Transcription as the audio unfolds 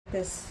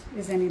this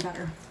is any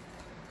better.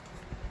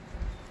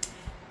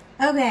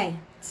 Okay,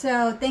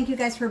 so thank you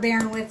guys for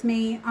bearing with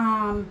me.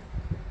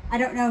 I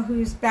don't know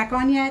who's back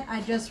on yet.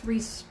 I just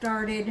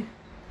restarted.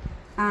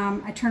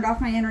 I turned off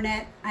my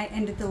internet. I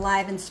ended the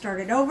live and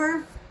started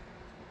over.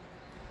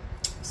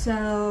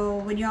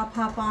 So when you all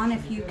pop on,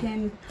 if you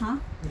can,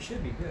 We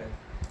should be good.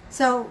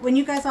 So when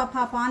you guys all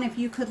pop on, if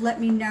you could let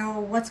me know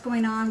what's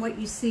going on, what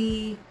you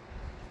see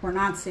or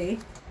not see.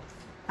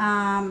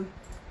 I'm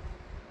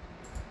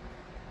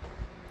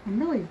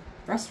really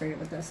frustrated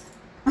with this.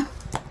 Trust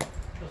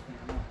me,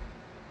 I know.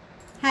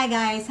 Hi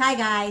guys, hi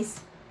guys.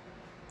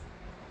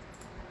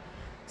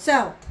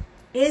 So,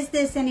 is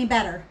this any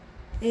better?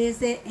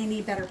 Is it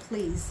any better,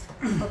 please?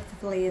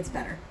 Hopefully it's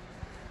better.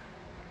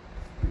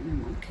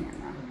 I'm on camera.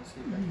 Let me see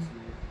if I can see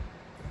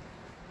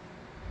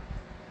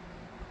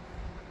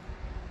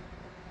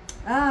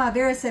it. Ah,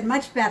 Vera said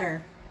much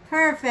better.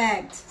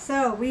 Perfect.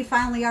 So we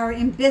finally are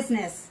in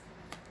business.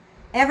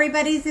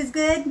 Everybody's is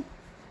good,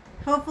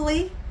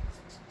 hopefully.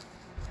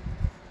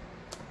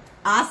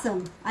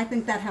 Awesome. I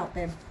think that helped,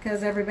 babe,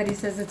 because everybody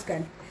says it's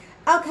good.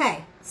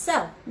 Okay,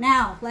 so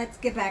now let's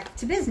get back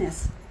to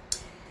business.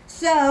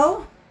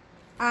 So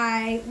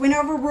I went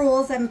over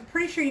rules. I'm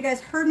pretty sure you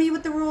guys heard me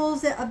with the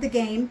rules of the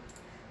game,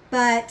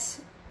 but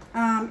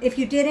if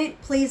you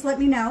didn't, please let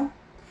me know.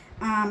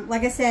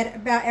 Like I said,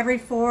 about every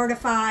 4 to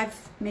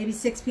 5, maybe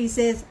 6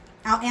 pieces,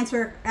 I'll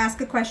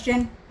ask a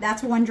question.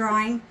 That's one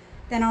drawing.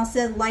 Then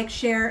also like,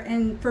 share,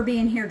 and for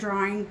being here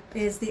drawing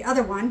is the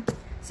other one.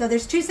 So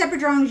there's 2 separate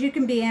drawings you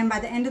can be in by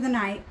the end of the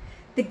night.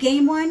 The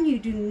game one, you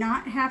do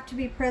not have to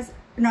be present.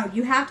 No,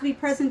 you have to be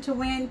present to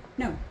win.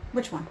 No,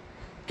 which one?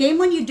 Game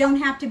one, you don't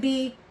have to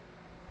be.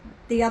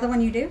 The other one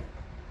you do?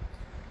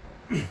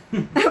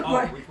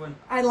 Oh, which one?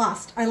 I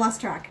lost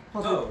track.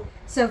 Hold on. Oh.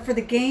 So for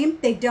the game,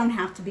 they don't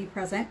have to be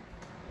present.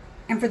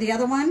 And for the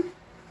other one,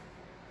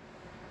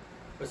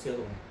 What's the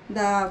other one?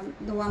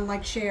 the one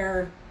like,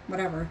 share,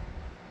 whatever.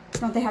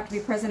 Don't they have to be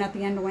present at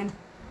the end to win?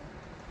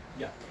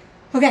 Yeah.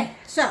 Okay,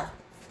 so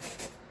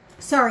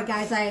sorry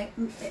guys,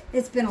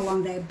 it's been a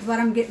long day, but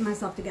I'm getting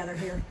myself together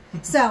here.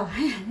 So,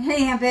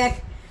 hey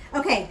Ampic.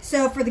 Okay,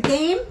 so for the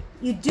game,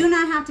 you do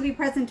not have to be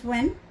present to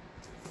win.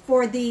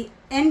 For the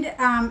end,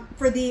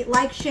 for the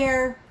like,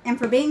 share, and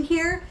for being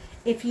here,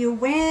 if you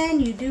win,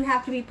 you do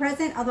have to be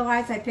present.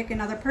 Otherwise, I pick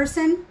another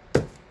person.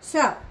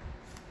 So,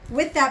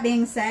 with that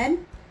being said,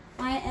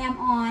 I am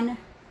on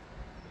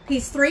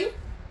piece 3.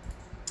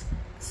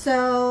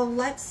 So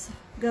let's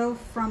go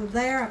from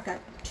there. I've got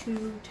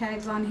 2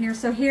 tags on here.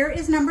 So here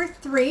is number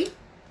 3.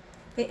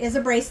 It is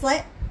a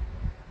bracelet.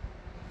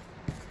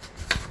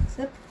 It's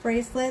a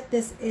bracelet.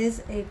 This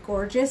is a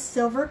gorgeous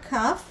silver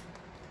cuff.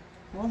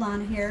 Hold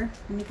on here.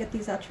 Let me get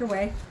these out your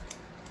way.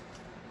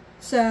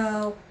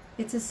 So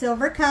it's a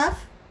silver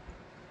cuff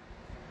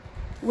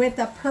with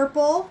a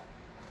purple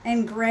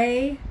and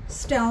gray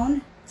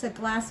stone. It's a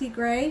glassy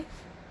gray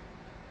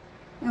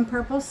and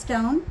purple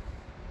stone.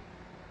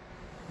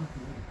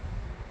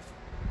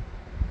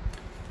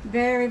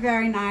 Very,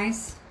 very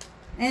nice.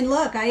 And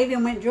look, I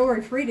even went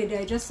jewelry free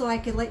today just so I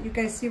could let you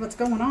guys see what's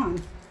going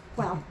on.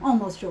 Well,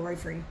 almost jewelry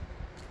free.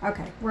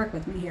 Okay, work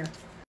with me here.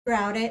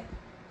 Throughout it.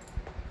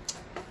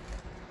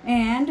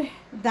 And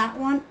that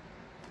one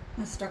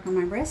is stuck on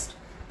my wrist.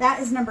 That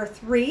is number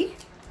 3.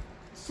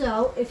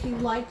 So if you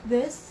like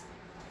this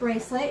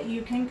bracelet,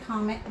 you can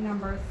comment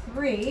number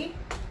 3.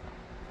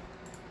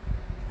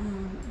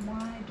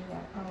 Why do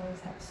I always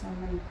have so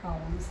many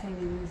problems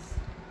hanging these?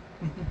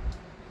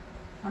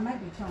 I might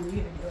be telling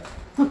you to do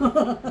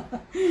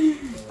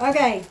it.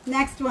 Okay,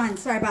 next one.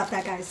 Sorry about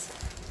that, guys.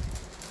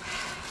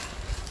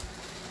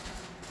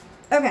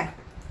 Okay,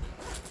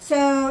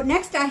 so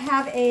next I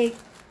have a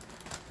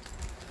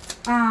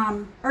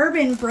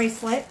urban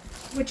bracelet,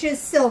 which is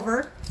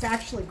silver. It's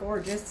actually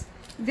gorgeous.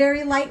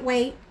 Very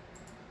lightweight.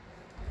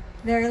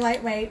 Very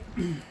lightweight.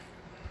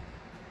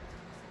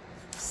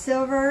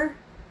 Silver.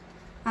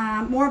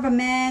 More of a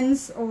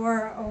men's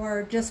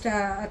or just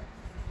a.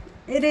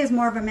 It is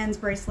more of a men's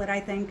bracelet, I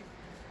think.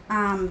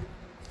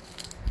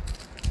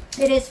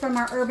 It is from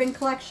our urban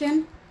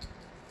collection.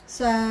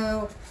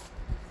 So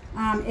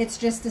it's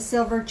just a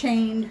silver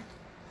chained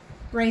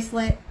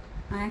bracelet.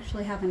 I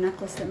actually have a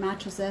necklace that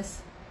matches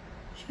this.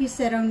 She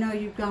said, oh no,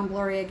 you've gone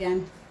blurry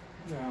again.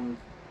 I'm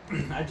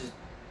losing it.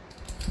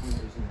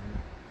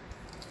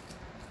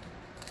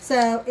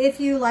 So if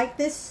you like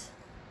this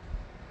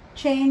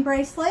chain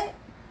bracelet,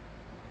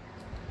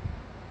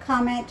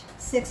 comment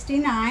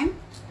 69.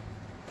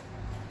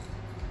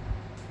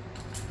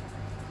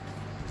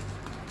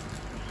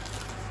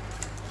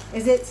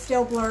 Is it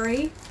still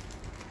blurry?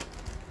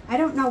 I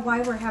don't know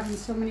why we're having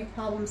so many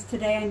problems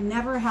today. I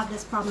never had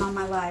this problem on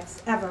my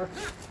lives, ever.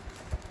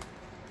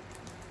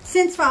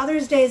 Since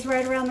Father's Day is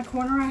right around the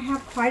corner, I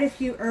have quite a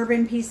few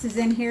urban pieces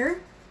in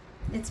here.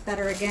 It's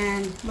better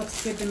again.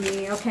 Looks good to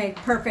me. Okay,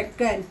 perfect.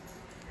 Good.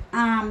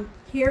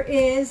 Here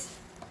is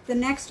the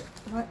next.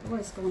 What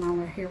is going on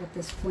right here with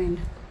this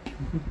wind?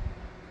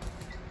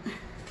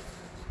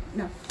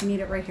 No, I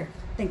need it right here.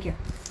 Thank you.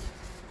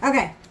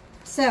 Okay,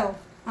 so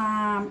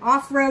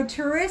off-road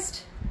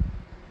tourist.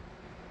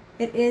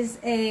 It is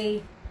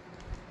a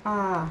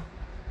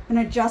an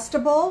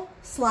adjustable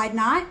slide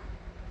knot.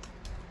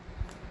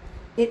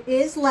 It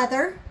is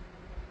leather.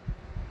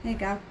 There you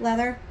go,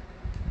 leather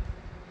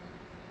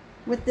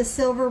with the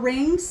silver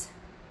rings.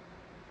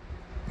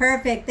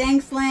 Perfect.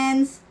 Thanks,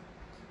 Lens.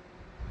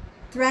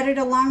 Threaded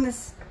along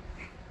this.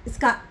 It's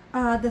got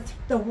the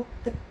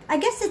I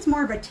guess it's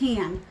more of a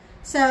tan.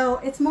 So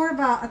it's more of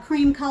a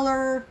cream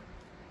color,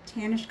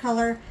 tannish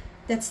color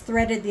that's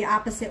threaded the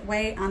opposite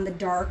way on the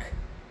dark.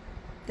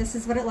 This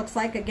is what it looks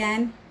like.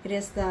 Again, it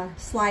is the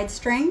slide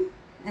string,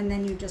 and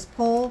then you just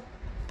pull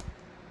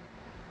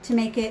to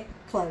make it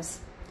close.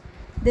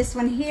 This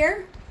one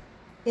here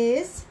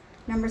is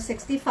number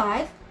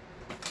 65.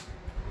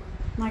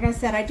 Like I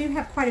said, I do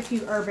have quite a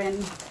few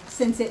urban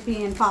since it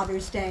being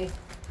Father's Day.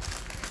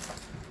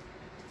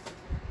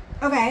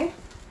 Okay,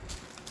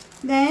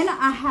 then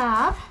I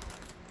have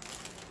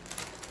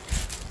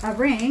a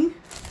ring.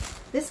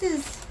 This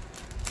is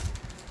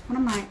one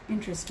of my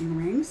interesting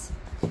rings.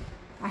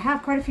 I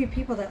have quite a few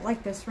people that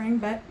like this ring,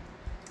 but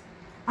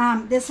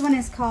this one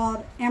is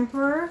called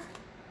Emperor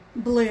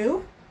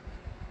Blue.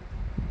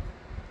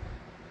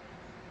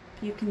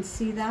 You can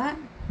see that.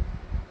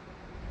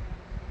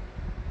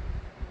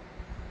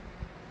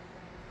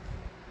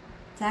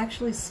 It's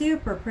actually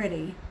super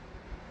pretty.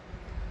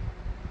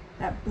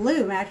 That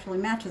blue actually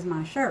matches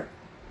my shirt.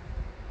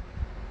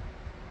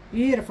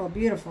 Beautiful,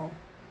 beautiful.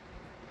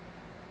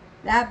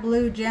 That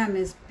blue gem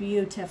is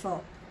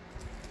beautiful.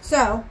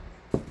 So,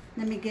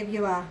 let me give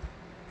you a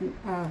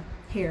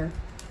here.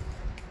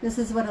 This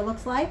is what it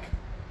looks like.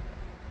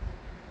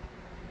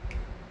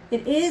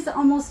 It is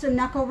almost a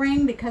knuckle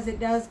ring because it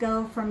does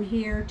go from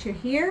here to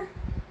here.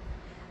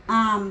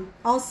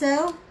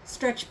 Also,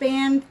 stretch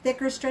band,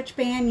 thicker stretch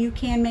band. You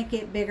can make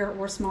it bigger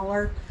or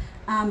smaller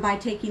by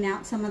taking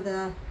out some of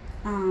the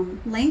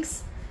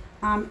links.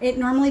 It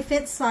normally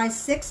fits size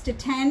 6 to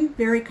 10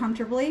 very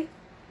comfortably.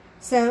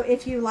 So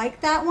if you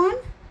like that one,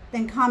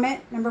 then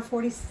comment number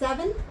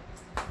 47.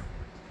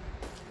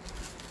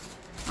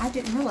 I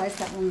didn't realize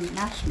that one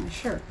matched my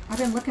shirt. I've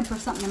been looking for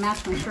something to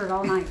match my shirt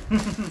all night.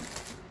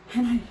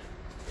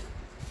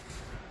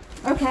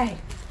 Okay.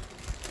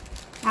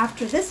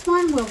 After this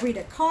one, we'll read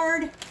a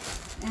card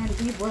and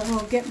we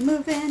will get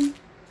moving.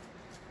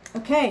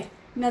 Okay,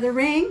 another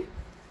ring.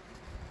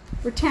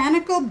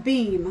 Botanical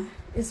Beam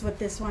is what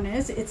this one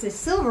is. It's a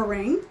silver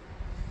ring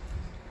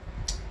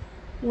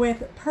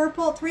with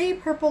purple, 3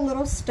 purple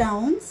little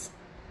stones.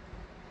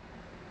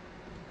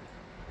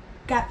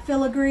 Got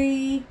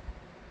filigree,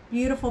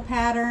 beautiful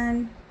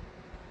pattern.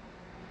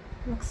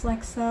 Looks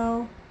like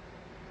so.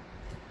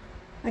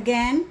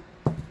 Again,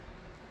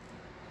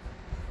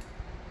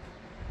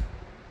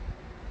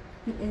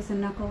 it is a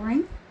knuckle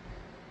ring.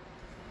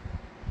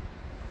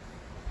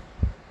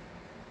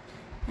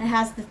 It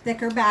has the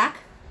thicker back.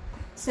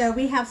 So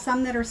we have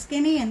some that are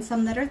skinny and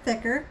some that are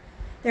thicker.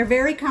 They're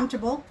very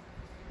comfortable.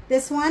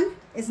 This one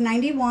is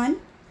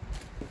 91.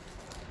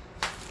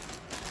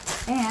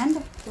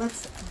 And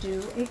let's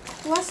do a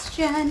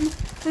question.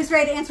 Who's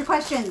ready to answer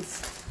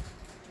questions?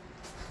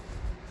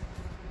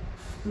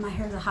 My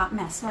hair's a hot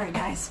mess. Sorry,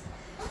 guys.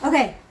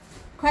 Okay,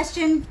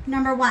 question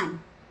number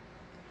 1.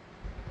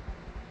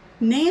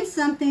 Name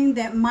something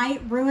that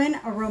might ruin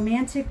a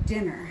romantic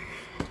dinner.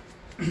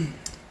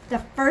 The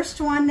first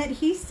one that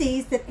he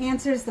sees that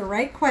answers the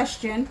right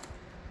question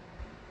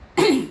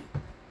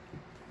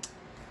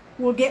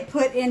will get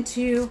put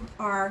into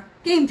our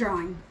game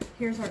drawing.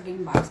 Here's our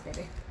game box,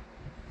 baby.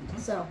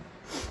 So,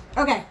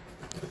 okay.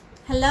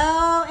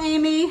 Hello,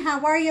 Amy.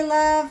 How are you,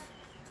 love?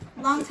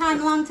 Long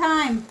time, long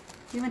time.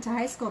 You went to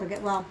high school to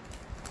get, well,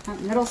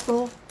 middle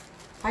school,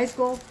 high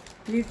school.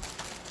 You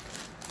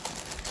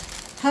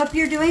hope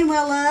you're doing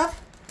well, love.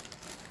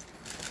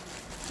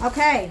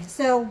 Okay,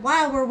 so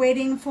while we're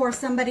waiting for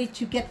somebody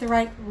to get the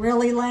right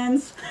really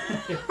lens.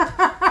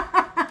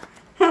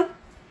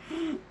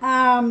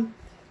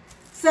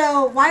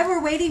 So while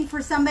we're waiting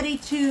for somebody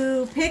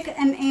to pick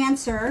an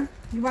answer,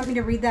 you want me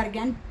to read that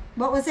again?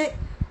 What was it?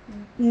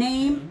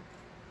 Name,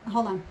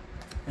 hold on.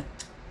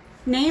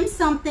 Name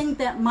something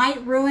that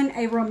might ruin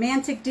a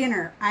romantic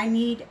dinner. I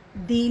need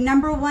the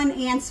number 1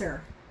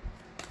 answer.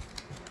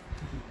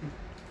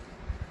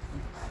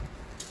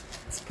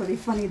 It's pretty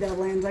funny though,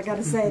 Lens. I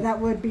gotta say, that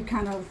would be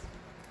kind of...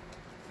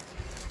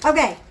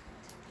 Okay,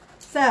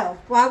 so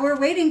while we're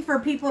waiting for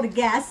people to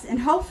guess and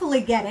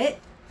hopefully get it,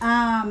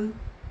 I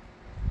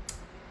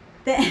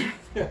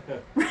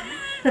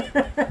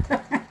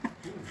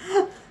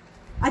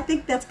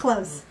think that's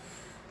close.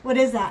 What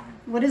is that?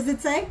 What does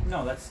it say?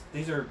 No,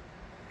 these are.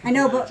 I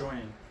know, that are but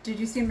joining. did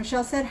you see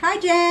Michelle said, hi,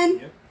 Jen.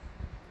 Yep.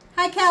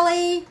 Hi,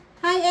 Kelly.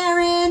 Hi,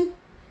 Erin.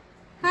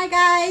 Hi,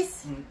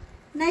 guys.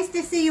 Nice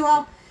to see you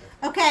all.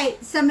 Okay,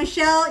 so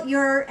Michelle,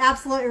 you're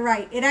absolutely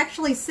right. It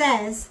actually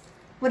says,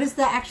 what does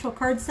the actual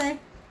card say?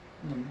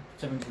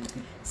 17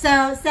 people.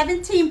 So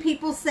 17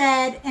 people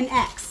said an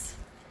X.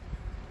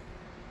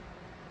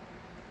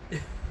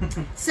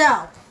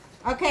 So,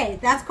 okay,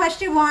 that's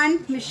question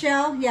 1.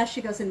 Michelle, yeah, she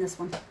goes in this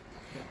one.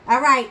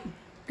 All right.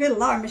 Good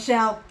Lord,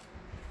 Michelle.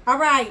 All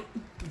right.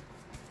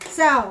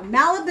 So,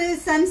 Malibu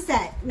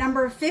Sunset,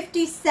 number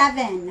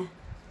 57.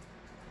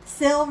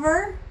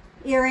 Silver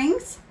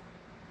earrings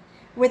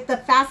with the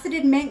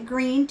faceted mint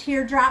green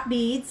teardrop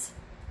beads.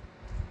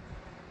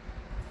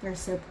 They're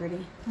so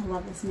pretty. I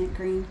love this mint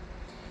green.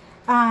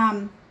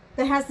 That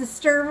has the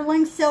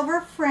sterling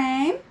silver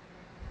frame.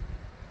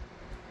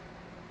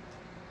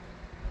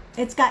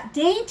 It's got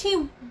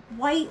dainty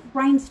white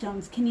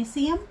rhinestones. Can you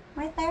see them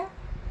right there?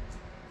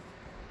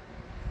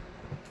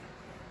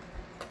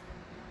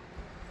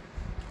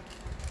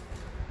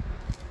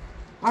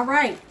 All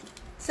right.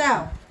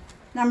 So,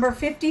 number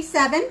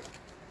 57.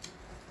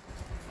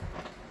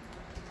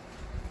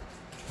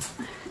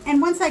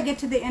 And once I get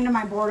to the end of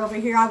my board over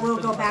here, I will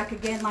go back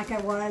again like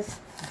I was.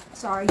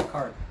 Sorry.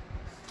 Card.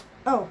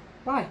 Oh,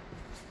 why?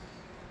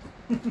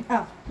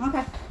 Oh,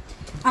 okay.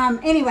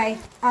 Anyway,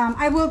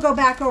 I will go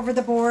back over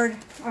the board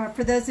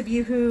for those of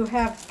you who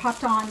have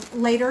popped on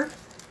later,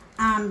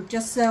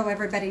 just so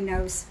everybody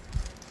knows.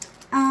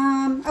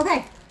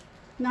 Okay,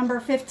 number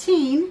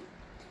 15,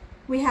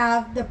 we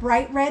have the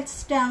bright red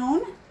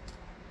stone.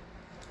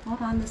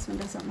 Hold on, this one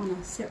doesn't want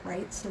to sit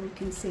right so we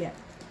can see it.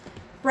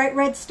 Bright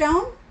red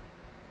stone,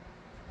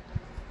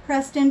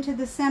 pressed into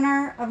the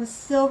center of a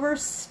silver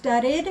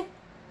studded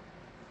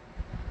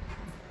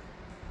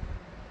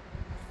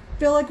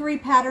filigree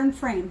pattern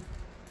frame.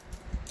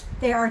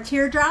 They are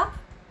teardrop.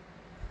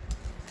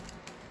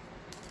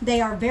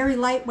 They are very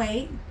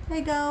lightweight.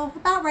 They go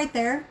about right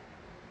there.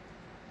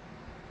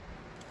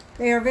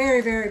 They are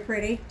very, very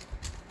pretty.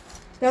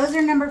 Those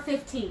are number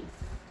 15.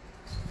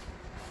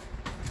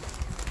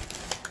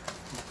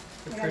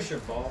 Patricia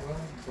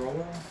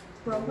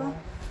Broga?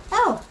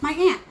 Oh, my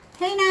aunt.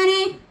 Hey,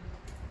 Nanny.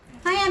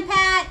 Hi, Aunt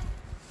Pat.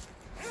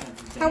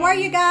 How are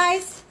you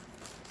guys?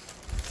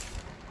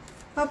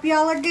 Hope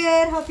y'all are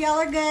good. Hope y'all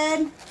are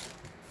good.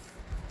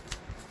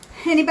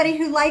 Anybody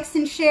who likes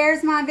and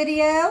shares my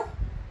video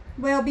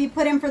will be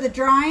put in for the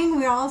drawing.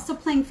 We're also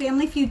playing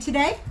Family Feud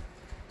today.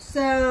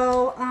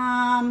 So,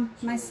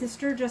 my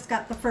sister just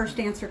got the first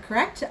answer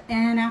correct.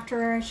 And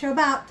after I show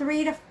about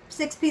 3 to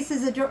 6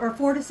 pieces of or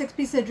 4 to 6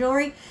 pieces of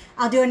jewelry,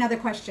 I'll do another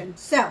question.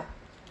 So,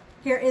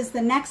 here is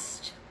the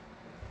next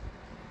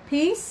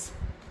piece.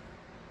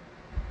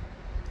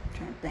 I'm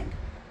trying to think.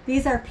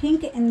 These are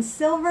pink and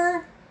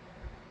silver.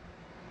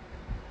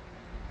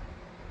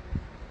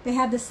 They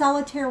have the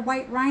solitaire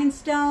white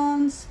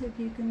rhinestones, if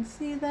you can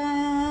see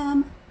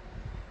them.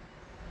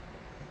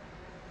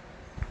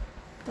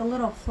 The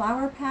little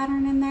flower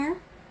pattern in there.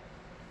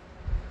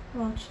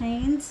 Little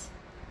chains.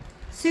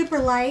 Super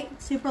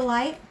light, super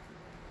light.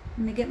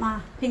 Let me get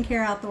my pink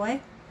hair out the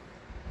way.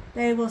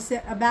 They will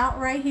sit about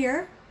right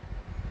here.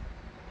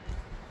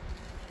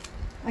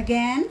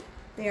 Again,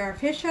 they are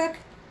fishhook,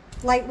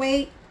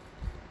 lightweight,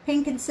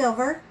 pink and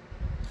silver.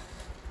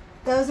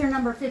 Those are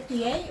number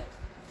 58.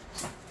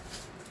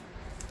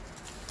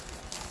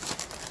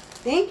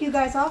 Thank you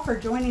guys all for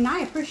joining. I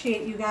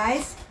appreciate you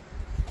guys.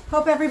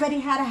 Hope everybody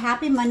had a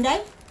happy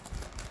Monday.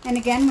 And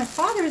again, with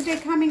Father's Day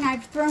coming,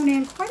 I've thrown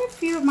in quite a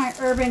few of my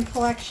urban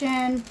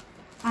collection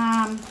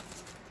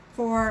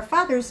for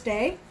Father's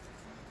Day.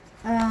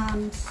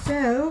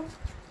 So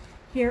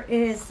here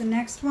is the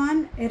next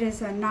one. It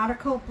is a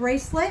nautical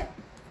bracelet.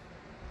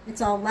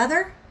 It's all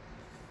leather,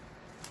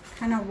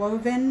 kind of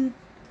woven.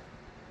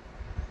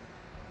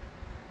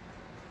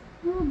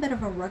 A little bit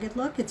of a rugged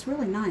look. It's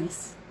really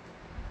nice.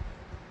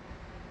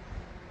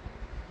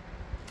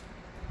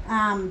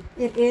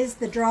 It is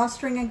the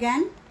drawstring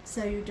again,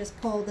 so you just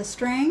pull the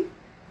string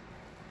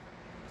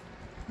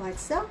like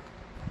so,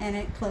 and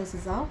it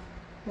closes off.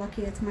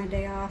 Lucky it's my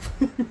day off.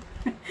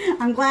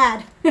 I'm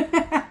glad.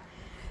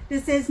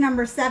 This is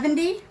number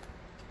 70.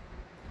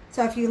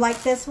 So if you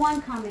like this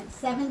one, comment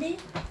 70. 1,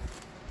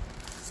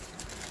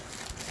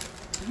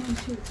 2,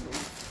 3,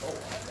 4.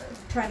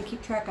 Trying to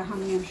keep track of how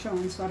many I'm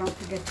showing so I don't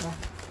forget to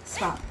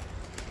stop.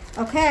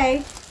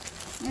 Okay.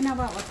 You know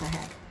what the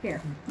heck?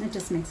 Here, it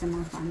just makes it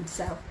more fun.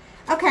 So,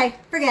 okay,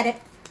 forget it.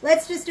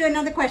 Let's just do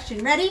another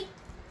question. Ready?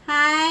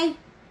 Hi,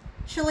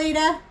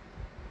 Shalita.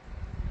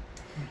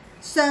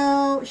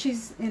 So,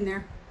 she's in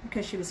there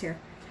because she was here.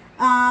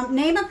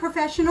 Name a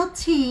professional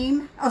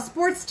team, a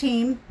sports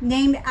team,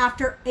 named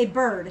after a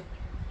bird.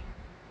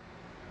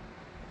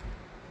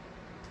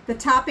 The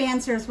top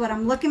answer is what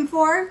I'm looking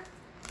for.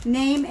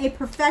 Name a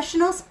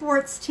professional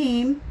sports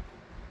team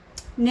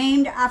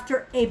named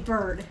after a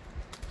bird.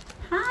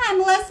 Hi,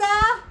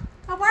 Melissa.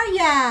 How are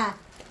ya?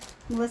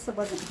 Melissa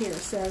wasn't here,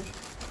 so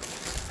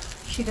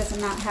she does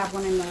not have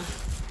one in the,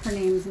 her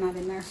name's not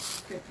in there.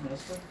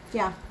 Melissa?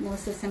 Yeah,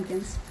 Melissa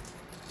Simpkins.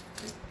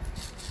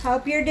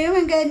 Hope you're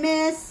doing good,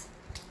 miss.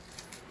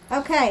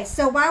 Okay,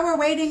 so while we're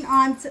waiting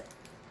on...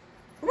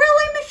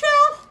 Really,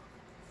 Michelle?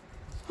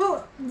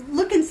 Who?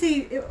 Look and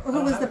see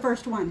who was the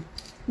first one.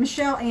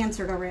 Michelle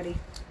answered already.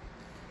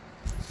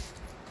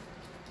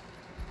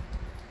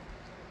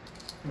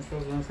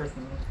 Michelle's the first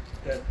one.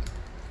 Good.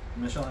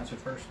 Michelle answered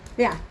first.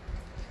 Yeah.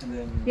 And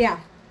then yeah.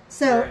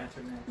 So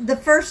the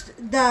first,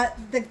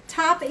 the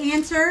top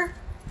answer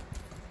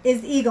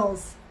is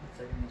Eagles.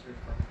 The second answer is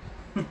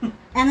Cardinals.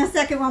 And the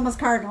second one was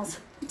Cardinals.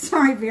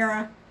 Sorry,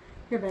 Vera.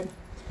 Here, babe.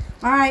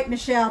 All right,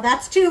 Michelle.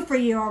 That's 2 for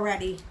you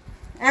already.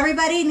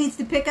 Everybody needs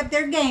to pick up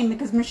their game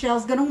because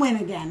Michelle's going to win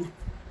again.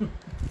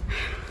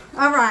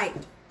 All right.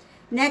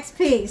 Next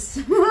piece.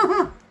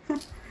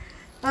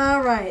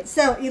 All right.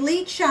 So,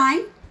 Elite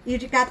Shine. You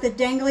got the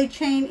dangly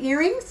chain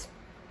earrings.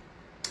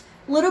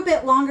 A little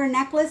bit longer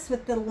necklace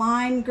with the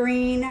lime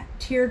green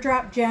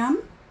teardrop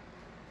gem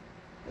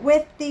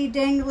with the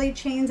dangly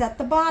chains at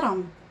the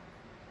bottom.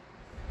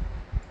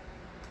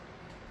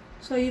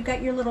 So you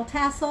got your little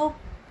tassel,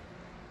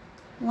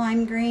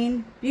 lime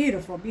green,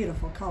 beautiful,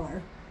 beautiful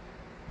color.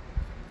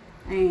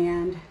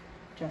 And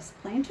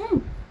just plain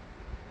chain.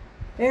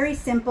 Very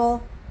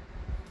simple.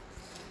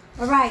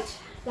 All right,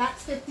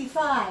 that's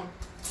 55.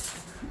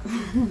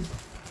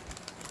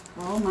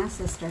 Oh, my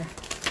sister.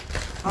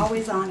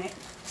 Always on it.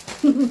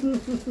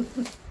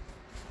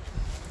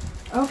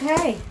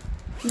 Okay,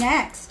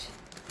 next.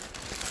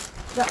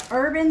 The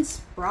Urban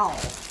Sprawl.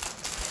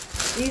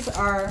 These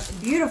are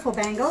beautiful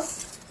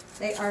bangles.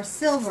 They are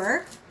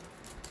silver.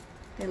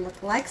 They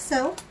look like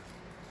so.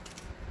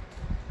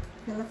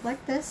 They look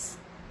like this.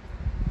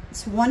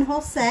 It's one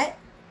whole set.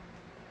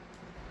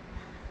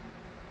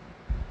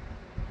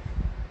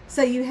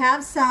 So you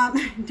have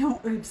some,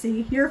 don't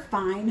oopsie, you're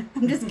fine.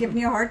 I'm just giving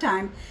you a hard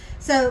time.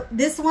 So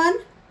this one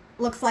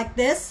looks like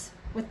this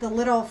with the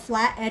little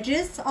flat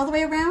edges all the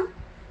way around.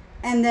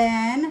 And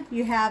then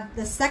you have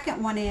the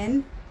second one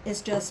in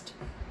is just,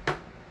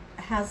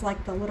 has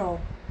like the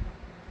little,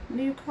 what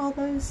do you call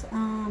those?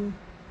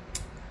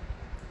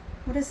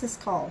 What is this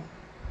called?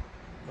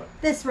 What?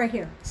 This right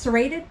here.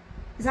 Serrated?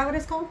 Is that what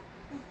it's called?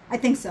 I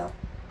think so.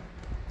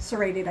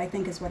 Serrated, I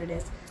think is what it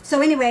is.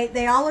 So anyway,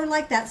 they all are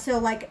like that. So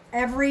like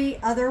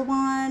every other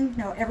one,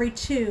 no, every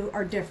 2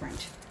 are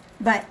different.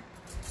 But,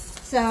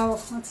 so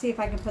let's see if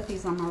I can put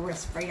these on my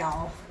wrist for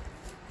y'all.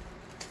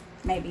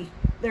 Maybe.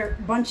 They're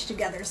bunched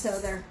together, so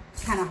they're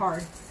kind of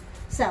hard.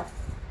 So,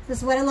 this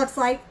is what it looks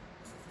like.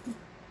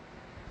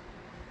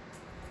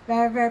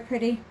 Very, very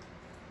pretty.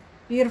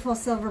 Beautiful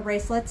silver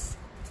bracelets.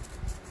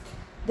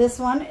 This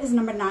one is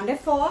number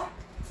 94.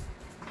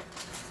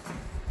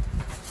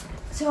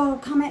 So I'll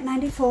come at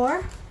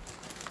 94.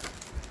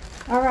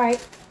 All right,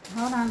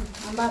 hold on.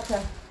 I'm about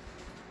to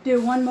do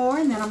one more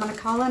and then I'm going to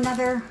call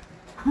another.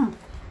 I'm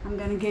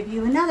going to give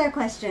you another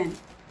question.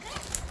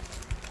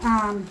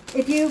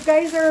 If you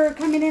guys are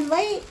coming in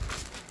late,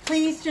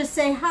 please just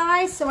say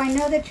hi so I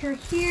know that you're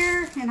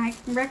here and I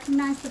can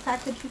recognize the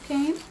fact that you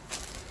came.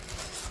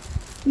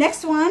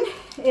 Next one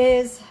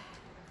is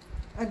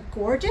a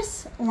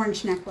gorgeous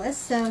orange necklace.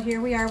 So here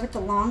we are with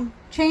the long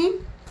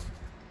chain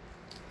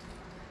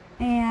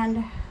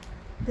and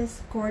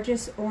this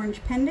gorgeous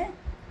orange pendant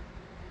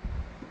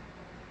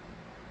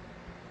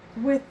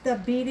with the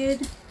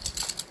beaded,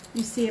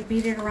 you see it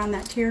beaded around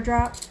that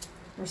teardrop,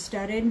 or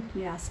studded.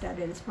 Yeah,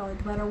 studded is probably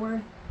the better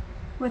word.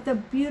 With a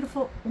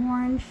beautiful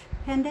orange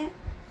pendant.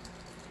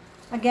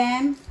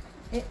 Again,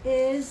 it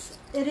is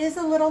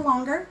a little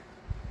longer.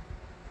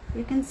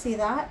 You can see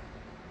that.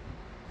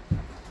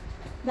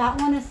 That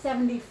one is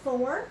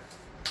 74.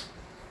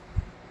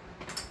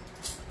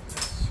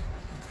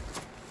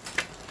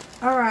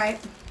 All right,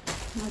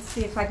 let's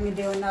see if I can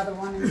do another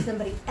one and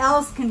somebody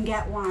else can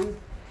get one.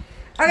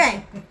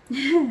 Okay,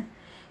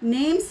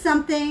 name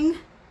something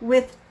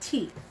with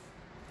teeth.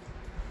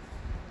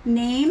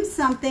 Name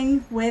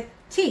something with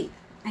teeth,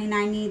 and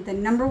I need the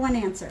number 1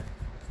 answer.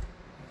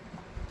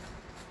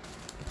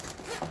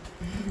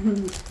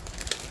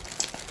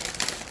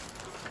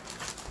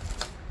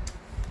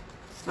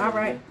 All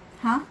right,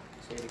 huh?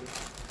 Say it again.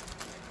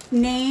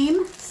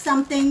 Name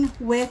something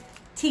with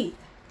teeth.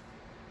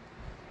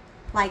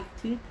 Like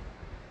teeth.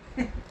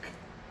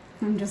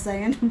 I'm just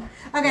saying.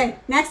 Okay,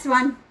 next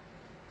one.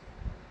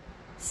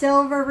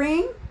 Silver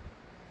ring.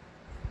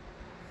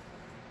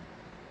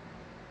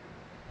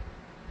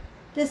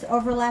 Just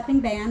overlapping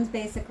bands,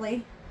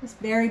 basically. Just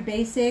very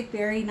basic,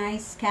 very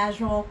nice,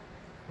 casual.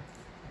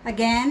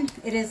 Again,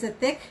 it is a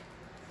thick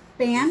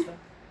band. Lisa?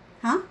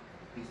 Huh?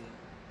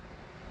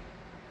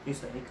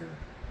 Lisa Aker?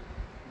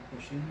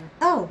 Is she in there?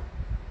 Oh.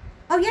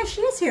 Oh, yeah,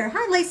 she is here.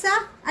 Hi,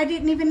 Lisa. I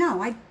didn't even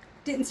know. I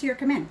didn't see her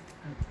come in.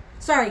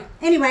 Sorry.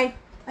 Anyway,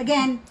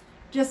 again,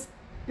 just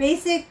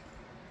basic,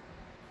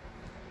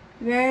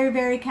 very,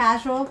 very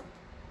casual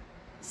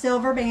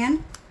silver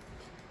band.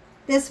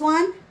 This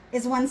one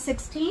is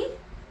 116.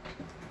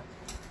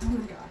 Oh my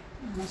God.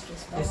 I almost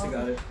just fell Lisa over.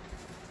 got it.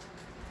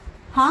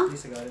 Huh?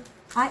 Lisa got it.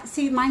 I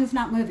see, mine's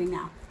not moving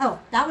now. Oh,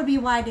 that would be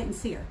why I didn't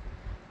see her.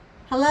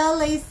 Hello,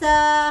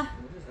 Lisa.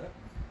 What is that?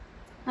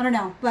 I don't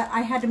know, but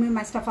I had to move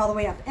my stuff all the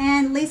way up.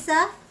 And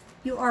Lisa,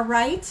 you are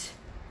right.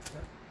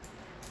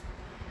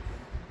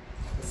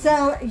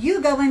 So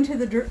you go into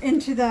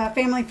the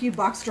Family Feud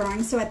box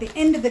drawing. So at the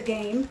end of the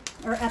game,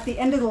 or at the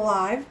end of the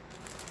live,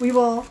 we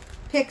will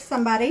pick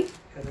somebody.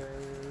 Heather.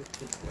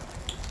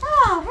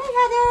 Oh,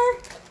 hey,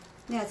 Heather.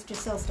 Yeah, it's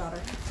Giselle's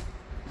daughter.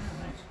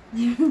 Oh,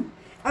 nice.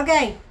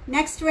 Okay,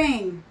 next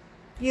ring.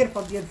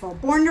 Beautiful, beautiful.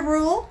 Born to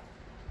Rule.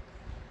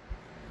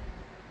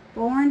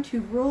 Born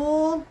to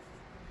Rule.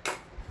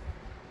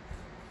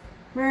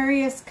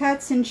 Various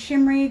cuts in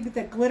shimmery,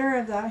 the glitter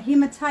of the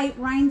hematite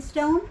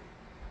rhinestone.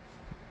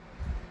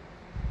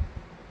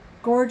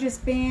 Gorgeous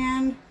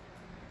band.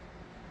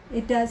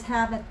 It does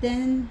have a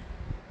thin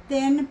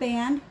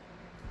band.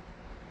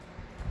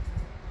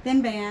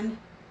 Thin band.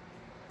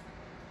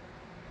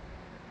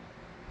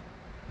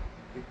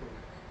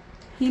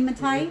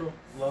 Hematite. April,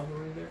 love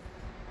over there?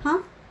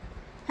 Huh?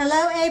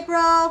 Hello,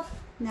 April.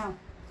 No.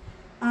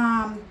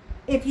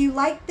 If you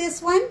like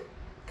this one,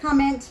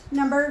 comment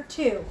number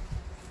 2.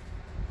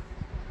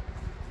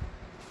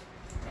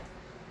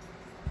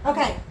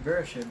 Okay.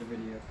 Vera shared the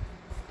video.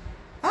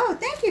 Oh,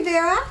 thank you,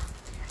 Vera.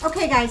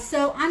 Okay, guys,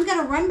 so I'm going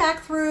to run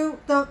back through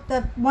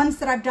the ones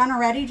that I've done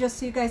already just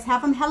so you guys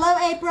have them. Hello,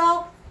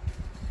 April.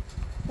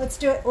 Let's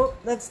do it. Oh,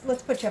 let's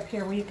put you up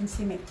here where you can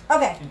see me.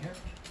 Okay. In here?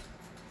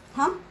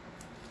 Huh?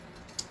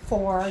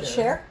 For Share.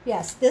 share?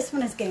 Yes, this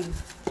one is game.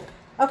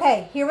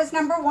 Okay, here was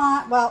number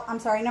 1. Well, I'm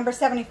sorry, number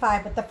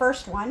 75, but the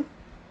first one.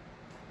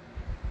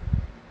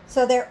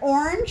 So they're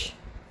orange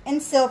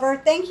and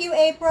silver. Thank you,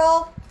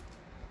 April.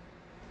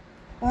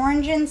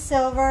 Orange and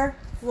silver,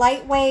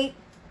 lightweight,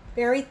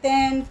 very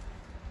thin.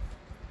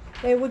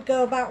 They would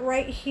go about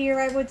right here,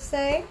 I would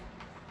say.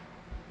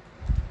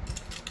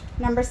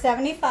 Number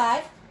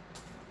 75.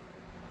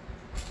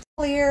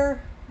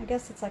 Clear, I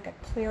guess it's like a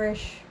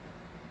clearish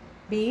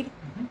bead.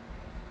 Mm-hmm.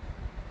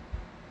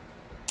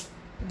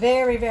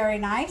 Very, very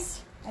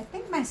nice. I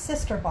think my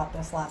sister bought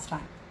this last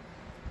time.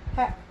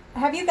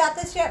 Have you got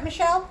this yet,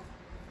 Michelle?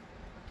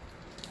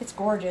 It's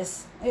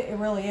gorgeous. It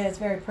really is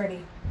very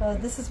pretty. So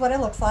this is what it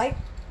looks like.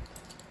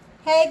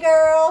 Hey,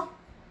 girl.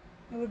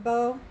 It would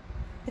bow.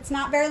 It's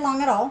not very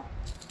long at all.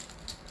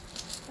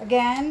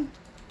 Again,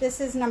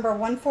 this is number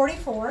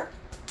 144.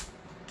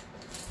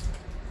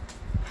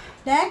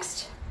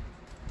 Next,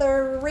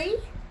 3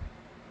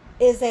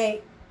 is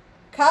a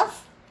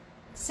cuff,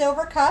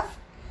 silver cuff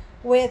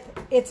with,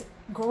 it's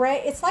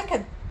gray, it's like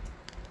a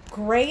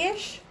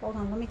grayish, hold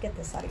on, let me get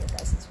this out of your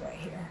guys' way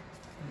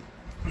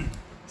here.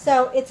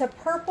 So it's a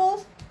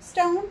purple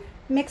stone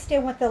mixed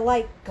in with the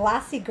light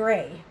glassy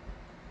gray.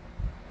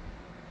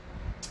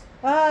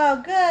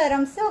 Oh, good.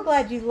 I'm so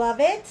glad you love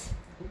it.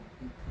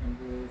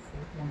 Number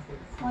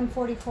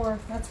 144.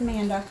 That's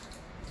Amanda.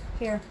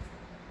 Here.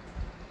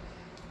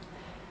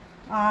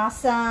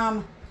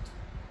 Awesome.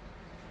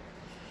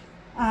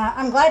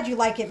 I'm glad you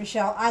like it,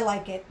 Michelle. I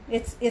like it.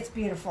 It's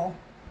beautiful.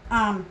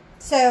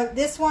 So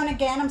this one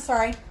again, I'm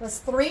sorry, was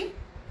 3.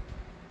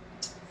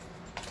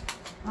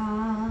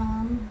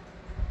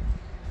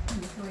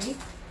 3.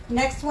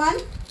 Next one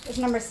is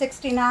number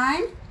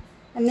 69,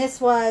 and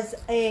this was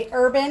a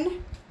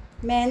urban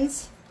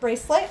men's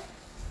bracelet.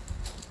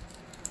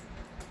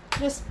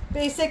 Just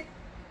basic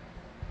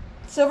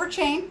silver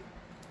chain.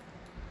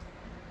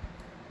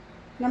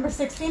 Number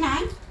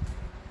 69.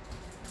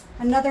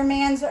 Another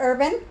man's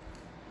urban.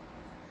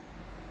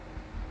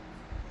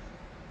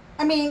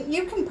 I mean,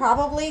 you can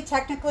probably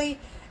technically,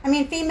 I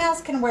mean,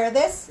 females can wear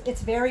this.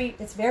 It's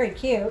very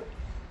cute,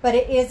 but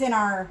it is in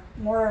our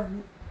more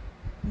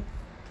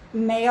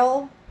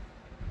male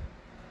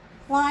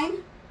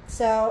line.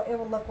 So it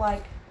will look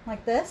like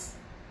this.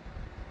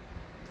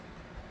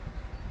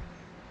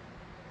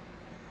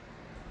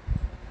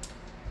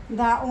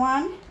 That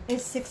one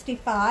is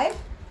 65.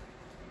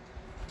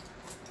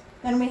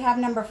 Then we have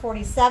number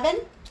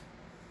 47.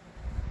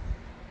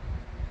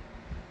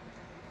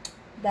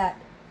 That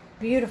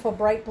beautiful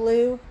bright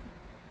blue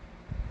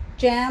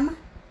gem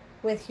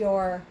with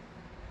your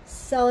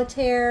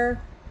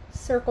solitaire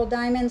circle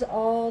diamonds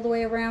all the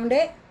way around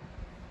it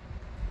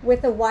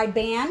with a wide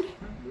band.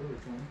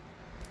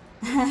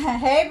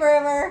 Hey,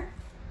 Brewer.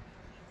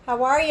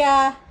 How are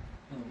ya?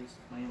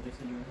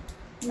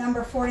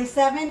 Number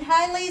 47.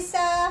 Hi,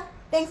 Lisa.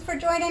 Thanks for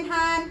joining,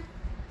 hon.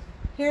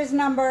 Here's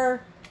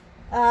number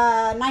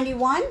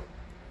 91.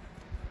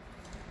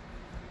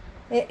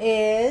 It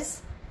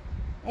is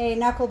a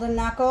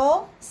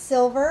knuckle-to-knuckle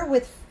silver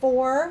with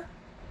 4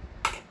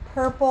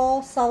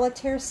 purple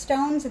solitaire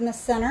stones in the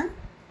center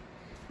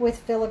with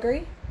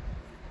filigree.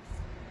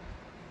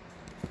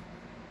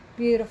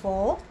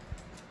 Beautiful.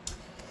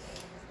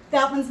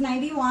 That one's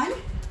 91.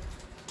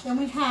 Then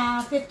we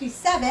have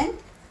 57,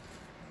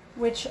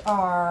 which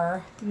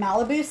are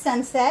Malibu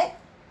Sunset.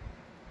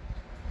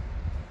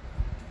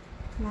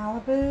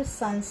 Malibu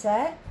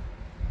Sunset.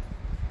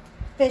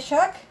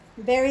 Fishhook,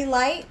 very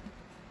light.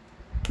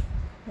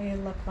 They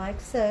look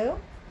like so.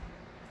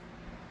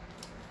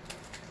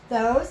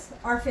 Those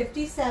are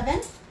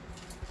 57.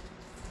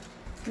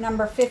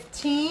 Number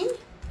 15,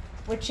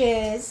 which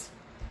is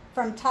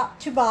from top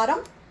to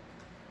bottom.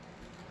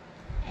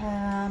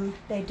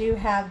 They do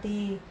have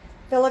the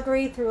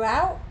filigree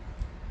throughout.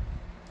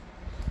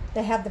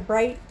 They have the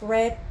bright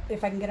red,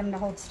 if I can get them to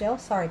hold still,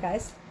 sorry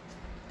guys.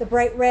 The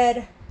bright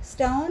red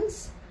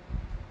stones.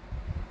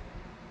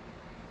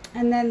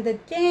 And then the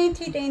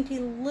dainty, dainty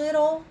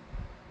little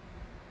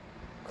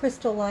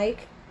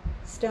crystal-like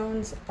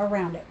stones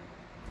around it.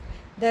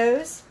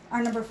 Those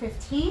are number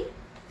 15.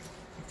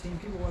 15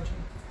 people watching.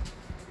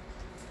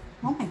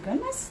 Oh my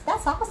goodness,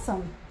 that's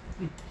awesome.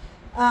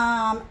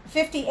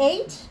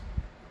 58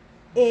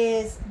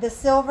 is the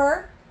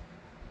silver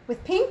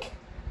with pink.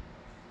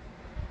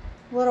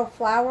 Little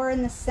flower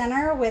in the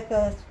center with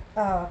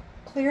a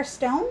clear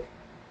stone.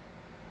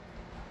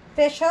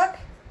 Fish hook,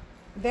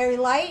 very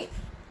light.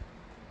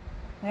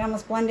 They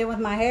almost blend in with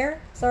my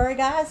hair. Sorry,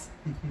 guys.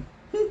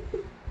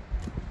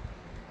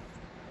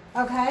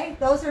 Okay,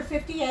 those are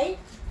 58.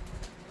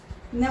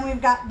 And then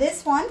we've got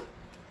this one,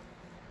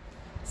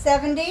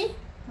 70,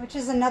 which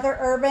is another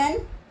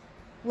urban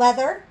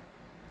leather.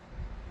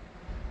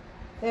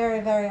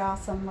 Very, very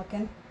awesome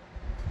looking.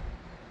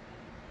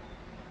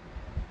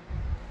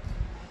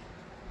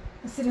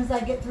 As soon as I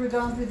get through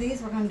going through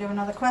these, we're going to do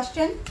another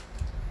question.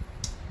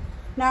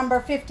 Number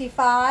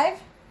 55,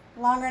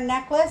 longer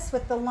necklace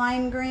with the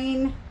lime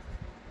green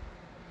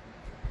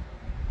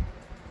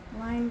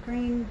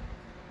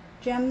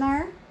gem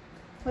there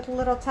with a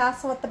little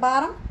tassel at the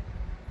bottom.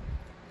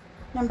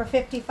 Number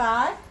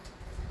 55.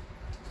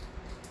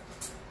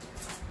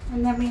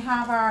 And then we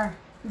have our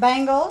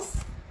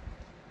bangles,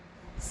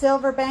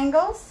 silver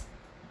bangles.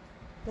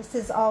 This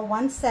is all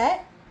one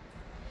set.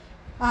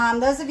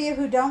 Those of you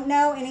who don't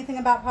know anything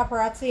about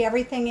Paparazzi,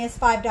 everything is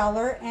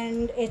 $5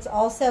 and it's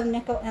also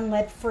nickel and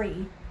lead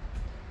free.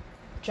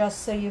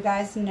 Just so you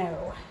guys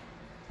know.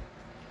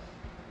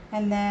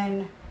 And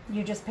then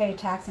you just pay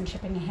tax and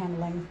shipping and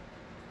handling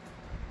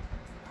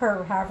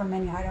per however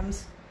many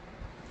items.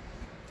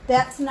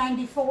 That's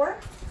 94.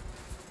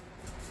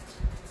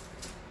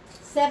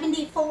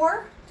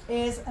 74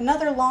 is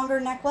another longer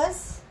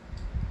necklace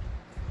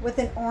with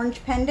an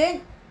orange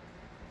pendant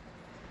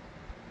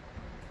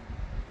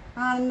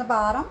on the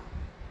bottom.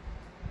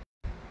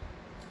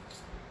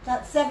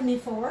 That's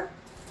 74.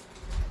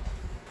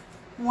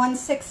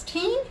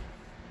 116.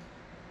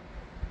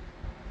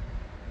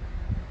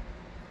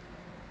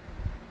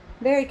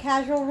 Very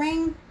casual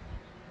ring,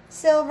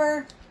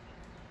 silver,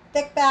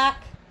 thick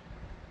back.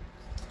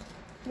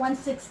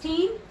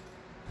 116.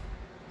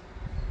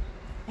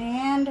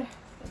 And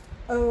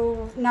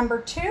number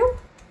 2.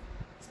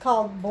 It's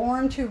called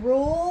Born to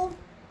Rule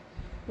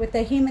with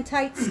the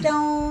hematite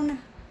stone.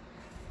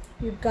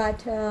 You've got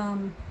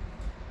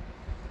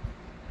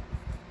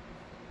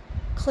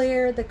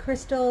clear, the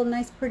crystal,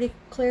 nice pretty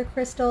clear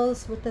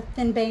crystals with the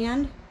thin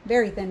band,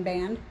 very thin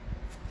band.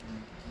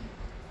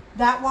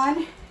 That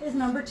one is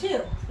number 2.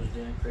 Was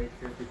Dana Craig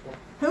here before?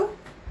 Who?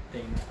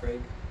 Dana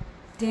Craig.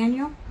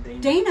 Daniel?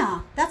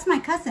 Dana. That's my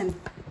cousin.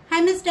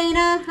 Hi, Miss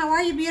Dana. How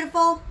are you,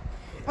 beautiful?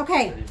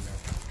 Okay.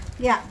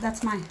 Yeah,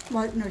 that's mine.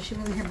 Well, no, she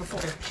wasn't here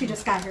before. She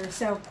just got here.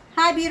 So,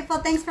 hi, beautiful.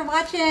 Thanks for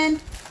watching.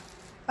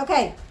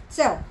 Okay,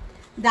 so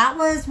that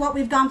was what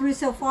we've gone through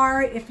so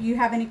far. If you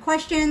have any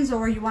questions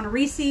or you want to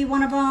re-see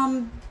one of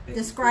them,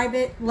 describe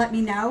it, let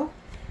me know.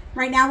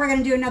 Right now we're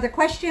going to do another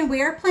question.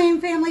 We are playing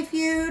Family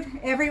Feud.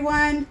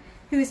 Everyone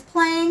who's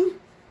playing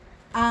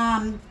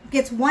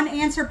gets one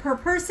answer per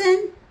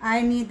person.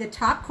 I need the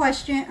top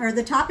question or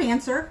the top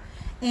answer,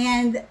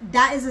 and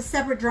that is a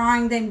separate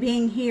drawing than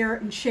being here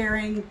and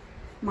sharing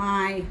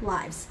my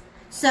lives.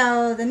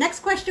 So the next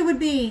question would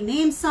be,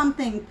 name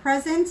something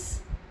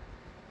presents.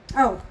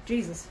 Oh,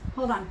 Jesus.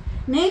 Hold on.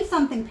 Name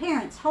something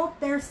parents hope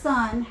their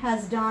son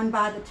has done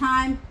by the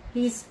time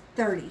he's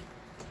 30.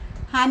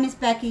 Hi, Miss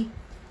Becky.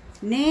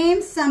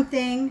 Name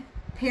something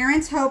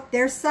parents hope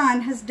their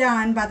son has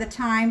done by the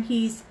time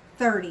he's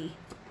 30.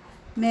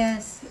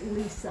 Miss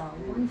Lisa,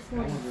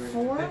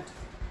 144.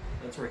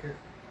 That's right here.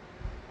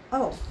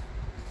 Oh.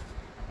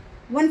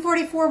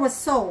 144 was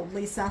sold,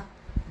 Lisa.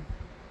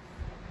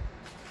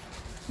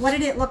 What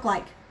did it look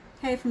like?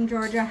 Hey, from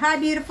Georgia. Hi,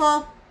 beautiful.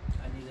 I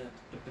need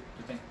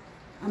the thing.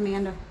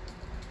 Amanda.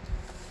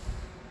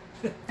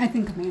 I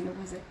think Amanda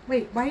was it.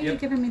 Wait, why are you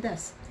giving me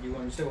this? You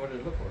want to say what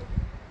did it look like?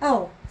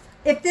 Oh,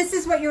 if this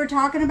is what you were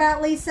talking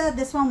about, Lisa,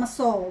 this one was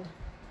sold.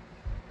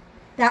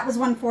 That was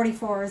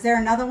 144. Is there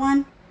another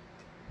one?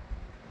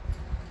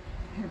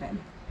 Here, babe.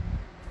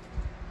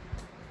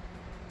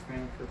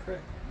 Amanda's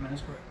correct.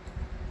 Amanda's correct.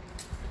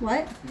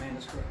 What?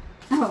 Amanda's correct.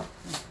 Oh.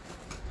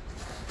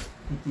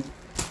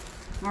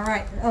 All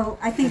right. Oh,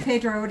 I think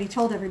Pedro already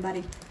told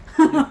everybody.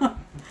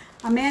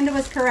 Amanda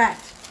was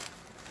correct.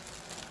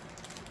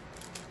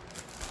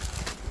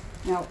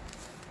 No.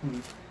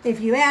 If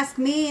you ask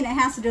me and it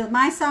has to do with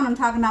my son, I'm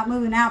talking about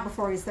moving out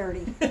before he's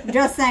 30.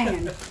 Just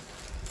saying.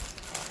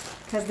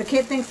 Because the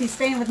kid thinks he's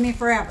staying with me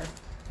forever.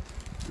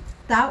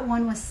 That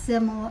one was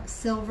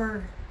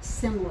silver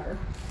similar.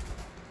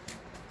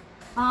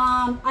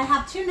 I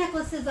have 2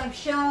 necklaces I've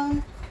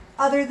shown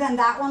other than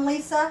that one,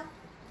 Lisa.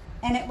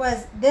 And it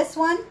was this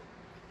one.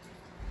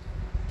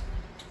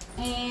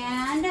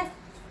 And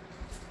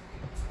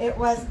it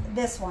was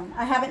this one.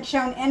 I haven't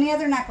shown any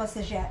other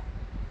necklaces yet.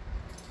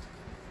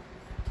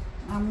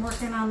 I'm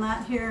working on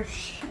that here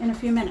in a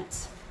few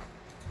minutes.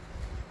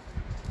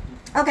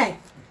 Okay.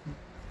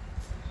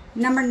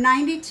 Number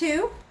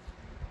 92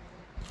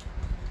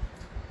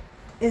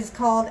 is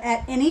called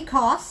At Any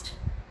Cost.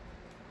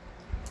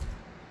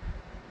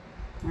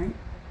 Right?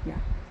 Yeah.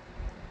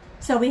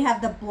 So we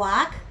have the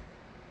black.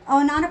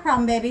 Oh, not a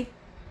problem, baby.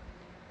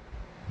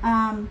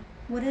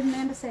 What did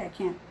Amanda say? I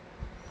can't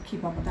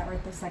keep up with that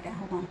right this second.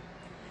 Hold on.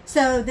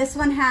 So this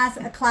one has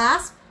a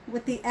clasp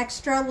with the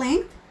extra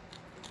length.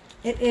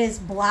 It is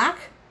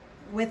black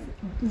with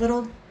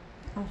little,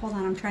 oh, hold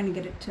on, I'm trying to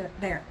get it to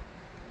there.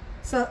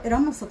 So it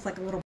almost looks like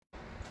a little,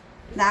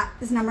 that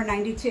is number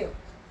 92.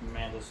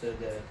 Amanda said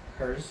that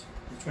hers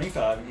is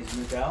 25 and he's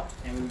moved out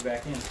and moved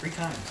back in 3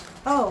 times.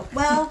 Oh,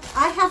 well,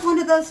 I have one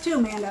of those too,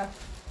 Amanda.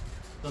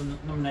 The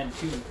number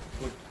 92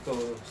 would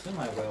go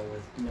semi-well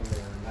with number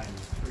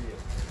 93.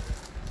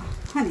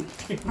 Honey,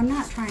 I'm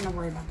not trying to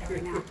worry about that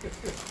right now.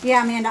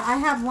 Yeah, Amanda, I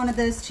have one of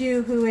those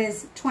too who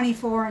is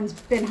 24 and's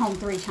been home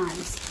 3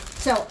 times.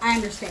 So I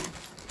understand.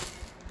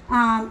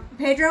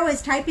 Pedro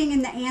is typing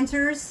in the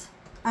answers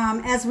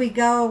as we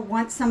go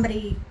once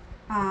somebody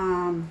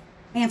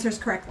answers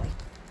correctly.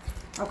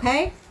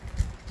 Okay?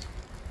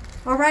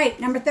 All right,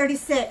 number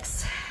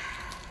 36.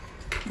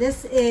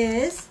 This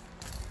is,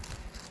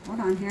 hold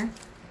on here.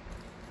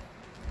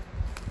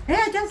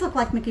 Yeah, it does look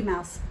like Mickey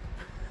Mouse.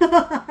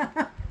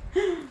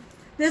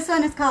 This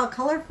one is called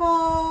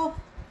Colorful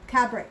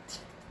Cabaret.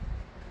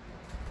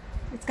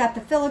 It's got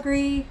the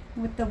filigree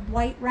with the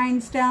white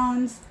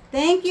rhinestones.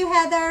 Thank you,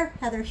 Heather.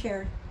 Heather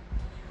shared.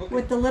 Okay.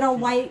 With the little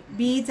white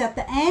beads at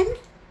the end.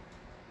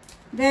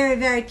 Very,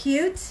 very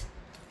cute.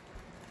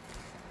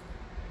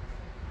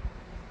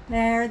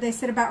 There, they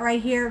sit about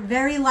right here.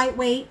 Very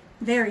lightweight.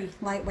 Very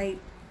lightweight.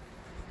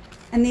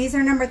 And these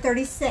are number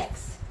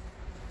 36.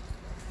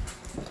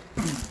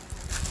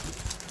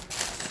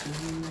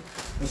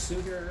 Was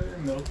Sue here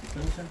in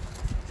Middleton?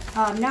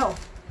 No.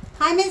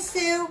 Hi, Miss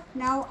Sue.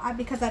 No,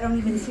 because I don't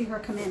even see her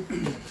come in.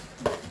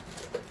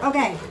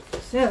 Okay,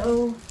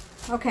 so,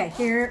 okay,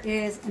 here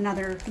is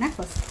another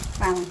necklace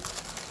filing.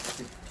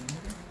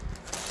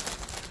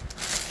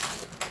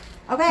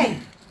 Okay,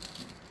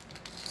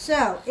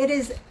 so it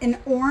is an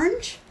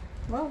orange.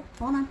 Whoa,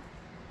 hold on.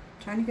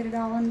 Trying to get it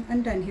all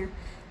undone here.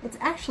 It's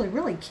actually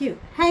really cute.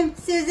 Hi,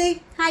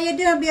 Susie. How you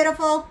doing,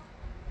 beautiful?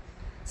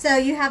 So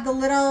you have the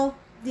little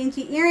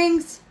dainty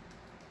earrings,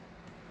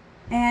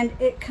 and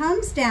it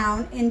comes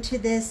down into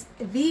this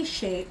V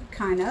shape,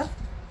 kind of,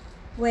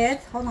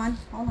 with, hold on.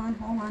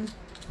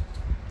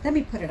 Let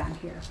me put it on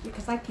here,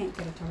 because I can't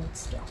get it to hold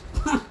still.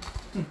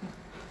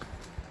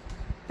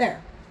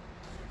 There.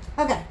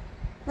 Okay,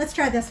 let's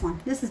try this one.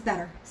 This is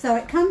better. So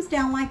it comes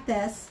down like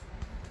this,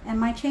 and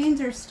my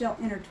chains are still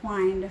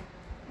intertwined.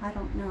 I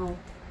don't know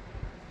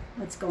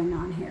what's going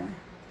on here.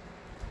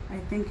 I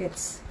think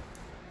it's,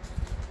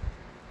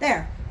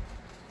 there.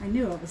 I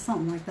knew it was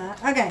something like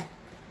that. Okay,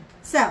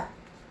 so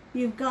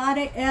you've got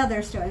it. Oh,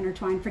 they're still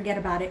intertwined. Forget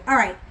about it. All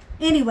right.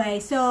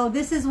 Anyway, so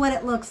this is what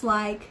it looks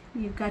like.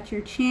 You've got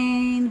your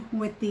chain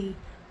with the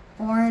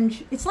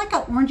orange. It's like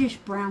an orangish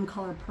brown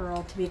color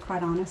pearl, to be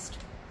quite honest.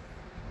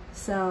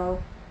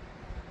 So,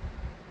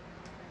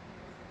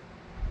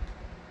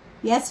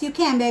 yes, you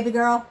can, baby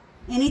girl.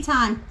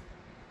 Anytime.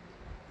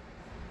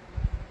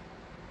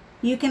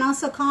 You can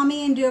also call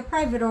me and do a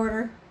private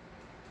order.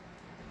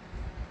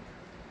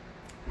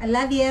 I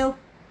love you.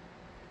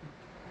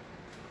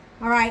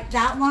 All right,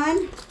 that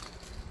one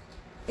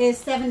is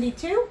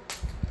 72.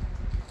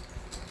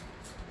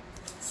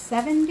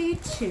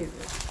 72.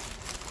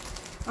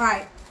 All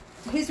right,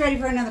 who's ready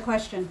for another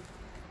question?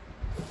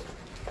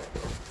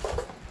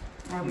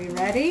 Are we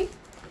ready?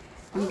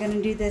 I'm going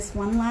to do this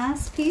one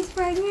last piece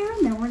right here,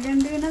 and then we're going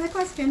to do another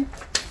question.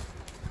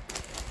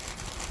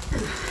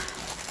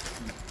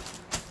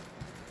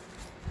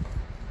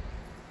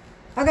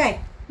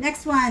 Okay,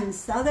 next one,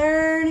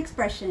 Southern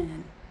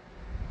Expression.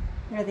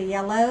 They're the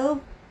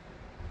yellow,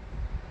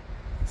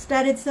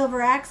 studded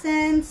silver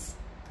accents,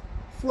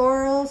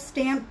 floral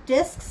stamped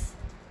discs.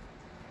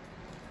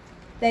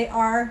 They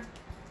are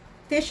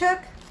fishhook,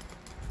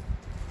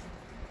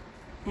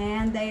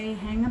 and they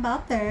hang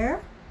about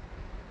there.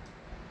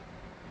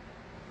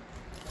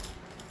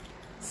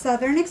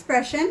 Southern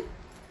Expression,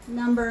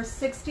 number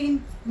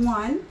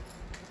 61.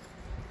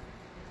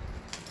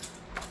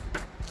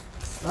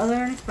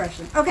 Southern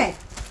Expression. Okay,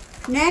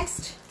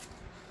 next.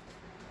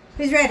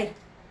 Who's ready?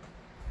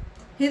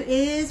 Who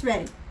is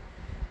ready?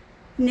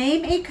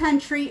 Name a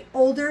country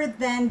older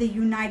than the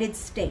United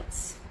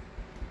States.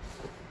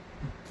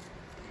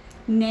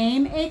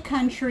 Name a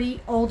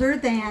country older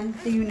than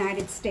the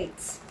United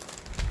States.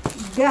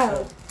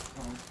 Go.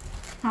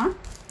 Huh?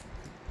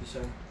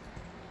 Giselle.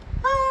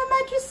 Oh,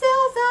 my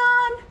Giselle's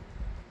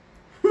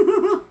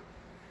on.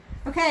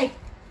 Okay,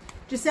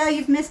 Giselle,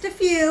 you've missed a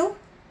few,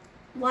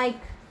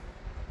 like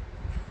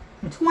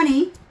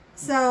 20,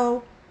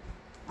 so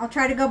I'll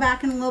try to go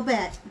back in a little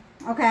bit,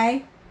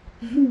 okay?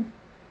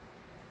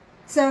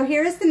 So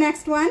here's the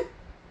next one.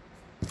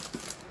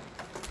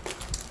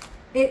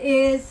 It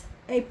is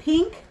a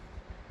pink.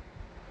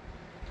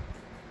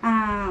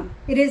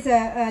 It is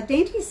a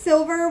dainty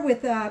silver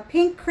with a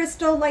pink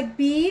crystal-like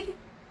bead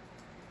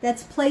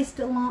that's placed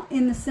along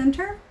in the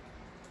center.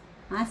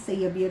 I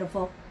see you,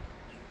 beautiful.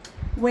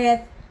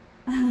 With,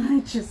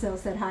 Giselle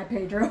said hi,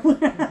 Pedro.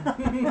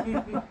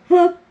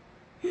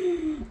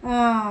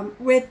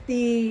 With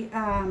the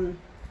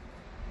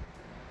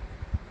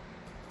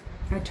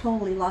I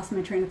totally lost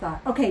my train of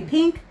thought. Okay,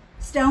 pink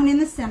stone in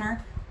the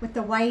center with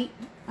the white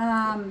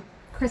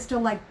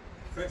crystal-like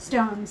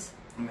stones.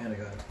 Amanda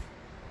got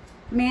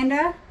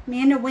it.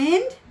 Amanda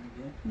Wind.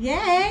 Again.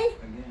 Yay!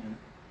 Again.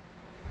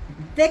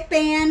 Thick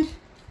band,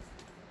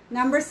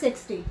 number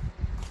 60.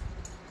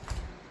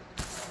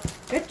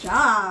 Good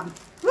job.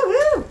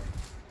 Woohoo!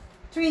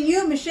 Between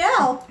you and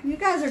Michelle, you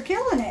guys are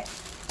killing it.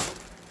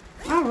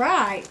 All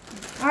right.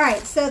 All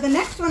right, so the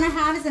next one I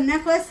have is a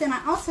necklace, and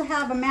I also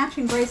have a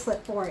matching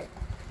bracelet for it.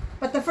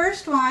 But the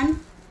first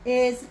one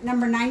is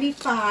number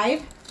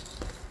 95.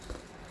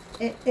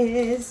 It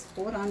is,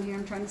 hold on here,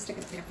 I'm trying to stick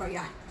it there for you.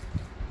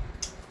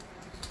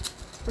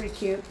 It's pretty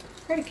cute.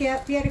 Pretty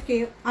cute, pretty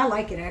cute. I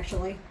like it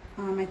actually.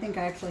 I think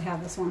I actually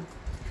have this one.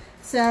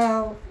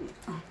 So,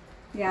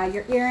 yeah,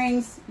 your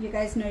earrings, you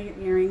guys know your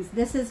earrings.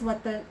 This is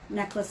what the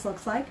necklace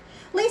looks like.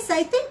 Lisa,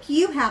 I think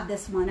you have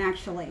this one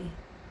actually.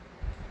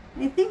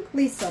 I think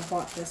Lisa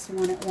bought this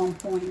one at one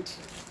point.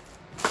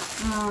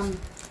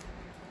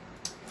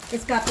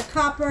 It's got the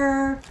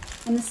copper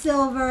and the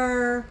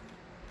silver.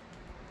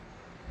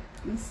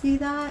 You see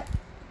that?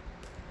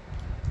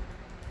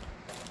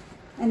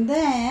 And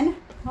then,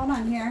 hold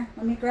on here.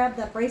 Let me grab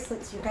the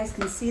bracelets so you guys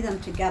can see them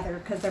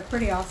together because they're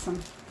pretty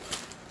awesome.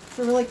 It's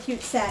a really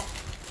cute set.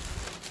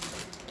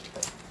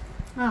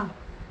 Oh,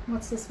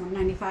 what's this one?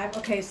 95?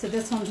 Okay, so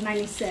this one's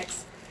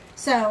 96.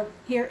 So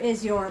here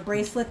is your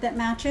bracelet that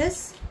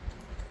matches.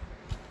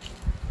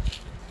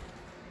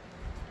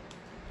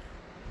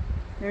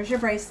 There's your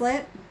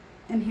bracelet,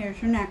 and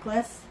here's your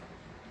necklace.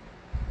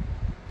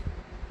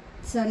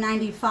 So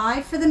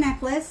 95 for the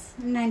necklace,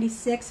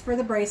 96 for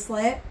the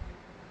bracelet.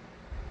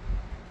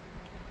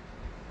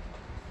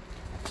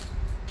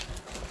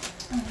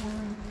 And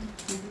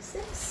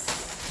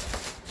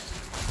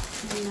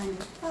 96 and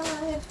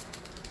 95.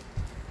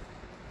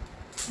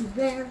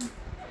 There.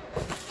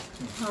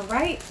 All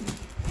right,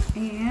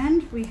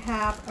 and we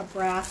have a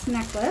brass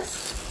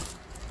necklace.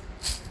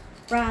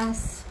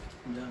 Brass.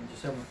 No,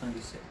 just over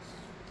 96.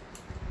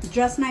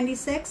 Just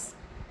 96?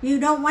 You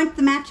don't want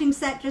the matching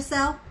set,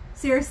 Giselle?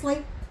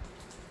 Seriously?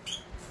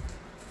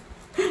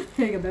 Here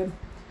you go, babe.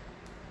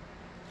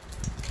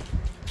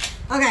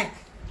 Okay.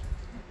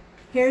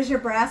 Here's your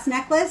brass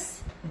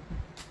necklace.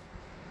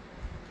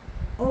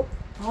 Oh,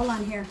 hold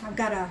on here. I've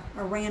got a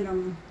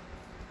random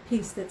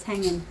piece that's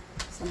hanging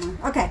somewhere.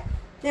 Okay,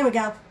 there we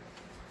go.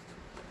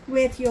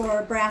 With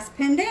your brass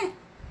pendant,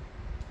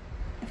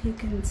 if you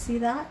can see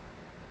that.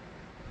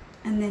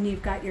 And then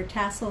you've got your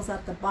tassels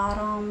at the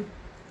bottom,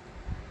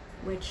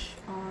 which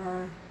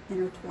are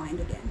intertwined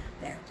again.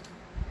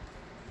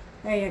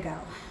 There you go.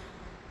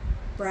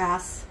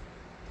 Brass.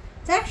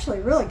 It's actually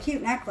a really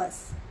cute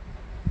necklace.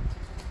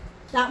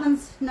 That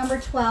one's number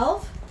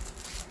 12.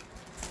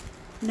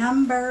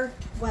 Number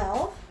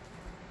 12.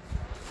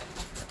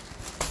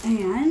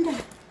 And,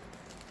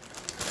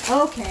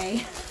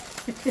 okay.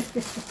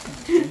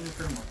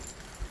 Jennifer.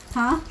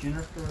 Huh?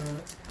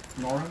 Jennifer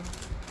Norman.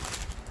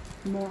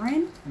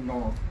 Norman.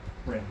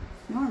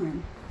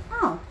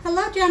 Oh,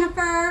 hello,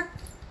 Jennifer.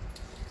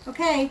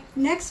 Okay,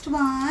 next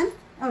one.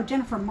 Oh,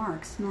 Jennifer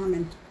Marks,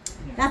 Norman.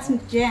 Yeah, That's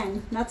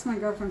Jen. That's my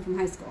girlfriend from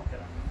high school.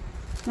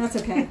 That's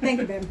okay.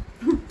 Thank you, babe.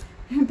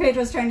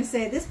 Pedro's trying to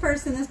say this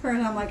person.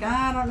 I'm like,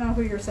 I don't know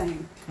who you're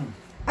saying.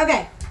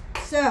 Okay,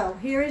 so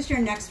here is your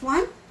next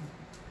one.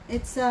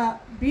 It's a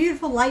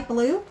beautiful light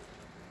blue.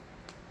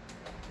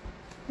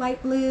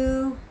 Light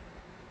blue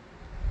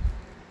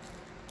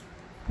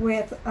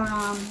with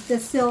the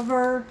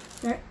silver.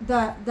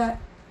 The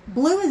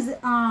blue is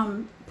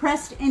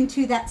pressed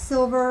into that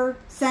silver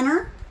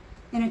center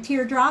in a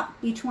teardrop.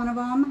 Each one of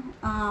them,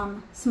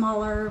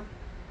 smaller,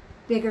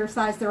 bigger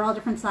size. They're all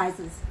different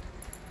sizes.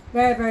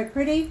 Very, very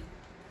pretty.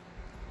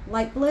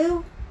 Light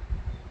blue.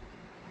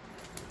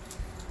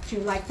 Do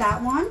you like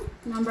that one?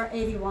 Number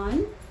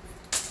 81.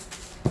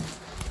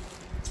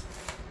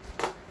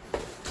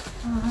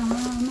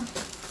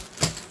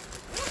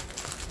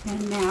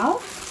 And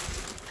now,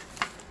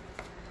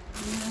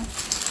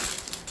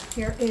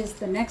 here is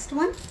the next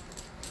one.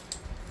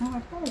 Oh,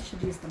 I probably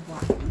should use the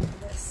black one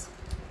for this.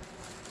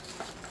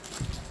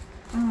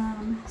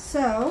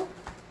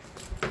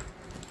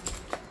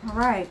 All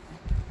right.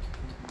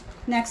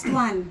 Next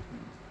one.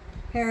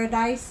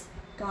 Paradise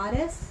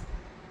Goddess.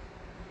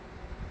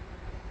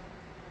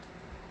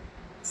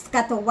 It's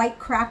got the white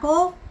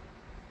crackle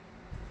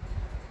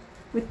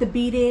with the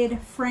beaded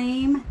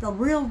frame, the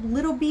real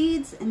little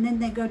beads, and then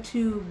they go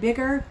to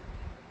bigger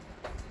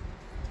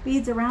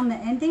beads around the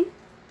ending,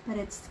 but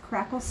it's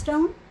crackle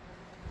stone.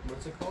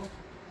 What's it called?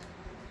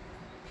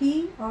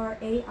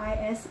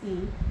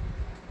 P-R-A-I-S-E,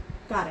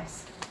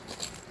 Goddess.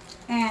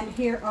 And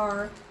here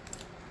are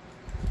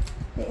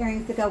the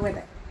earrings that go with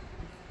it.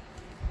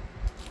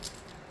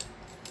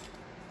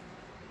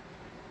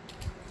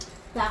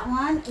 That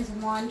one is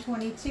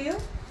 122.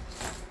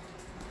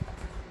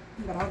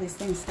 I've got all these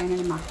things standing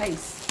in my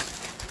face.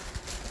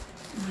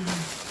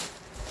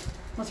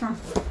 What's wrong?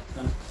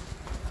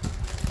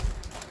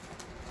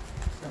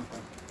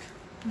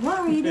 What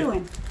are you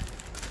doing?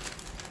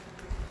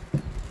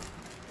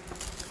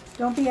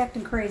 Don't be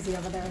acting crazy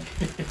over there.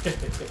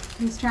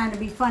 He's trying to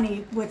be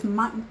funny with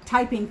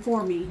typing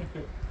for me.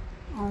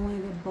 Only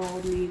the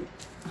bold need.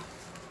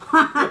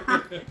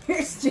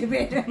 You're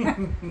stupid.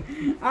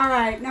 All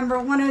right, number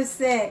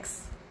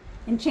 106.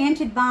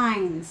 Enchanted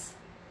Vines.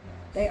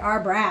 They are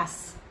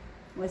brass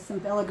with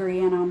some filigree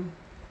in them.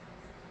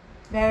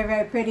 Very,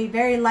 very pretty.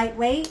 Very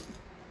lightweight.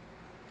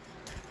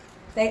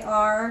 They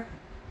are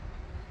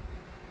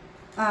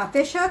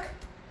fish hook.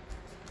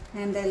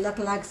 And they look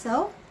like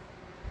so.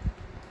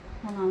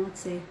 Hold on, let's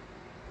see.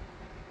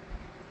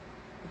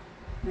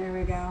 There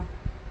we go.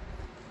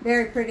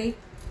 Very pretty.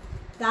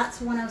 That's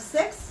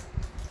 106.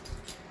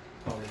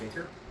 Holly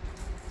Baker.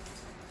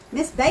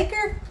 Miss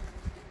Baker?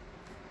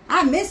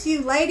 I miss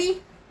you,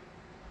 lady.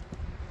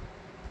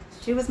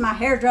 She was my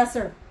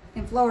hairdresser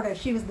in Florida.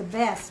 She was the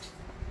best.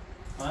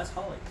 Oh, that's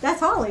Holly. That's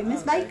Holly,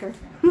 Miss okay. Baker.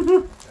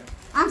 Okay.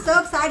 I'm so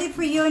excited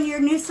for you and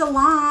your new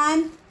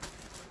salon.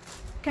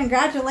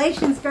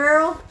 Congratulations,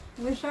 girl.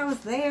 Wish I was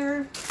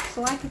there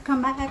so I could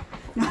come back.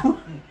 No.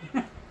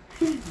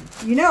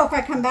 You know if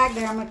I come back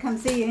there, I'm going to come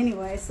see you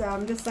anyway, so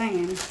I'm just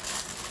saying.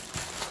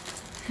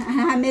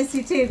 I miss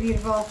you too,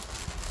 beautiful.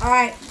 All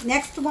right,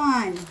 next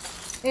one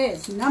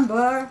is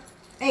number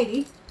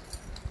 80.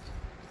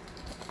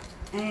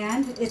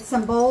 And it's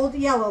some bold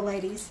yellow,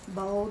 ladies.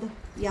 Bold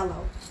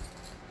yellow.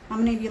 How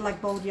many of you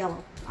like bold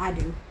yellow? I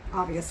do,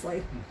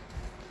 obviously.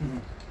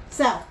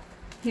 So,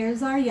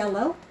 here's our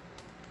yellow.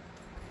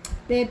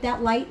 Babe,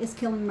 that light is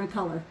killing my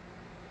color.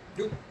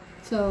 Yep.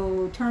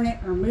 So turn it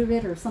or move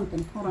it or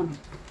something. Hold on.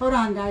 Hold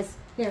on, guys.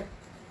 Here.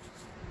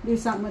 Do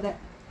something with it.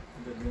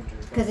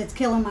 Because it's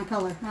killing my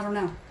color. I don't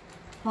know.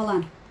 Hold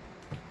on.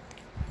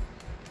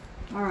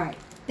 All right.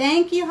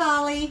 Thank you,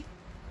 Holly.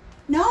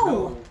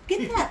 No.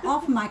 Get that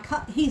off my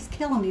cup. He's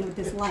killing me with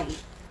this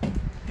light.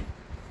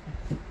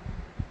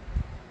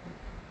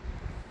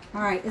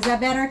 All right. Is that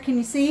better? Can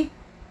you see?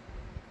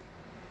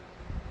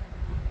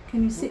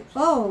 Can you see?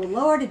 Oh,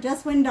 Lord, it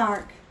just went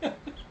dark. All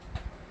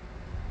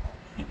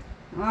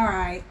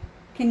right.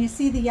 Can you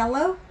see the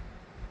yellow?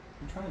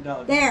 I'm trying to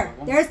dial it There.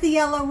 down. There's the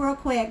yellow real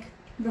quick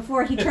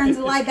before he turns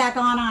the light back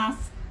on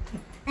us.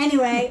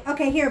 Anyway,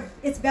 okay, here.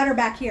 It's better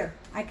back here.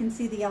 I can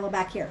see the yellow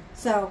back here.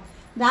 So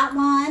that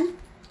one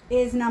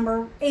is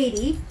number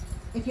 80,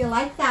 if you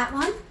like that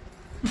one.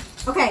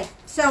 Okay,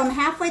 so I'm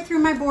halfway through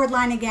my board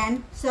line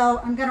again. So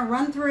I'm going to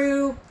run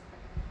through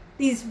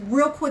these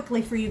real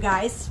quickly for you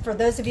guys, for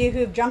those of you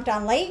who've jumped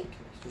on late.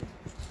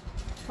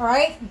 All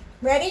right,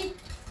 ready?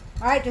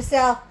 All right,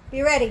 Giselle,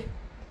 be ready.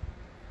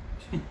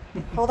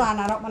 Hold on,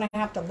 I don't want to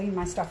have to lean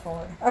my stuff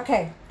forward.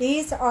 Okay,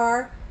 these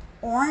are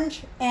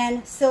orange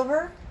and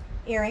silver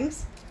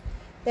earrings.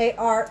 They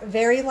are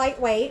very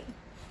lightweight.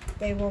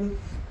 They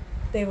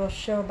will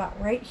show about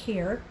right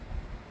here.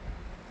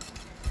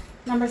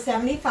 Number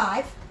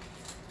 75.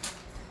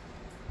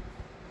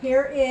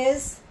 Here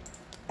is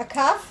a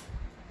cuff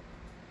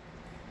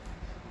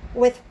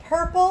with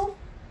purple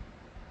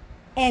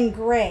and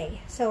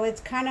gray. So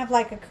it's kind of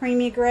like a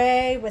creamy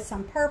gray with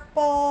some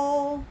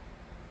purple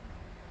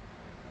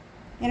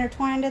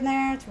intertwined in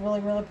there. It's really,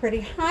 really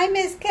pretty. Hi,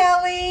 Miss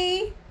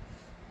Kelly.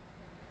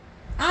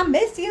 I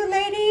miss you,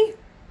 lady.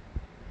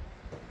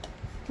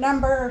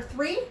 Number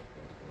 3.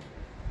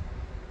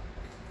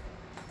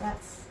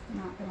 That's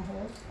not going to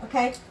hold.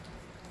 Okay.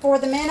 For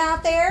the men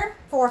out there,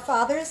 for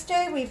Father's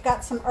Day, we've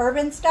got some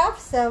urban stuff.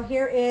 So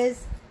here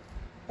is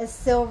a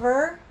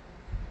silver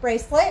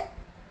bracelet.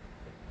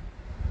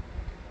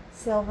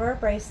 Silver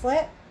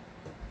bracelet.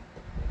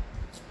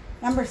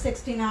 Number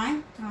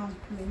 69. Oh,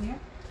 come in here.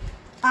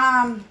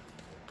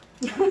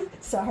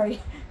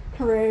 Sorry.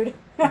 Rude.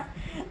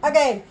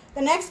 Okay,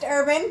 the next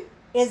urban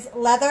is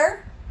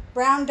leather.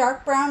 Brown,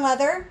 dark brown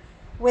leather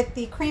with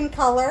the cream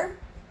color.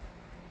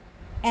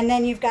 And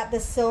then you've got the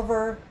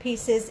silver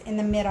pieces in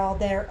the middle.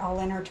 They're all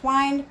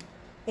intertwined.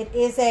 It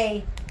is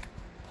a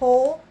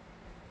pull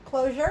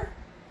closure.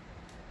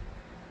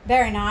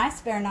 Very nice,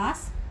 very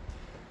nice.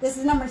 This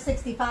is number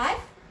 65.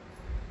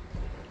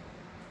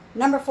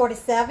 Number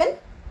 47.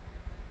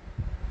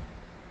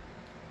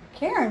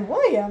 Karen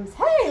Williams.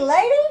 Hey,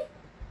 lady.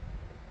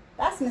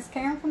 That's Miss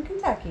Karen from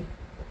Kentucky.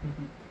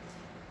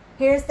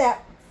 Here's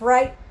that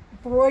bright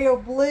royal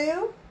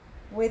blue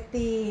with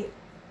the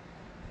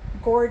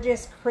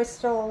gorgeous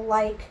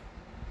crystal-like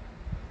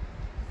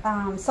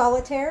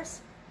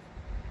solitaires.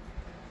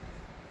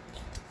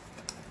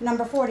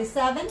 Number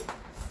 47.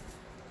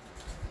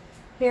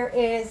 Here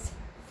is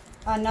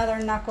another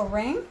knuckle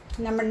ring.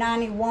 Number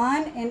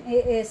 91, and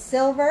it is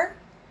silver.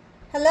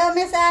 Hello,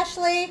 Miss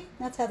Ashley.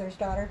 That's Heather's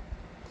daughter.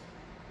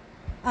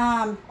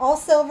 All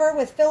silver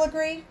with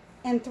filigree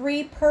and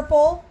 3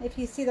 purple. If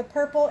you see the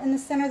purple in the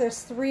center,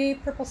 there's 3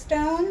 purple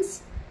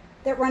stones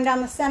that run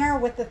down the center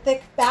with the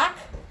thick back.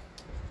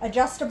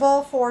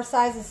 Adjustable for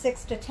sizes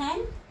 6 to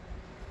 10.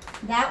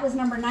 That was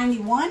number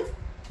 91.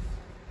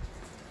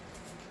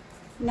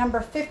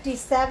 Number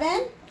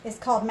 57 is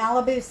called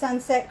Malibu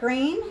Sunset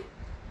Green.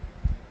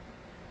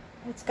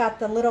 It's got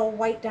the little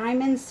white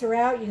diamonds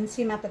throughout. You can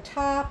see them at the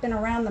top and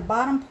around the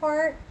bottom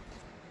part.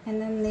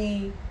 And then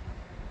the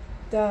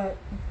the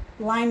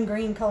lime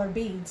green colored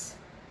beads.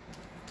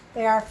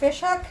 They are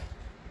fish hook,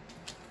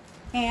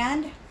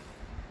 and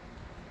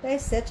they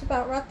sit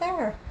about right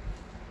there.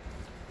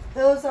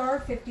 Those are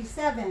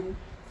 57.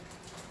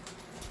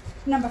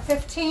 Number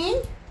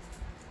 15,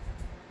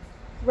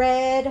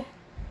 red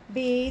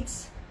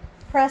beads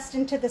pressed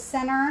into the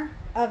center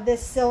of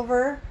this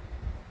silver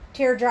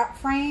teardrop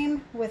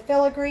frame with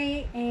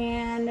filigree,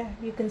 and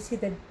you can see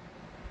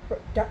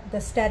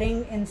the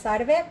studding inside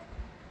of it.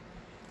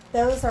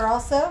 Those are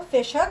also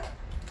fish hook.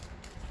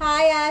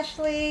 Hi,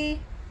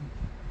 Ashley.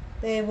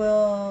 They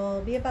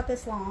will be about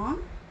this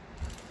long.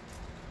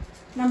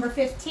 Number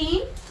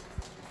 15.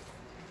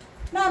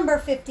 Number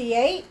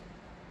 58.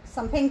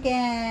 Some pink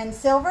and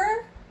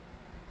silver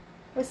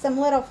with some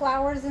little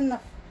flowers in the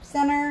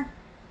center,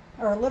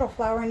 or a little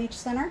flower in each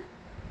center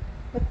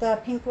with the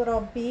pink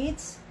little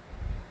beads.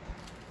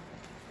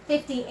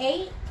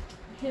 58.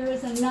 Here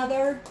is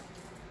another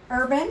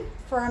urban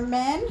for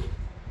men.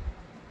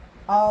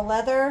 All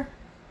leather.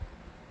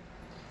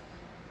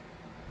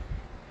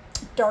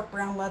 Dark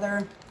brown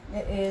leather.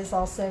 It is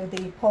also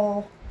the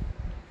pole.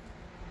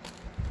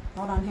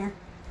 Hold on here.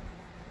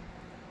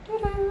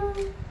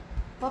 Ta-da.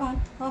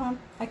 Hold on.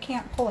 I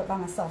can't pull it by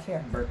myself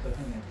here.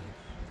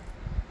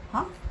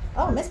 Huh?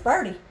 Oh, Miss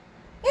Birdie.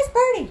 Miss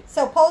Birdie.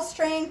 So pull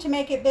string to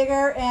make it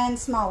bigger and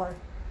smaller.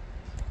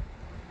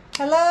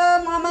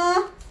 Hello,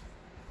 Mama.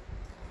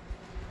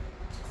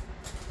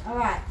 All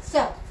right,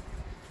 so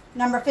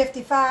number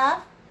 55.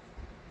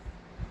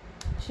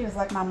 She was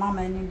like my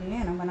mama in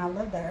Indiana when I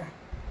lived there.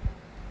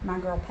 My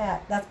girl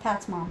Pat. That's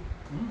Pat's mom.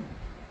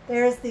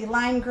 There's the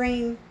lime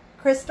green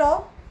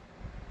crystal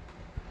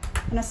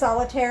in a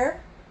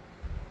solitaire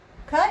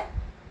cut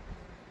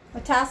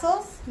with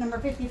tassels. Number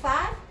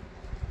 55.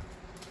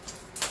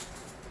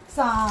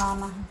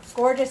 Some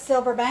gorgeous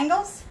silver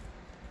bangles.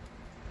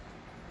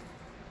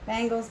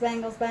 Bangles.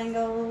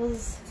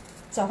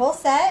 It's a whole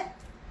set.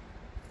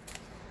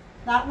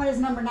 That one is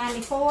number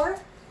 94.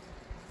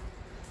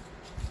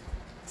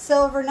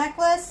 Silver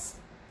necklace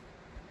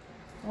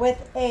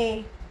with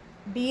a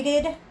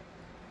beaded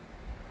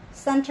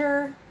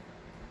center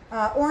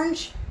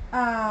orange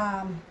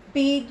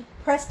bead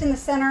pressed in the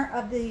center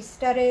of the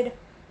studded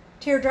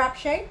teardrop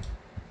shape.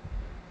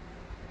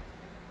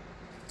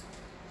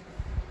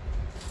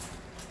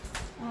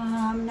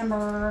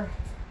 Number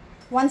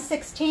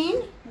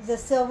 116 is a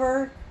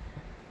silver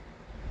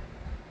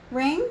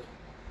ring.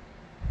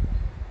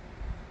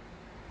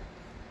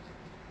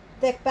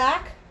 Thick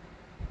back.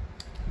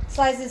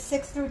 Sizes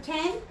 6 through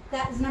 10.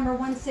 That is number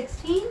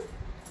 116.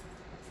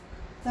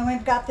 Then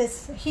we've got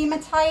this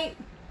hematite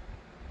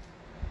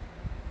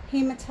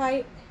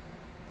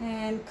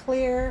and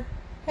clear.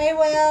 Hey,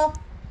 Will.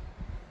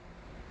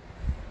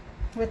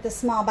 With the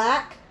small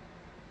back.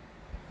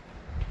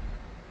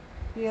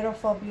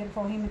 Beautiful,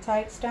 beautiful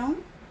hematite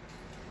stone.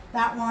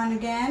 That one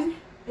again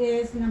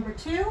is number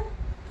 2.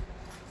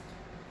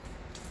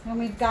 Then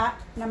we've got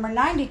number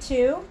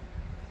 92,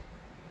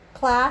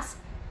 clasp.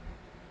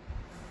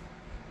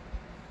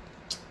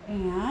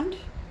 And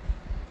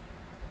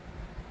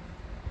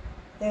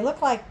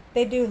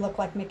they do look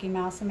like Mickey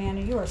Mouse,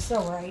 Amanda. You are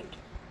so right.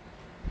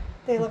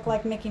 They look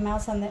like Mickey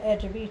Mouse on the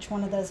edge of each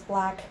one of those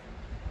black.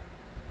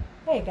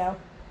 There you go.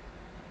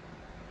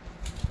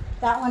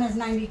 That one is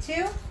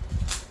 92.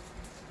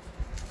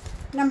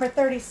 Number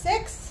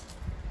 36,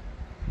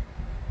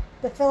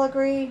 the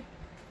filigree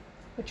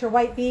with your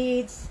white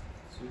beads.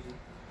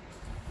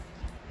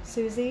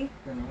 Susie.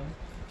 Bernardi.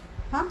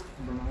 Huh?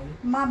 Bernardi.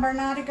 My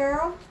Bernardi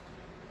girl.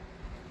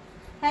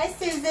 Hey,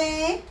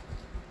 Susie.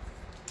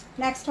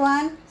 Next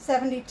one,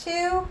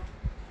 72.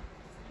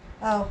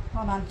 Oh,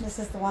 hold on. This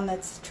is the one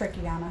that's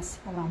tricky on us.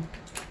 Hold on.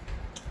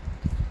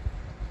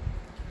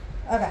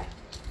 Okay.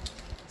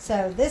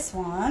 So this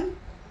one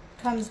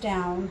comes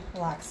down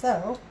like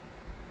so.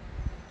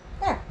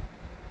 There.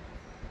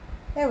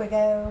 There we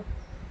go.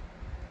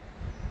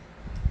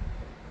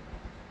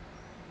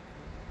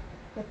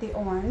 With the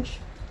orange.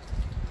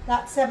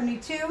 That's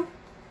 72.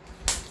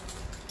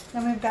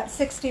 Then we've got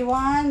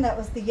 61. That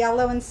was the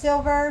yellow and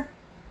silver.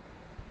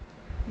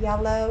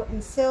 Yellow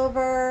and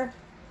silver.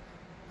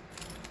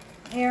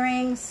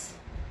 Earrings.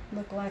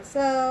 Look like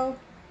so.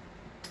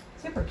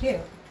 Super cute.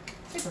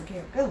 Super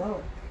cute. Good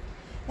Lord.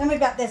 Then we've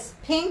got this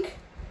pink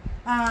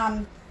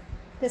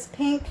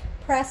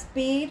pressed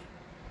bead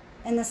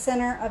in the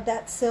center of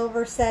that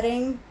silver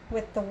setting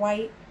with the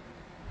white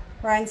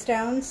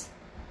rhinestones.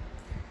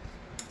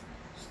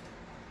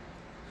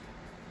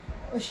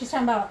 She's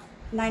talking about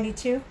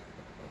 92.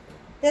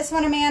 This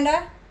one,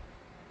 Amanda?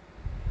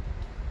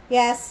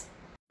 Yes.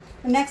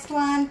 The next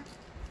one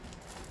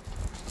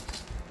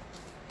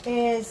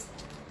is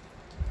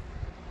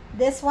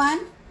this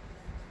one.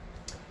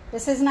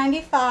 This is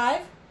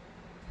 95.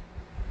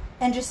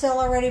 And Giselle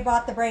already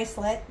bought the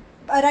bracelet.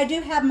 But I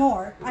do have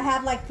more. I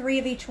have like 3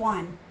 of each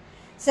one.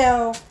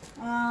 So,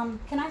 can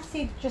I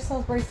see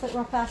Giselle's bracelet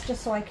real fast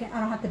just so I don't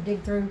have to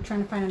dig through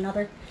trying to find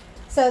another.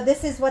 So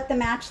this is what the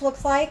match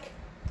looks like.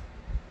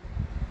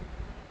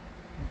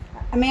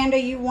 Amanda,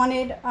 you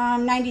wanted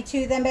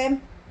 92 then,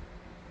 babe?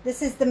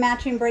 This is the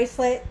matching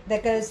bracelet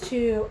that goes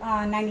to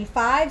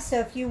 95. So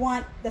if you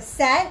want the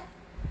set,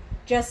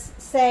 just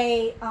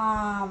say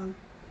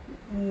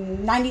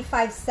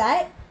 95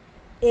 set.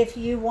 If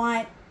you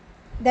want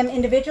them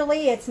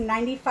individually, it's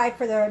 95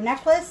 for the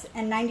necklace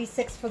and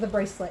 96 for the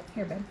bracelet.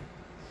 Here, babe.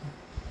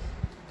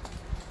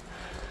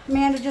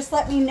 Amanda, just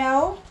let me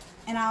know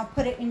and I'll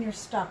put it in your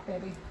stuff,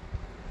 baby.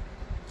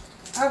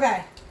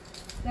 Okay.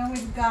 Then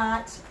we've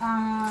got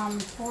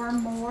 4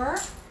 more.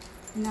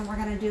 And then we're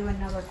going to do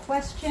another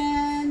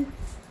question.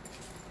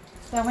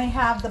 Then we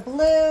have the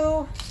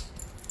blue.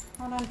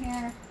 Hold on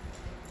here.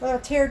 Little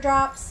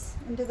teardrops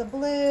into the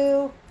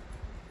blue.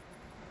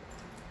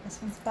 This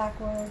one's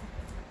backward.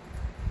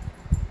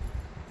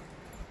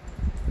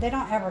 They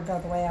don't ever go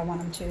the way I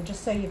want them to,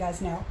 just so you guys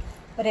know.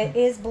 But it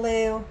is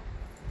blue.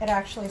 It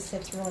actually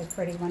sits really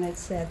pretty when it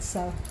sits.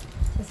 So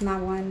is my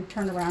one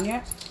turned around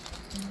yet?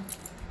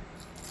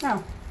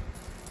 No.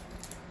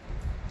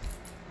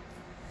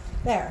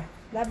 There.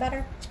 Is that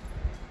better?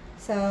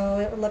 So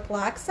it would look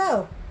like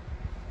so.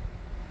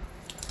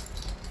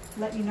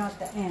 Let you know at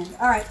the end.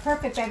 All right,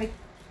 perfect, baby.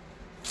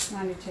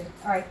 92.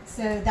 All right,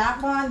 so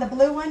that one, the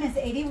blue one is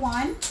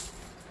 81.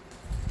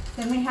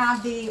 Then we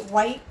have the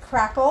white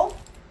crackle.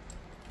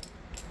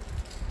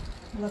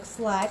 Looks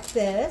like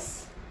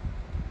this.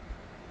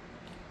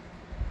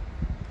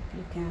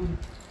 You can.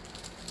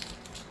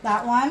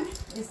 That one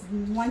is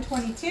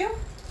 122.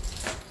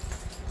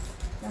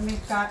 Then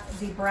we've got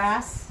the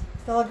brass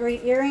filigree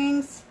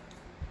earrings,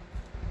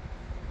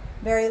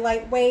 very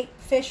lightweight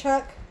fish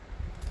hook.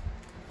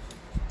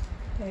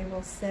 They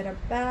will sit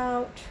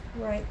about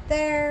right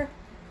there.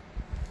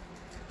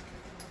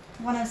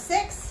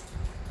 106.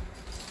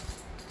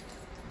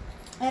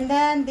 And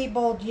then the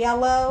bold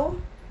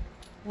yellow.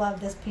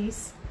 Love this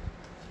piece,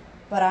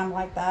 but I'm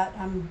like that.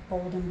 I'm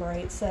bold and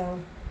bright. So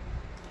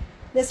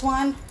this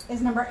one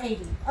is number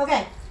 80.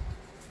 Okay,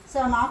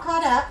 so I'm all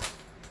caught up.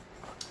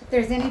 If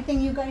there's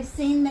anything you guys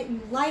seen that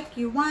you like,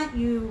 you want,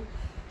 you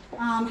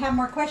have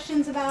more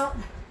questions about,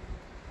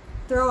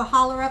 throw a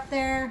holler up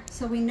there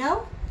so we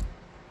know.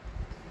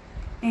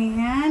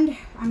 And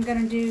I'm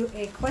going to do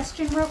a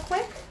question real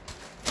quick,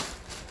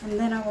 and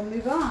then I will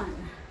move on.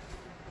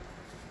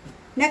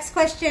 Next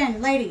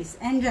question, ladies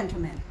and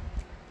gentlemen.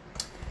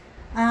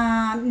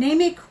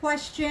 Name a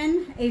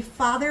question a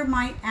father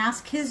might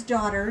ask his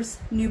daughter's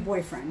new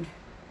boyfriend.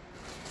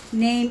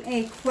 Name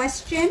a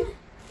question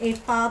a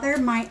father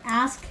might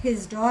ask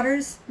his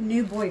daughter's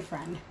new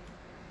boyfriend.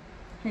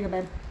 Here you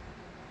go, babe.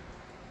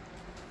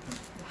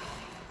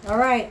 All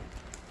right.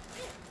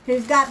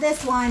 Who's got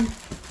this one?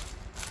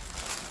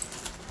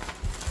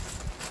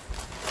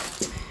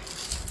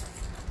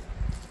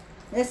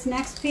 This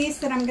next piece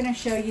that I'm going to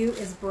show you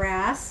is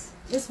brass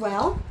as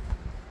well.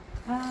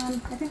 I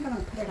think I'm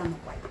going to put it on the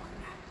white one.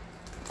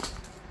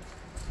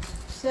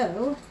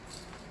 So,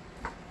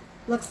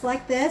 looks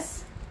like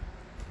this.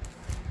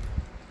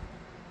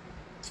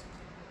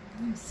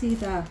 You see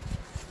the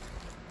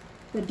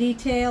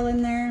detail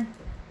in there.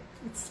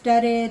 It's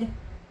studded,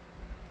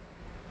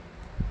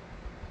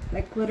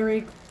 like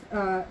glittery,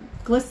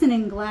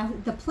 glistening glass.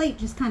 The plate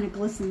just kind of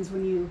glistens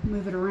when you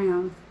move it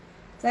around.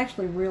 It's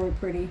actually really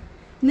pretty.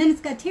 And then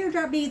it's got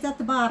teardrop beads at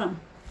the bottom.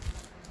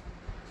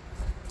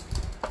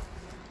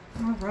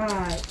 All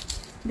right.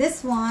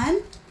 This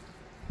one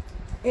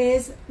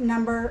is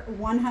number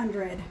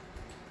 100.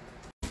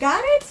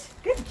 Got it?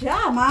 Good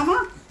job,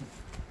 Mama.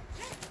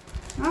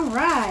 All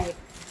right.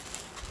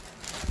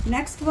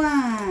 Next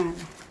one.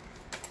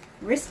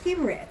 Risky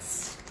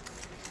Ritz.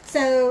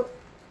 So,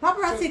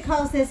 Paparazzi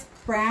calls this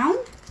brown.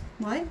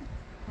 What?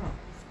 Oh.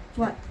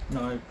 What?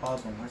 No, I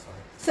paused on my side.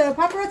 So,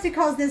 Paparazzi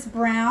calls this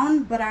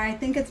brown, but I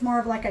think it's more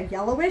of like a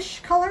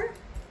yellowish color.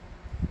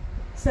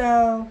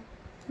 So,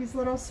 these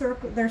little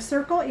circle, they're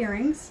circle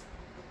earrings.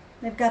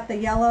 They've got the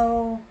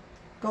yellow,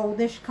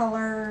 goldish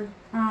color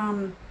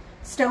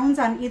stones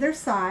on either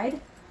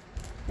side.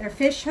 They're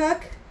fish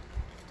hook,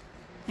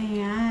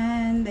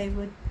 and they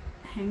would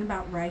hang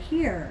about right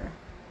here.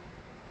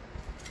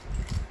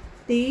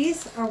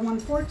 These are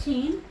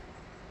 114.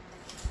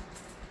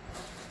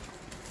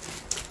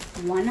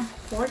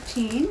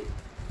 114.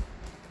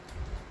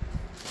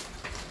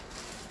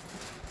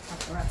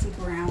 Paparazzi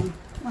brown.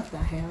 What the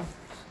hell?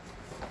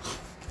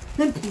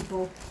 Good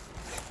people.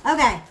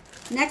 Okay,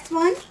 next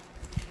one.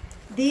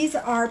 These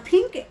are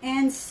pink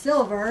and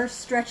silver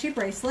stretchy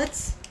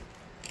bracelets.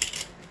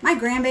 My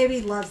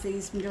grandbaby loves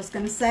these, I'm just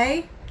going to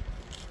say.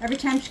 Every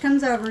time she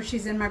comes over,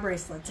 she's in my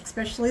bracelets,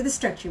 especially the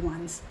stretchy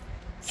ones.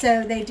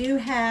 So they do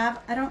have,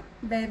 I don't,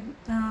 babe,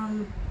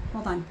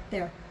 hold on,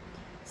 there.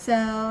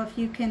 So if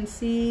you can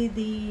see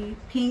the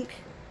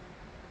pink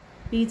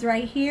beads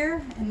right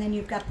here, and then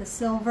you've got the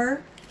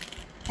silver,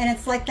 and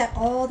it's like that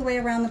all the way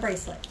around the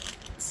bracelet.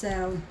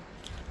 So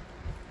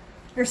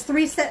there's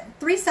three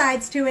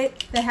sides to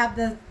it. They have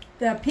the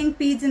pink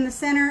beads in the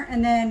center,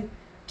 and then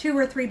 2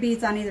 or 3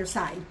 beads on either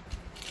side.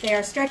 They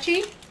are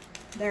stretchy.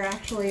 They're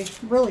actually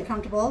really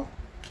comfortable.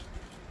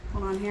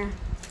 Hold on here.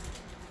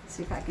 Let's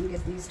see if I can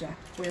get these to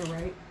wear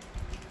right.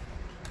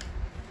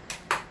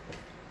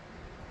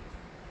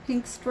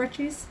 pink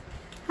stretchies.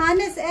 Hi,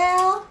 Miss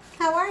L.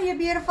 How are you,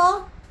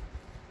 beautiful?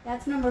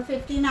 That's number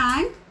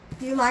 59.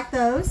 Do you like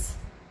those?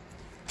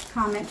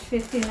 Comment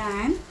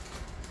 59.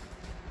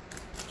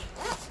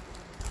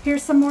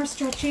 Here's some more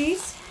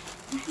stretchies.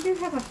 I do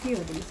have a few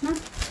of these,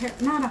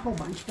 not a whole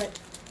bunch, but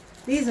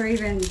these are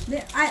even,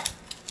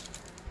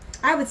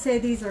 I would say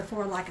these are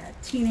for like a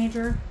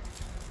teenager,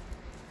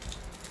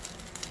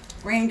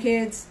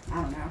 grandkids,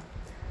 I don't know.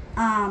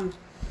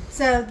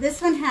 So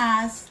this one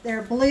has,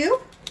 they're blue,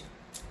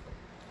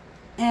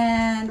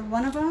 and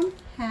one of them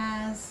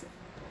has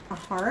a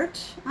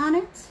heart on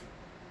it.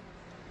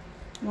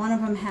 One of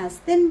them has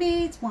thin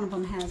beads, one of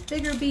them has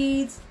bigger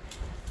beads,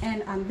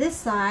 and on this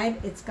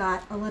side it's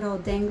got a little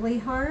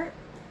dangly heart,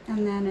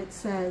 and then it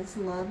says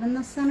love in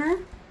the center.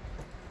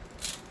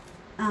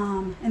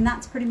 And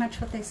that's pretty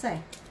much what they say.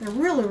 They're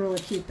really, really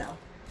cute though.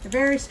 They're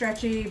very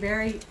stretchy,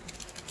 very,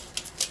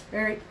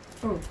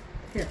 oh,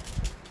 here.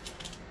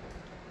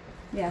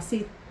 Yeah,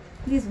 see,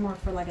 these are more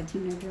for like a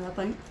teenager, I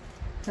think,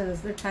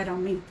 because they're tight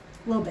on me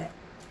a little bit.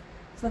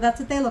 So that's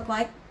what they look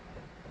like.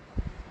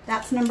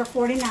 That's number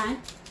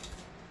 49.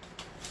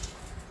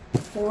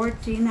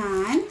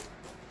 49.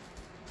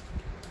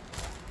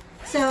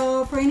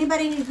 So for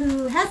anybody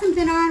who hasn't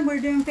been on, we're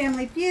doing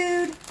Family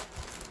Feud.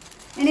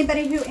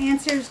 Anybody who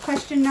answers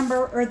question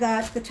number, or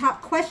the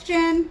top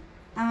question,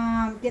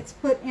 gets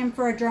put in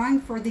for a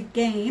drawing for the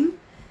game.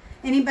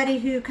 Anybody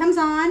who comes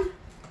on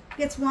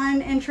gets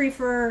one entry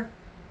for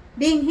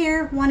being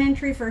here, one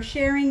entry for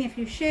sharing if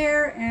you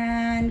share,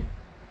 and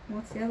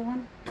what's the other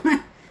one?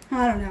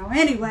 I don't know.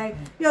 Anyway,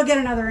 you'll get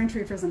another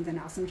entry for something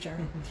else, I'm sure.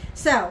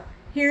 So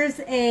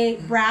here's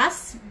a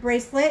brass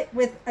bracelet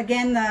with,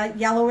 again, the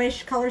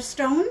yellowish color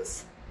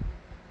stones,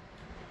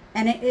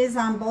 and it is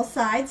on both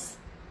sides.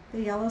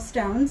 The yellow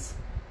stones.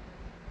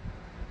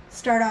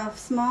 Start off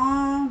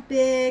small,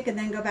 big, and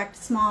then go back to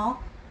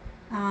small.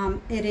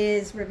 It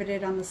is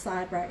riveted on the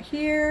side right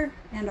here,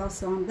 and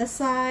also on this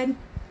side.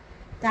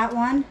 That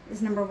one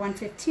is number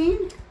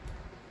 115.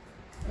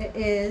 It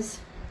is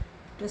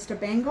just a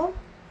bangle.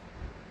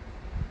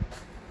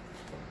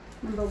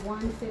 Number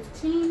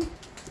 115.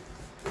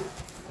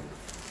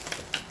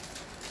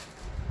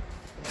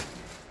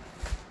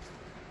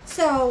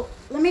 So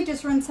let me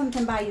just run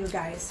something by you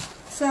guys.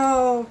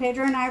 So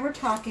Pedro and I were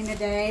talking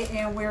today,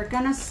 and we're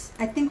gonna,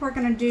 I think we're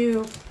gonna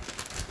do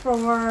for,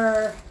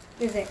 are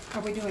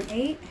we doing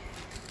 8?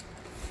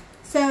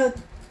 So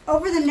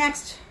over the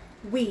next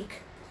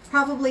week,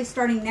 probably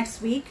starting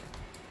next week,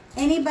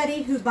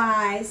 anybody who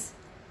buys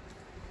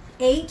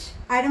 8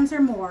 items or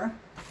more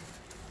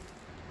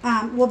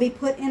will be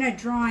put in a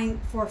drawing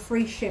for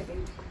free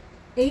shipping.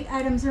 8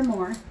 items or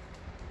more.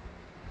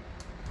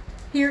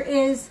 Here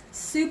is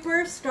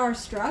Super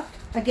Starstruck.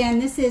 Again,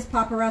 this is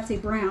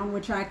Paparazzi Brown,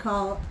 which I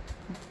call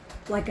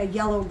like a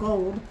yellow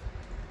gold.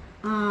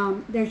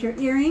 There's your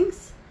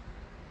earrings,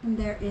 and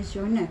there is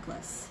your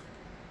necklace.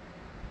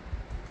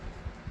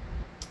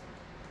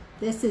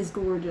 This is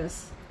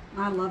gorgeous.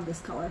 I love this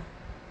color.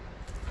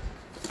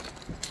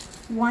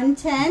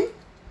 110,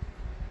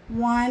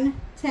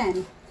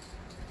 110.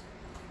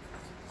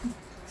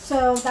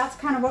 So that's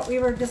kind of what we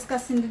were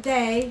discussing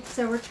today.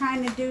 So we're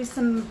trying to do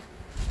some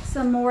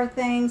more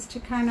things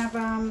to kind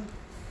of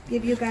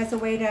give you guys a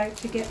way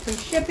to get free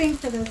shipping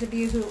for those of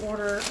you who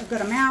order a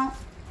good amount.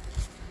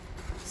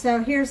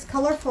 So here's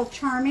Colorful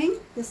Charming.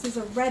 This is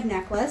a red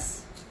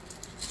necklace.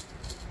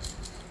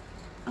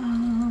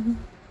 Hold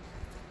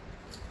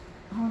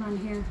on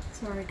here.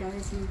 Sorry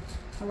guys,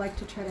 I like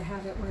to try to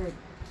have it where it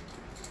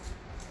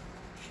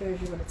shows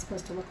you what it's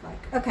supposed to look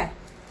like. Okay,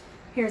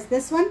 here's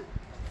this one.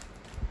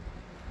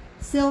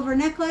 Silver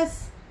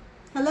necklace.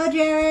 Hello,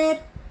 Jared.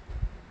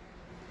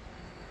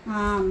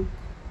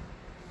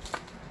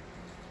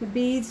 The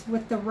beads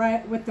with the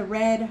red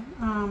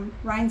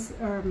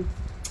rhinestones, or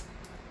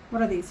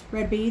what are these?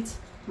 Red beads?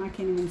 I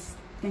can't even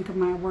think of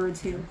my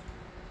words here.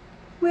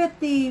 With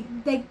they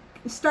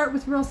start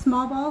with real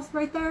small balls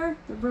right there,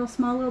 the real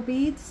small little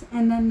beads,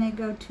 and then they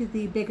go to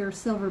the bigger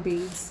silver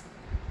beads.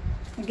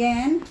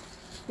 Again,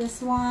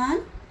 this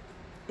one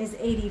is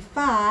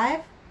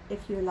 85.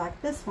 If you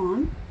like this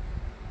one,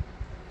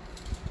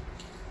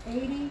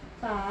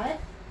 85.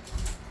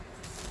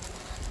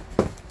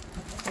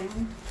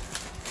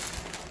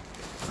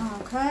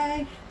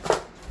 Okay,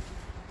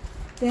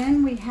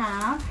 then we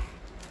have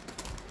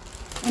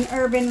an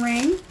urban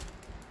ring.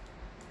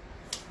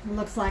 It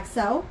looks like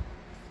so.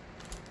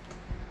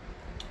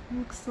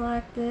 Looks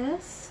like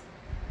this.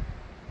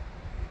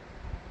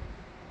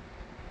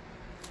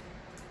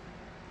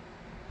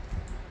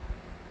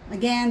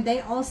 Again,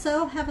 they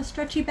also have a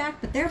stretchy back,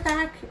 but their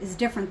back is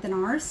different than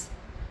ours.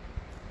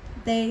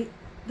 They're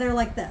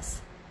like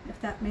this,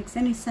 if that makes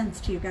any sense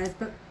to you guys.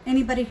 But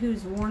anybody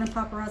who's worn a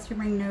paparazzi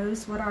ring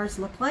knows what ours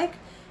look like.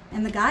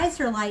 And the guys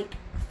are like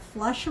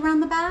flush around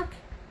the back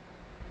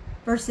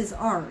versus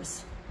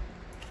ours.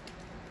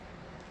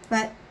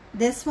 But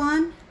this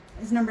one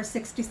is number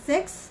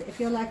 66, if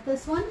you like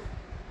this one.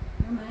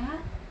 Where am I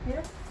at?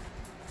 Here.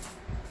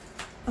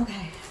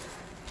 Okay.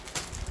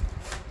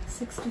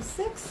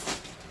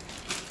 66.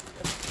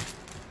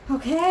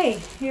 Okay,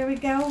 here we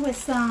go with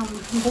some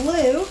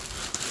blue.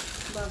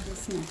 Love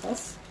this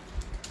necklace.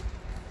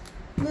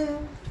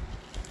 Blue.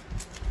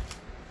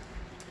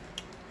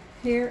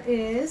 Here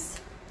is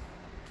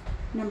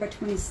number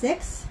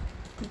 26.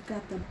 We've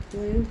got the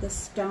blue, the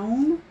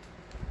stone.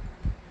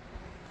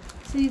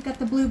 So you've got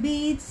the blue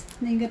beads,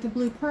 then you got the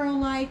blue pearl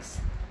likes,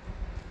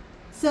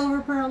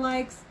 silver pearl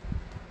likes,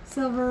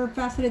 silver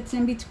faceteds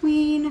in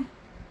between.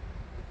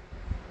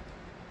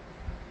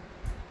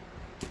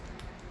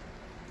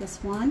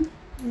 This one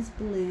is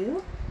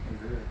blue.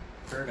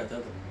 Vera got the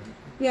other one.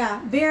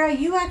 Yeah, Vera,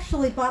 you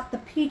actually bought the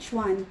peach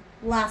one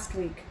last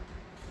week.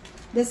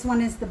 This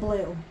one is the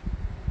blue.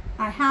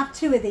 I have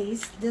two of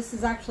these. This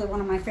is actually one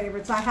of my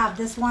favorites. I have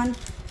this one.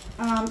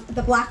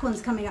 The black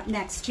one's coming up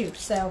next too.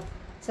 So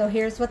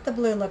here's what the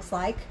blue looks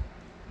like.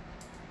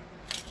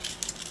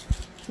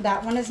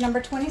 That one is number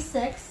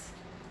 26.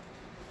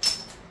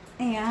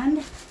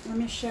 And let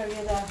me show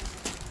you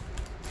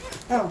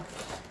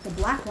the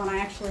black one. I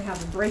actually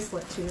have a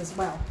bracelet to as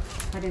well.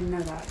 I didn't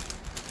know that.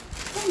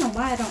 I don't know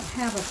why I don't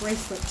have a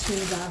bracelet to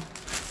the...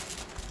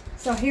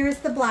 So here's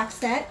the black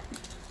set.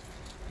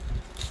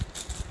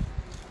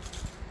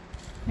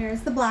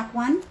 Here's the black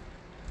one.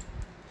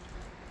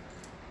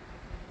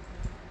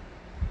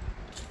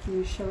 Let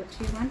me show it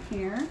to you on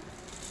here.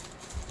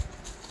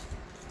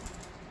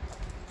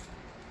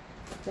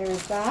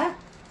 There's that.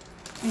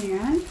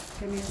 And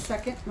give me a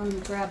second. Let me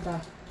grab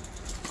the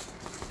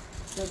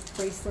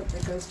bracelet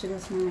that goes to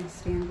this one. My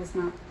stand was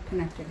not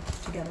connected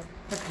together.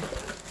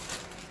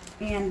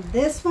 Okay. And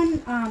this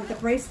one, the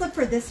bracelet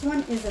for this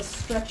one is a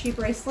stretchy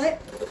bracelet.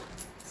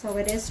 So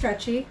it is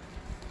stretchy,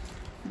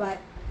 but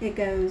it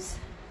goes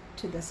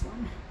to this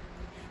one.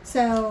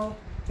 So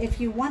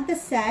if you want the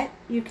set,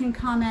 you can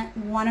comment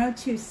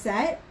 102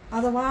 set.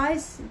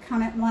 Otherwise,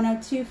 comment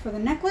 102 for the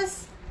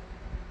necklace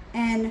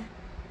and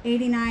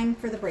 89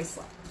 for the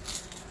bracelet.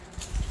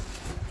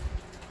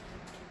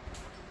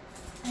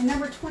 And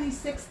number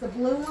 26, the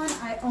blue one,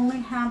 I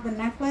only have the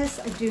necklace.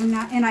 I do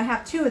not, and I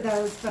have two of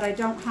those, but I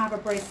don't have a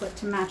bracelet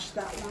to match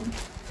that one.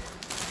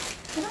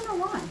 I don't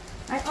know why.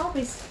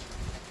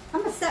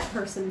 I'm a set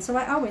person, so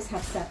I always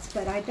have sets,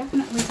 but I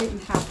definitely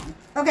didn't have one.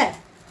 Okay,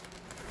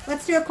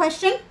 let's do a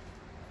question.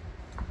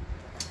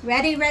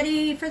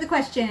 Ready for the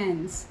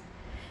questions.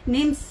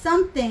 Name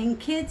something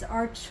kids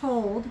are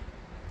told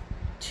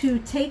to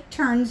take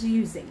turns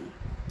using.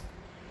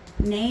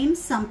 Name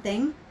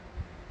something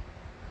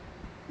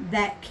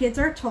that kids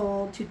are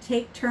told to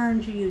take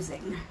turns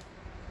using.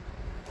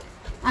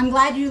 I'm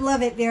glad you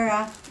love it,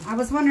 Vera. I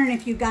was wondering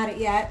if you got it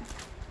yet.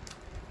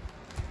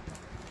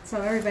 So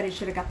everybody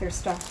should have got their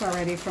stuff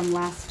already from the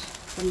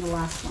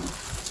last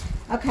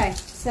one. Okay,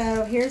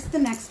 so here's the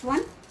next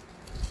one.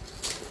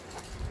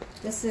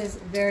 This is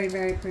very,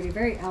 very pretty,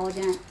 very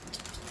elegant.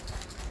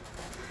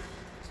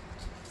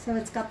 So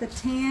it's got the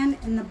tan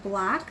and the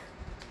black.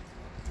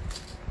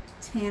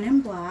 Tan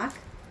and black.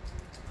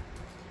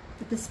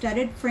 With the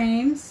studded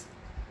frames.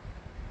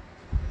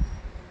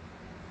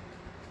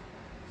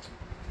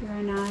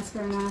 Very nice,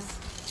 very nice.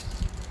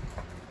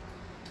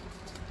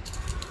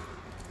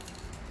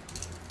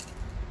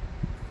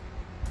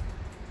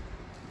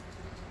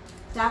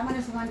 That one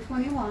is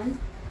 121.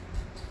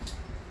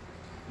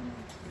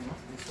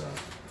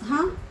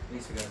 Huh?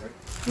 Lisa got it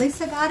right.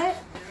 Lisa got it?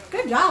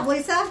 Good job,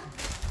 Lisa. All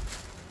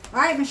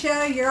right,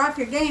 Michelle, you're off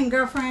your game,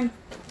 girlfriend.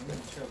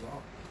 Michelle's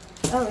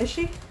off. Oh, is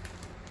she?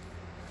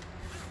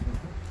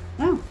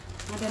 Oh,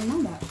 I didn't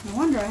know that. No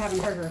wonder I haven't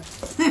heard her.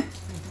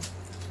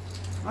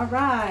 All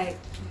right.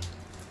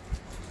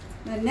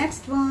 The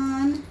next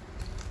one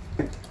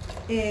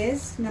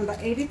is number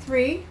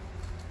 83.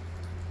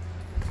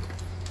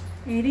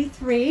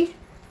 83.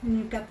 And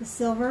you've got the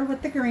silver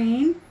with the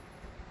green.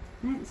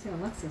 I didn't see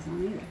Alexa's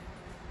on either.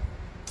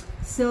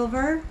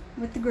 Silver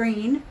with the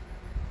green.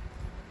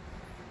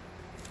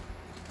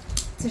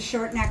 It's a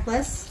short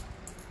necklace.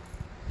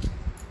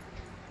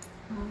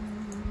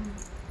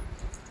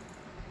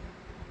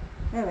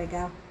 There we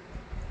go.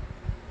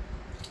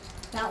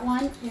 That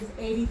one is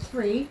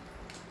 83.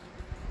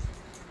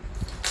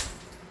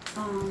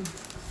 All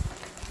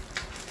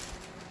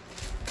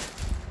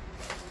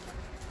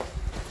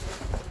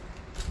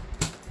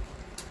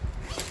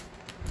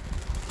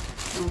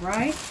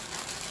right.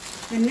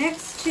 The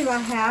next two I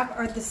have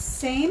are the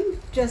same,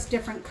 just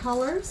different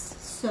colors.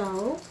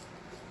 So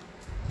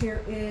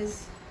here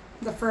is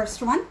the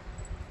first one.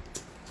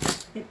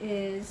 It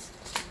is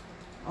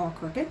all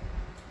crooked.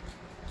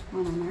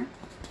 One on there.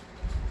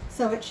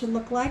 So it should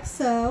look like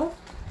so.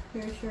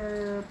 Here's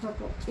your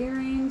purple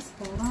earrings.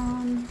 Hold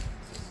on.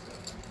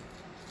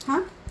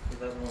 Huh? Is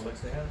that the one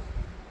Alexa has?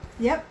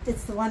 Yep,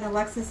 it's the one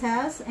Alexis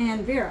has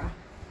and Vera.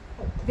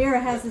 Vera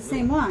has the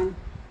same one.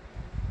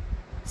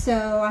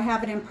 So I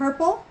have it in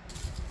purple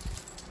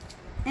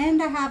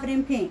and I have it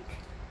in pink.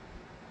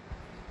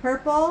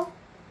 Purple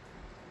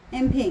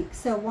and pink.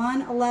 So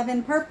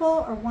 111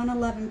 purple or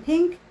 111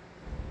 pink.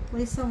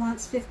 Lisa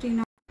wants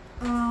 59.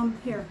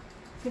 Here.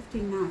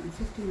 59.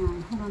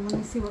 Hold on, let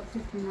me see what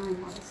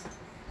 59 was.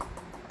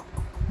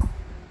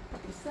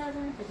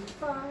 57,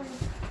 55,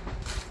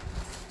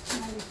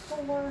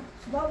 94.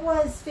 What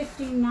was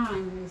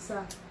 59,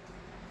 Lisa?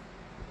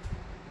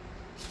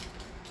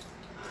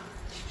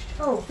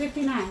 Oh,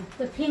 59.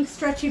 The pink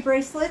stretchy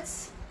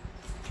bracelets.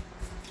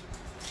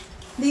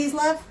 These,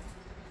 love?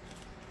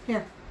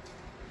 Here.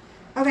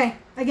 Okay,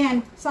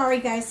 again, sorry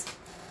guys.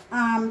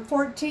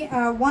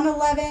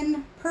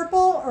 111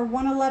 purple or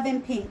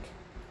 111 pink?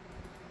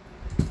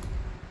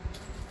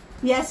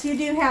 Yes, you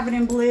do have it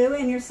in blue,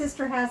 and your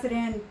sister has it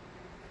in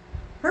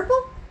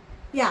purple?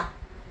 Yeah.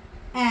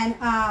 And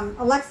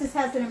Alexis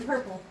has it in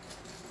purple.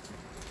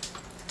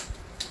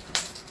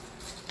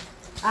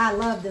 I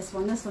love this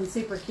one. This one's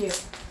super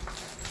cute.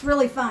 It's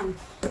really fun.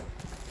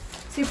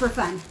 Super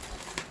fun.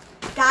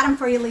 Got them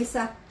for you,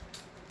 Lisa.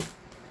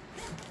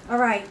 All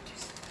right.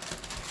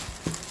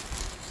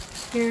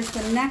 Here's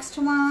the next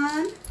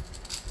one.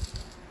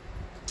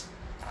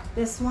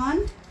 This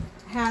one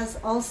has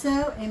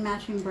also a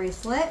matching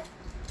bracelet.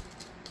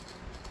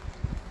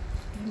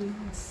 Give me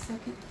 1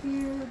 second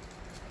here.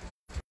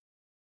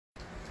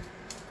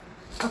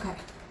 Okay.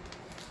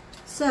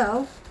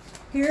 So,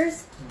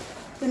 here's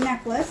the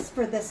necklace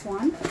for this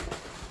one.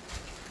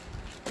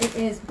 It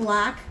is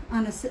black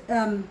on a,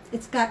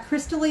 it's got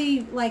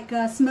crystally, like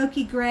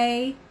smoky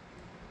gray,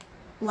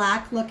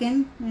 black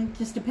looking. It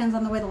just depends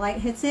on the way the light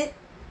hits it.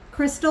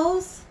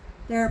 Crystals,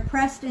 they're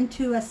pressed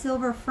into a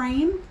silver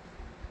frame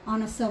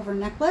on a silver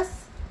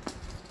necklace.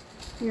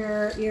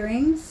 Your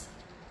earrings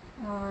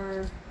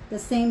are the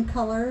same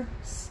color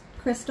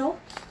crystal.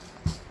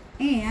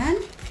 And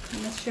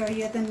I'm going to show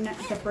you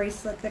the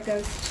bracelet that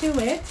goes to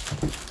it.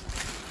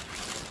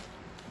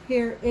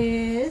 Here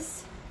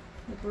is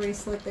the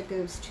bracelet that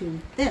goes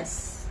to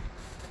this.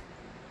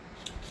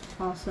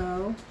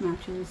 Also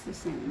matches the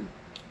same.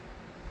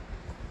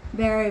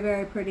 Very,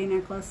 very pretty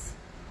necklace.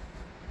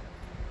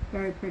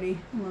 Very pretty.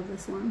 I love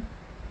this one.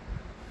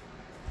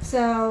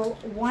 So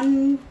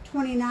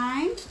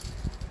 $129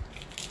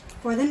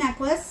 for the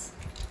necklace,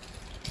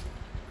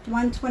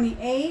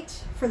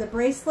 $128 for the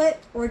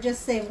bracelet, or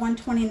just say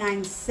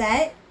 $129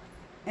 set,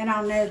 and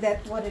I'll know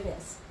that what it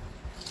is.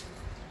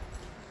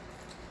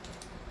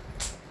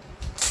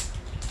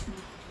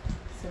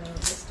 So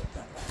let's get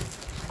that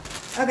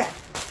back. Okay.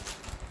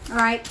 All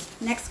right.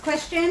 Next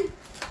question.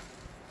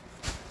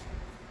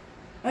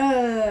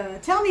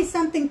 Tell me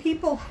something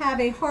people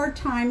have a hard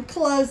time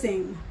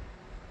closing.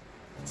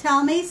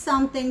 Tell me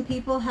something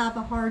people have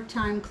a hard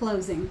time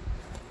closing.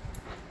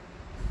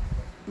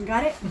 You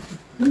got it?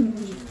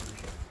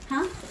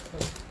 Huh?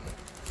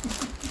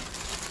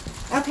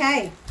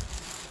 Okay.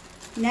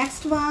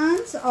 Next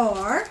ones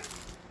are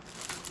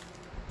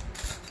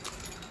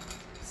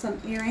some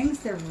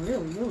earrings. They're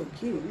really, really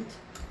cute.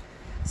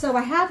 So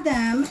I have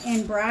them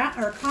in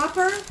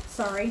copper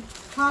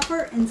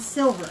and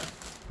silver.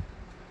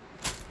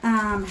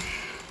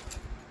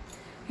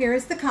 Here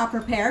is the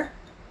copper pair.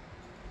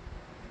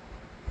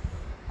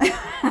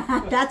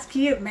 That's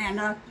cute,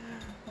 Amanda.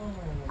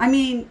 I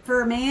mean,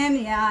 for a man,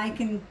 yeah, I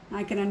can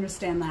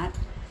understand that.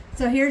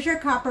 So here's your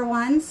copper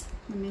ones.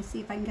 Let me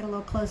see if I can get a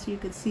little closer. You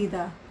could see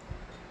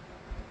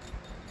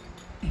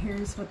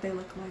here's what they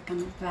look like on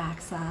the back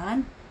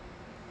side.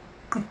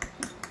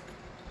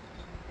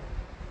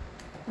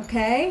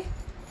 Okay,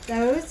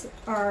 those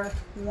are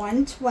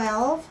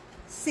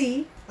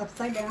 112C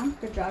upside down.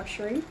 Good job,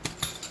 Sherrye.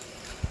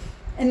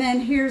 And then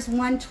here's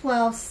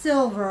 112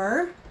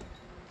 silver.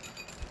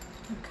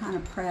 I'm kind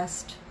of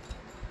pressed.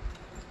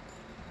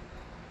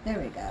 There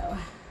we go.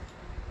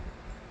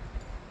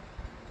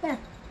 There.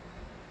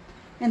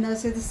 And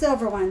those are the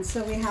silver ones.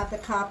 So we have the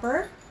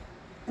copper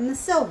and the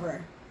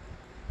silver.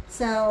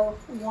 So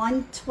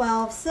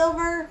 112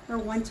 silver or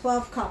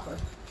 112 copper.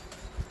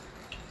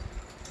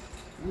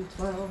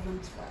 112,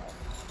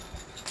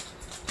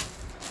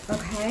 112.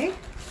 Okay.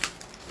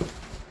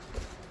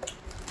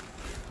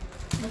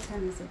 What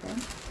time is it then?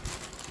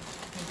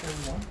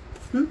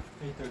 8:31.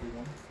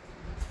 8:31.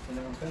 And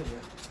no one got it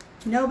yet.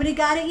 Nobody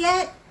got it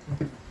yet?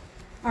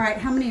 All right,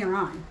 how many are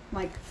on?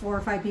 Like 4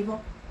 or 5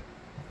 people?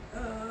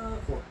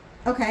 4.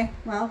 Okay,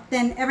 well,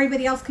 then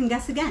everybody else can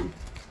guess again.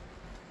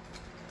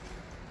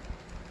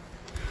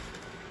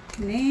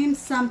 Name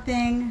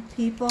something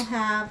people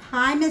have.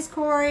 Hi, Miss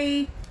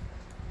Corey.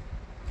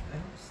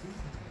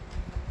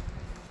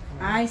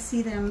 I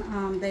see them.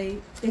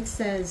 It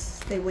says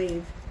they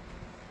wave.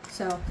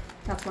 So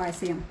that's why I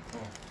see them.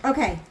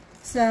 Okay,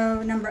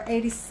 so number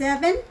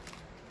 87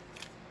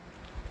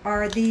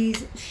 are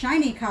these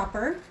shiny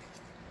copper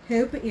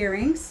hoop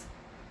earrings.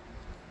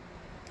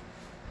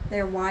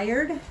 They're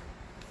wired.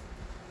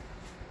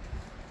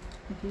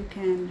 If you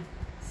can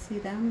see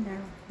them,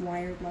 they're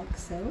wired like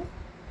so.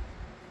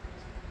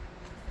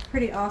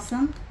 Pretty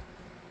awesome.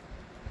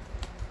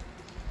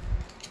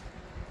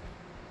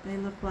 They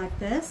look like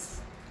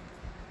this.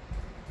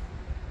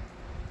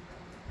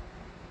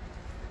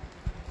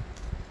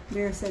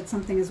 Vera said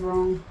something is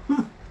wrong.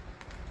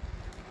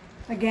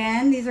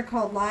 Again, these are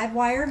called live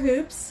wire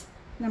hoops,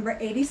 number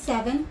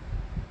 87.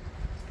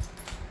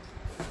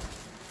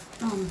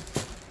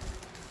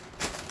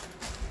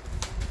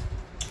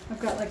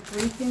 got like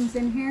 3 things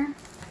in here.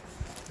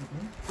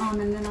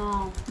 And then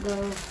I'll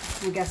go,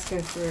 I guess, go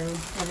through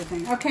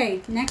everything.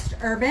 Okay, next,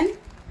 Urban.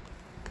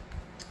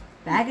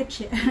 Bag of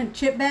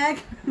chip bag.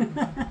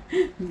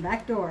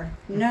 Back door.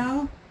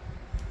 No.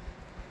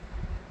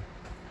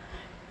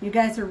 You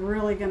guys are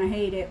really going to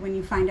hate it when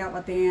you find out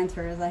what the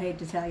answer is. I hate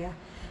to tell you.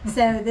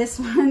 So this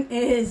one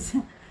is,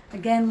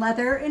 again,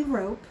 leather and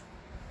rope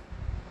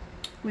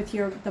with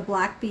the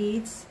black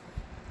beads.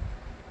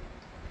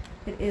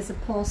 It is a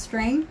pull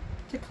string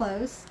to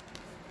close.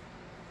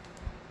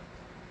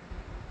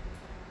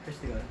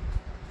 Christy got it.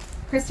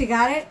 Christy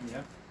got it?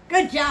 Yep.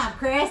 Good job,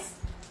 Chris.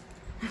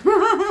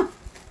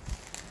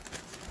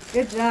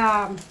 Good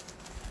job.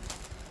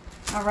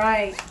 All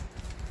right.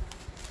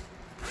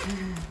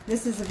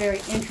 This is a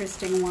very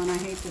interesting one. I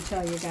hate to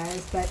tell you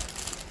guys, but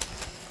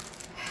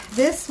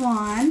this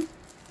one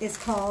is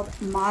called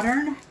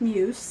Modern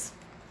Muse.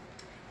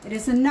 It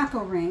is a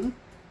knuckle ring.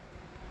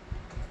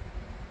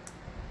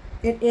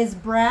 It is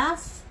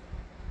brass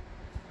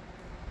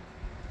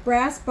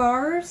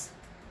bars.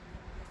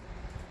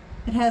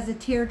 It has a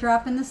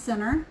teardrop in the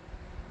center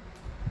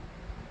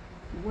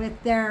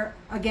with their,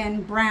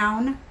 again,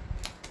 brown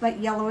but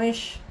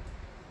yellowish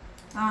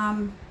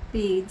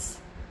beads.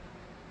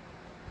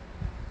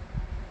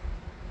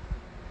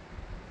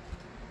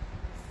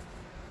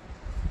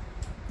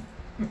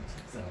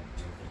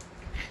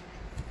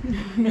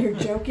 You're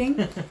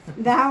joking.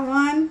 That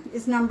one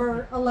is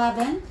number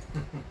 11.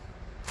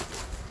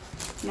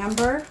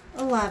 Number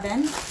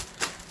 11.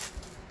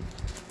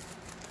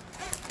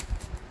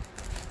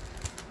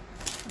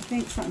 I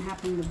think something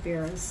happened with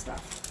Vera's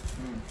stuff.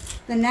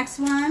 The next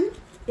one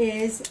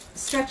is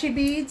stretchy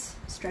beads,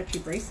 stretchy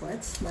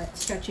bracelets, but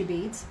stretchy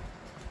beads.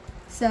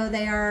 So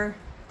they are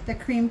the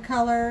cream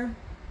color,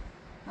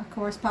 of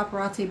course,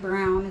 paparazzi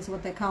brown is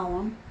what they call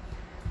them,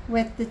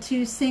 with the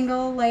 2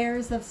 single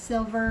layers of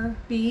silver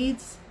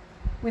beads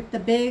with the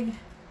big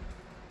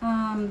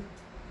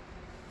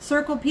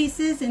circle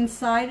pieces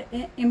inside,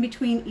 in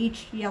between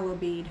each yellow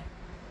bead.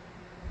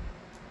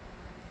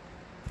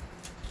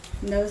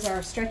 And those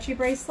are stretchy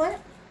bracelet.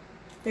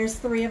 There's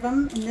 3 of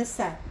them in this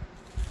set.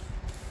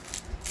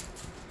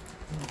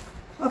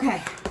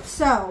 Okay,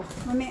 so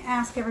let me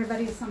ask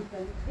everybody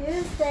something.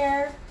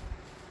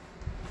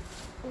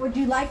 Would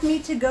you like me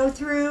to go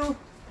through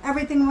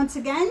everything once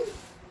again?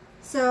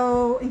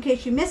 So in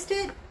case you missed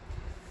it,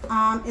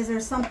 is there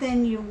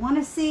something you want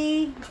to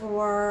see,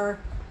 or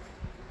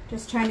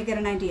just trying to get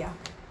an idea?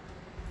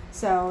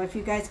 So if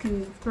you guys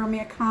can throw me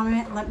a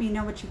comment, let me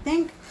know what you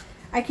think.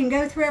 I can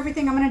go through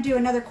everything. I'm going to do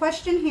another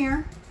question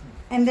here,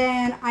 and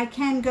then I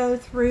can go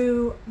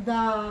through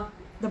the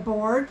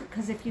board,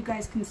 because if you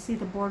guys can see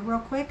the board real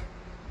quick,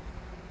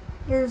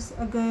 there's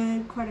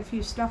quite a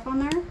few stuff on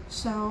there.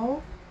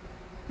 So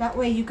that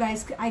way you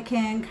guys, I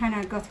can kind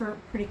of go through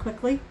it pretty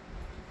quickly.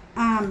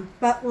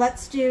 But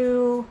let's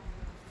do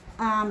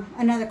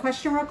another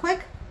question real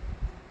quick.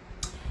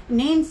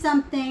 Name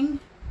something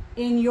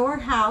in your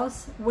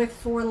house with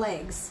 4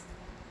 legs.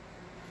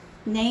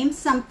 Name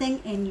something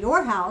in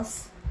your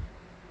house,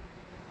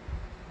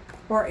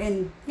 or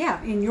in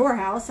your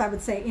house. I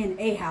would say in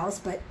a house,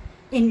 but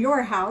in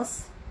your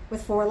house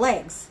with 4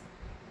 legs.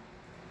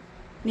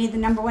 Need the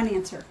number 1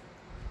 answer.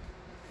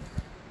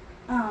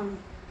 I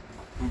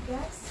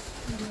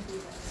guess let me do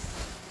this.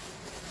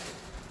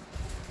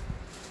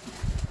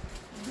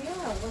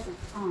 Vera wasn't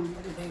on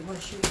today,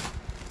 was she?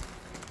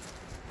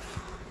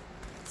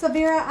 So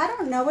Vera, I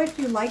don't know if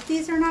you like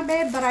these or not,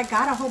 babe, but I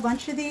got a whole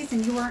bunch of these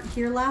and you weren't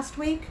here last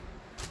week.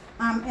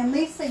 And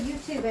Lisa, you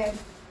too, babe.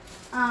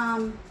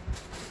 Hold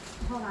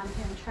on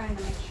here, I'm trying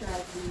to make sure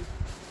I can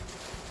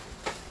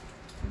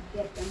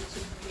get them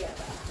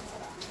together.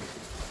 Hold on.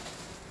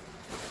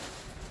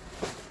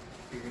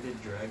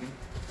 Bearded dragon?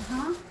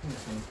 Huh?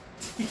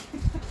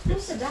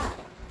 Who's that?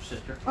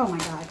 Sister. Oh my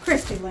God,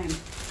 Christy Lynn.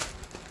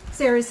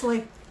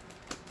 Seriously.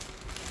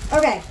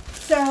 Okay,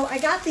 so I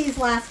got these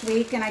last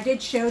week and I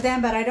did show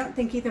them, but I don't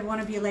think either one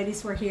of you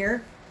ladies were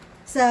here.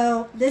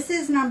 So this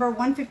is number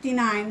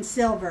 159,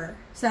 silver.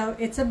 So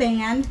it's a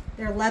band.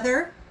 They're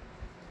leather.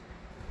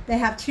 They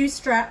have 2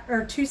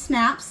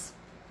 snaps.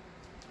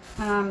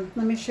 Let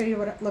me show you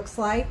what it looks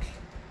like.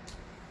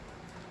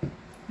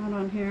 Hold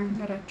on here. I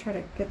gotta try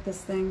to get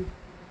this thing.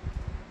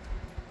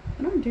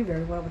 I don't do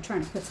very well with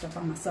trying to put stuff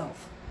on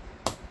myself.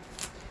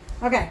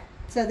 Okay,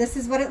 so this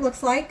is what it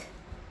looks like.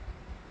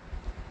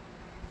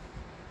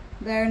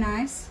 Very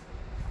nice.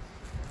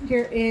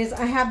 Here is,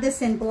 I have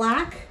this in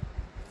black,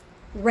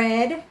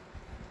 red,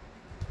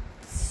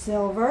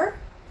 silver,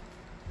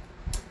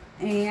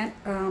 and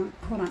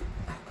hold on.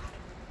 Oh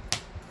God.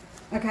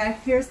 Okay,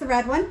 here's the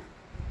red one.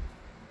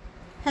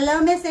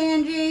 Hello, Miss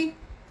Angie.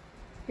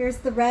 Here's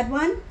the red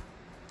one,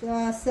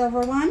 the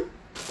silver one.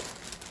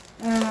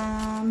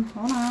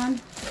 Hold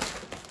on.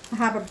 I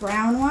have a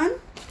brown one.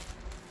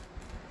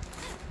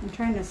 I'm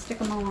trying to stick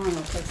them all on real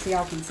quick so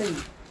y'all can see.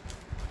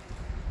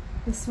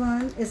 This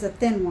one is a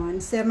thin one.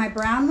 So my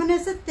brown one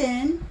is a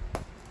thin.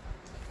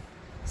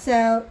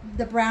 So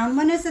the brown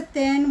one is a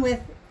thin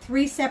with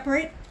 3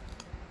 separate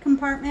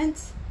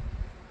compartments.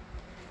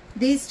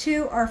 These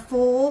two are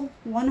full,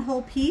 one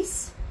whole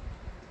piece.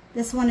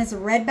 This one is a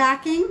red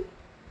backing.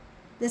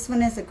 This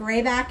one is a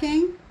gray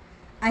backing.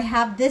 I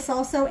have this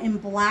also in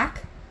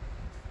black.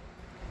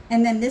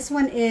 And then this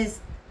one is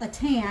a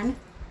tan,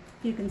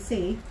 if you can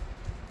see.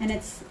 And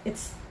it's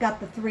got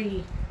the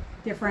 3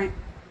 different.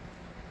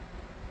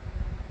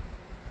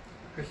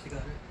 Christy got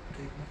it.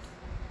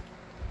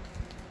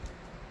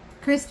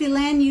 Christy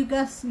Lynn, you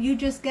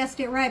just guessed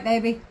it right,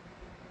 baby.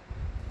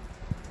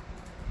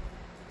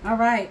 All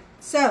right,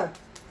 so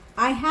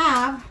I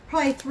have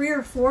probably 3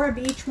 or 4 of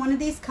each one of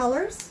these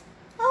colors.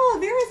 Oh,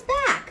 Vera's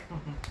back.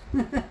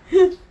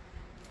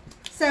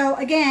 So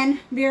again,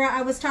 Vera,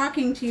 I was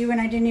talking to you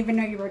and I didn't even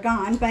know you were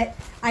gone, but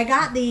I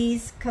got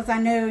these because I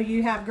know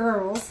you have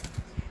girls.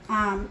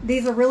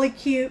 These are really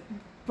cute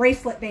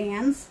bracelet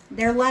bands.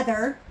 They're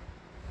leather.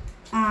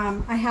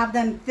 I have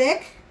them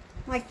thick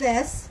like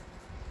this,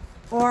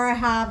 or I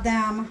have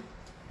them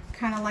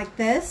kind of like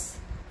this,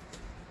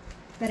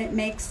 that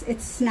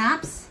it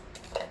snaps.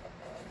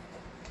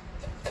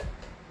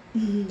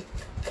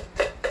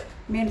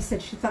 Amanda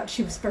said she thought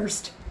she was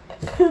first.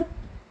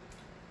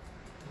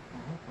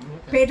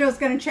 Pedro's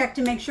going to check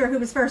to make sure who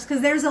was first,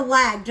 because there's a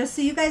lag. Just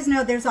so you guys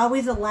know, there's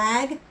always a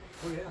lag.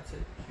 Oh yeah, that's it.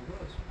 She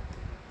was.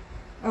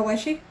 Oh, was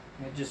she?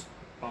 It just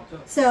popped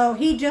up. So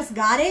he just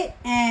got it,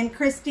 and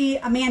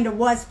Amanda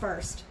was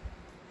first.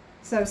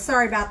 So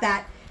sorry about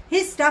that.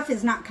 His stuff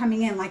is not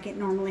coming in like it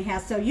normally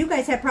has. So you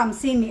guys had problems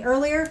seeing me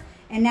earlier,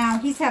 and now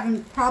he's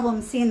having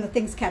problems seeing the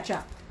things catch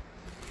up.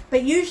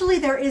 But usually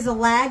there is a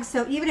lag,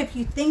 so even if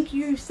you think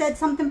you said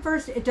something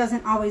first, it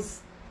doesn't always,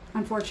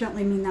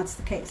 unfortunately, mean that's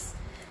the case.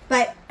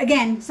 But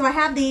again, so I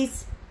have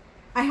these.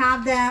 I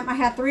have them. I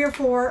have 3 or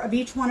 4 of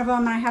each one of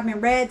them. And I have them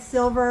in red,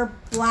 silver,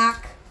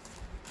 black,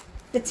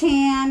 the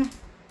tan,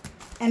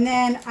 and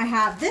then I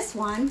have this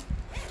one,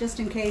 just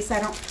in case. I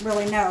don't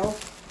really know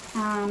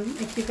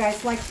if you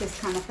guys like this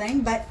kind of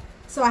thing. But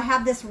so I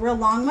have this real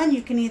long one.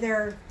 You can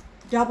either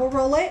double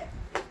roll it.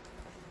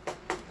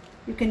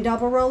 You can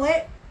double roll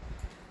it.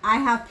 I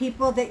have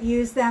people that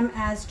use them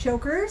as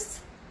chokers,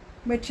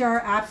 which are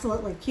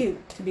absolutely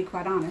cute, to be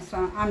quite honest.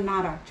 I'm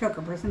not a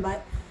choker person,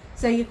 but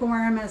so you can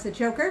wear them as a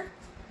choker.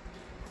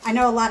 I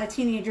know a lot of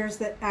teenagers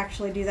that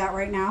actually do that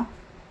right now.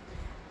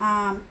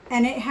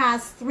 And it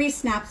has 3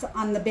 snaps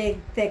on the big,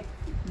 thick,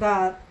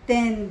 the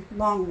thin,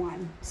 long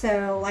one.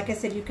 So like I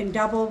said, you can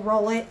double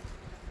roll it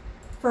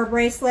for a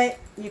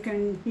bracelet. You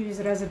can use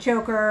it as a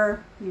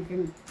choker. You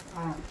can,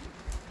 I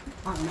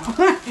don't know.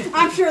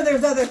 I'm sure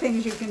there's other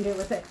things you can do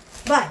with it.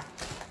 But,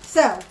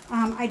 so,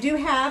 I do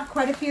have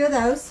quite a few of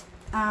those.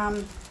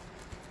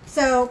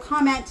 So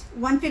comment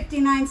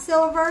 159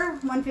 silver,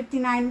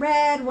 159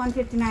 red,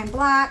 159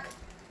 black.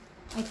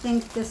 I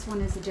think this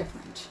one is a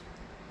different.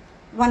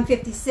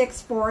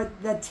 156 for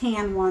the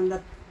tan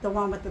one, the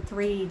one with the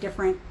 3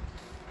 different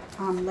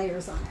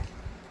layers on it.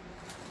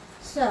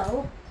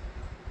 So,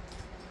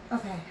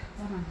 okay,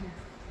 hold on here.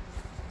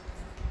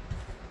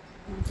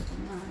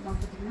 159,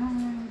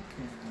 159.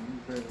 Yeah,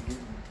 I'm barely getting it.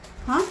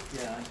 Huh?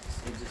 Yeah,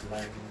 it's just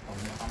lagging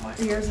on my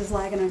Yours is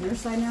lagging on your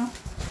side now?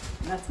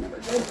 That's never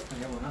good.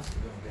 Everyone else is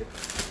doing good.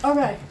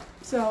 Okay,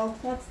 so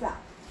that's that.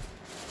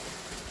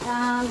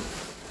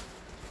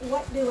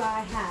 What do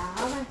I have?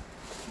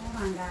 Hold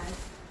on, guys.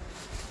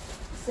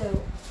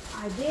 So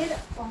I did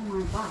all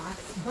my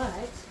box,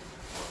 but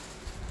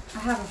I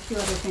have a few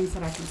other things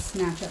that I can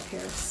snatch up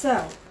here.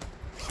 So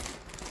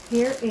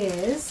here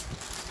is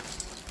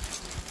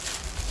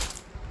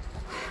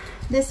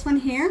this one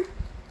here.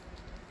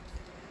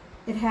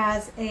 It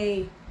has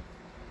a,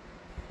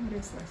 what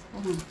is this?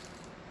 Hold on.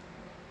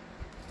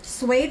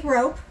 Suede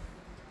rope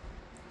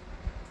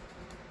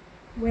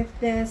with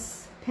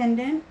this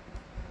pendant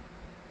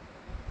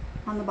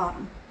on the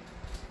bottom.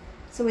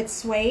 So it's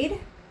suede,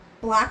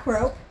 black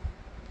rope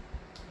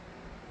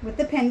with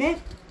the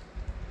pendant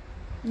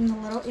and the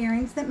little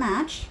earrings that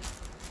match.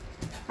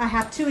 I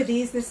have 2 of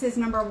these. This is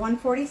number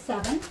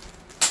 147.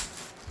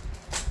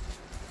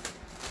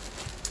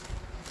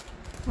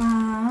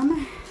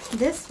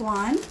 This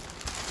one,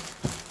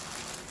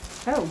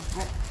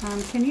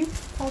 can you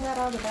pull that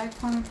out of the bag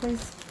for me,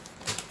 please?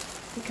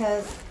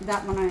 Because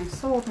that one I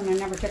sold and I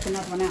never took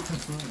another one out.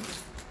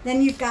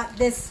 Then you've got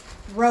this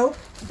rope,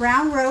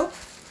 brown rope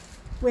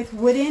with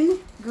wooden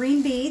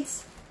green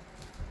beads.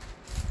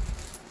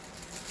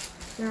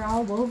 They're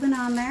all woven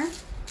on there.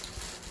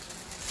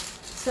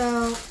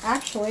 So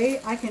actually,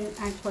 I can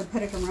actually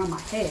put it around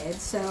my head.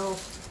 So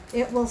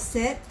it will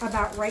sit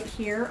about right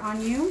here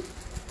on you.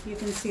 You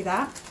can see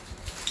that.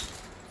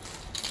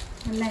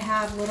 And they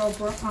have little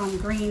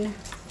green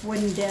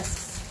wooden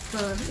discs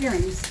for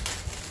earrings.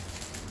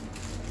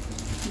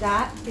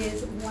 That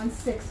is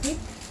 $160.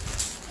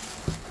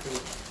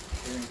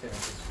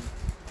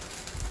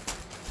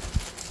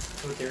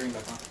 Put the earring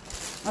back on.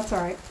 That's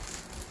all right.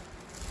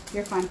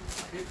 You're fine.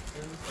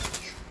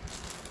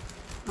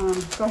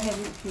 Go ahead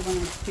if you want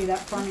to do that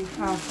for me.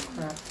 Oh,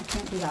 crap. I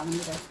can't do that one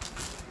either.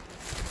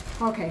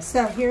 Okay,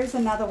 so here's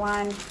another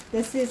one.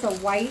 This is a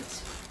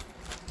white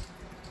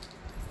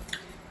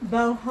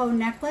boho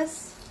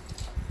necklace.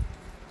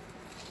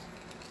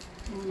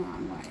 Hold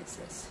on, why is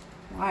this?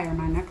 Why are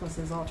my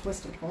necklaces all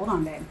twisted? Hold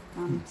on, babe.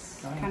 I'm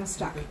kind of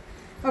stuck.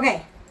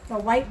 Okay, the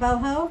white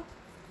boho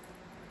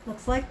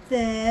looks like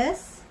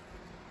this.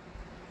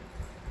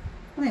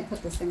 Let me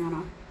put this thing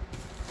on.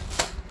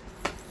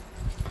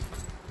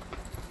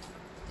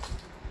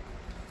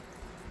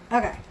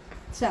 Okay,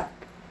 so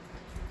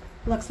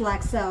looks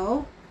like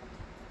so.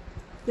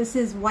 This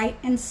is white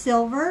and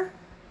silver.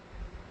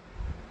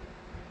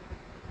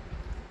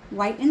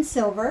 White and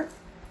silver.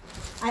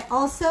 I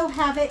also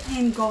have it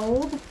in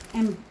gold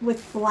and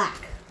with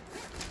black.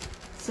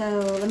 So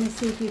let me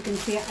see if you can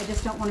see it. I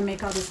just don't want to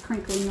make all this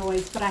crinkly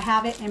noise, but I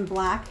have it in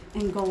black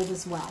and gold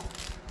as well.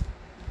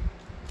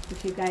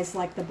 If you guys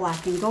like the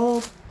black and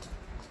gold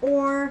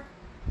or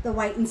the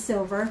white and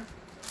silver.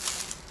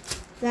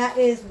 That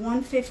is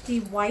 150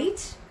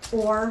 white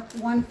or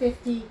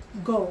 150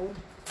 gold.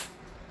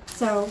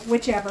 So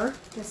whichever,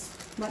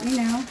 just let me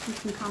know. You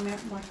can comment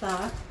like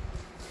that.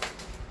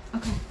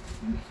 Okay.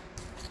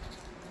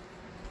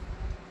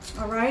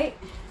 All right,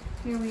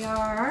 here we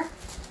are.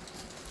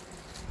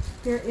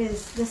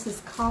 This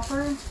is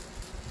copper.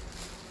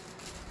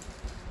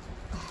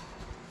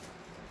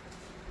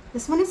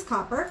 This one is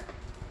copper.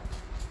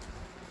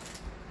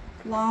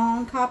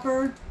 Long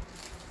copper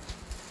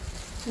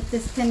with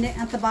this pendant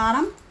at the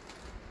bottom.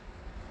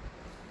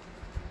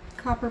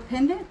 Copper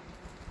pendant.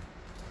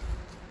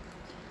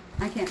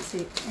 I can't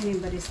see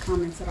anybody's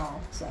comments at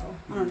all, so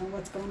I don't know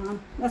what's going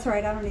on. That's all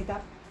right, I don't need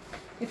that.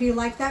 If you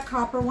like that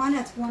copper one,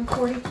 that's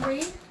 143.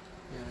 Yeah.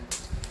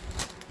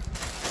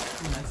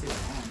 That's it.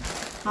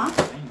 Huh?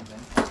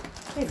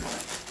 Wait a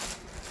minute.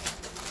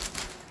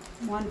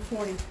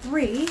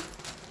 143.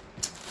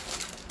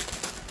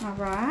 All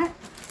right.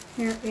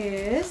 Here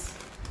is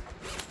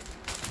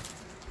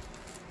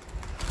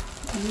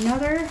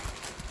another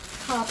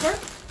copper.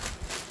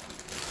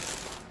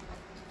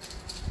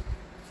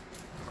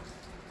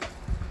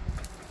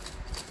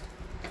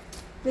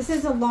 This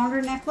is a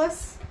longer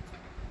necklace.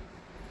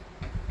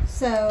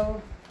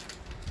 So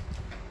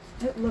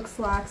it looks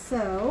like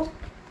so.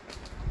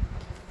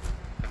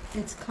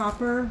 It's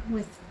copper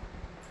with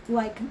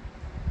like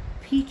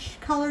peach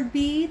colored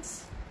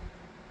beads.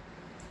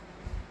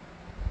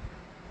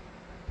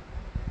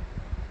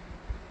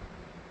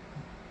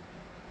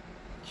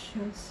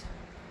 Shows.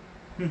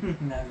 I'm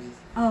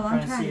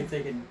trying to see if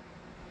they can.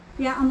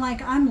 Yeah,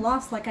 I'm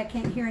lost, like I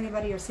can't hear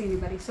anybody or see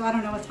anybody, so I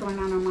don't know what's going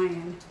on my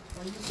end.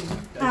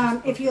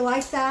 If you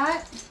like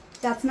that,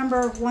 that's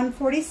number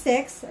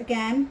 146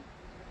 again.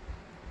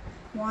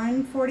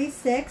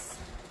 146.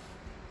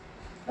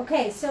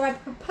 Okay, so I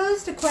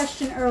proposed a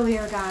question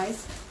earlier,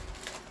 guys.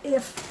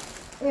 If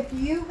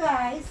you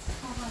guys,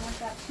 hold on, I've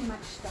got too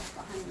much stuff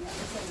behind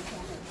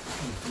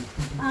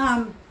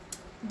me.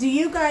 Do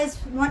you guys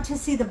want to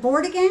see the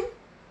board again,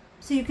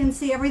 so you can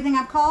see everything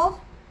I've called?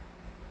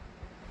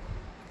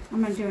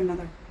 I'm going to do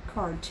another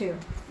card too,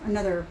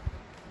 another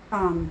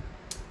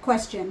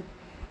question.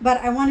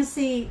 But I want to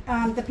see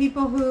the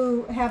people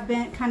who have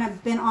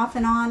been off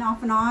and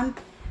on.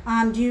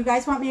 Do you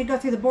guys want me to go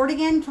through the board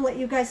again to let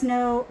you guys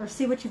know or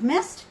see what you've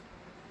missed?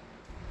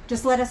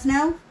 Just let us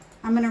know.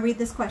 I'm going to read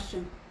this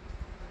question.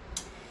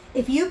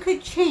 If you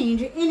could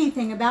change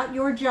anything about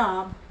your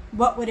job,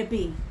 what would it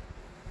be?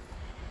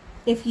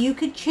 If you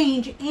could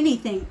change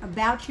anything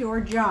about your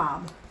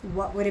job,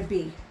 what would it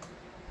be?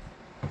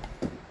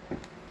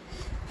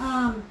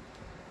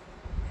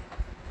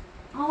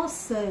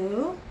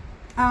 Also,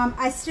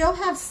 I still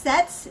have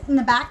sets in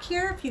the back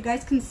here, if you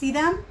guys can see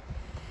them.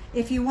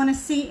 If you want to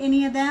see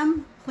any of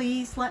them,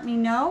 please let me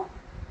know.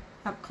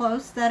 Up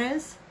close, that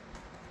is.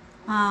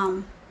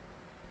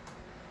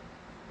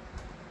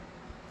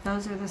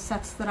 Those are the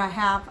sets that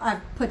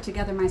I've put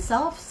together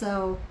myself,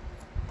 so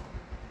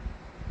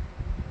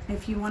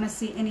if you want to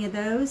see any of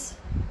those,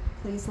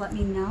 please let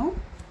me know.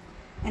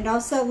 And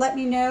also let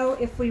me know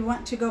if we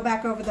want to go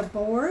back over the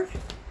board.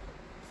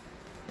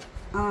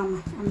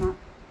 I'm not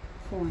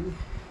pulling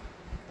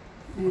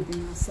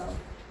anything else, so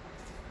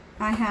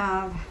I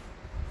have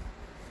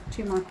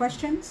 2 more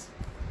questions.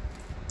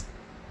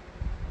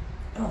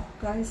 Oh,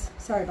 guys,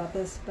 sorry about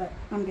this, but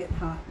I'm getting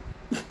hot.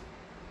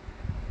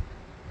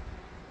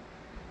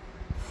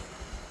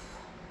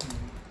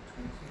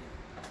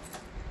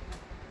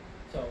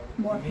 So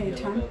More maybe paid a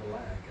little time. bit of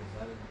lag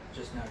because I'm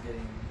just now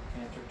getting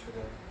answer to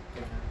the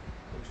thing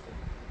I posted.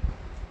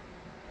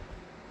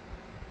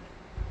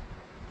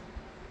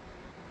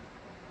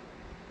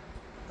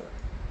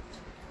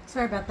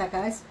 Sorry about that,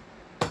 guys.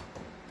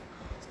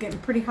 It's getting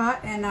pretty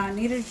hot and I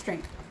needed a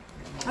drink.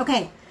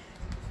 Okay.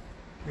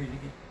 Read it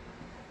again.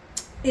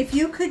 If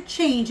you could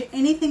change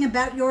anything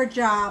about your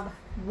job,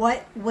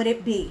 what would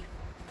it be?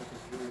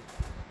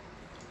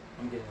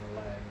 I'm getting a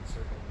lag in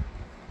circle.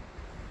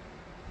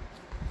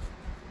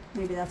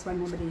 Maybe that's why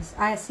nobody's...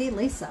 I see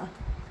Lisa.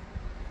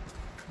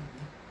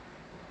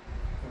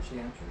 Or she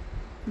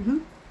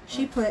answered.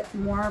 She put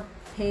more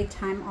paid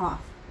time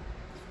off.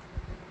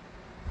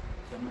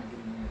 So I'm not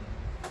getting any of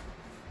that.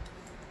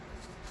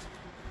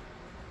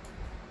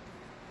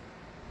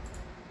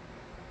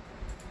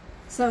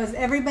 So is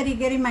everybody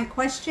getting my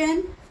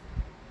question?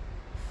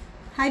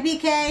 Hi,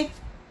 BK. Yeah, I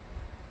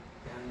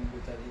didn't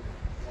get that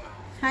either. Wow.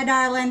 Hi,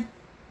 darling.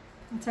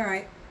 That's all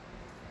right.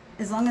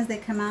 As long as they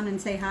come out and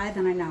say hi,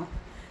 then I know.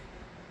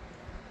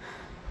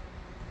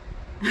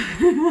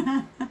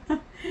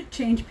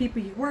 Change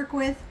people you work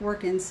with,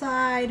 work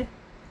inside.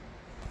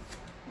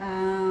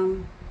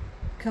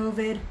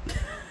 COVID.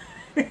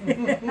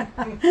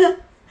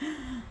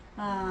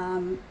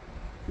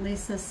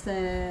 Lisa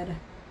said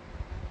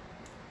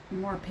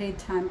more paid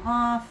time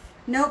off.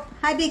 Nope.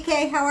 Hi,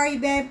 BK. How are you,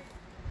 babe?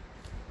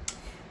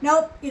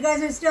 Nope. You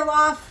guys are still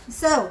off.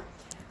 So,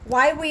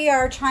 why we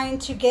are trying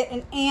to get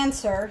an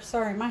answer.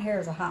 Sorry, my hair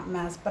is a hot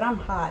mess, but I'm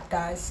hot,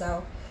 guys.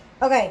 So,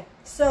 okay.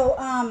 So,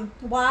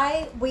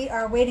 why we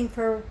are waiting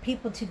for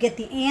people to get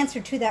the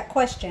answer to that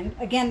question.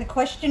 Again, the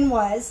question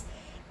was,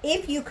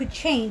 if you could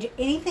change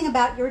anything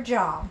about your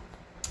job,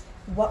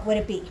 what would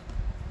it be?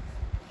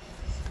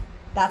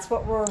 That's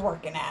what we're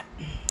working at.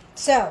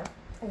 So,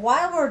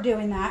 while we're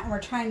doing that and we're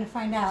trying to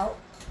find out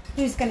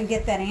who's going to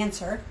get that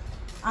answer,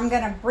 I'm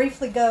going to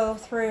briefly go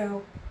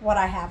through what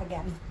I have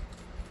again.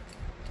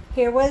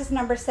 Here was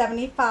number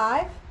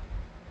 75,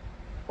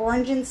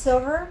 orange and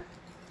silver,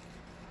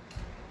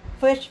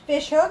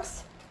 fish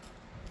hooks.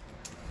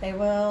 They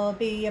will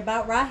be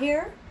about right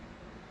here.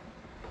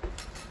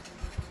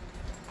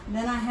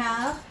 Then I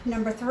have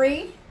number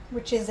 3,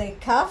 which is a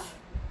cuff.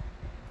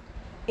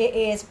 It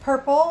is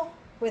purple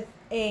with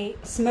a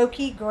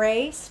smoky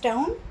gray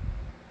stone.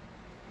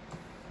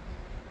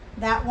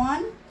 That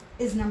one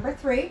is number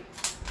 3.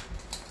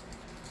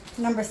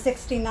 Number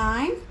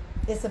 69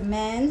 is a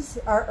men's,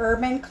 our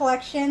Urban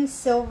Collection,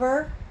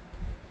 silver.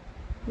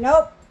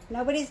 Nope,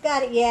 nobody's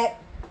got it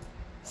yet.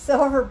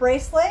 Silver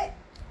bracelet.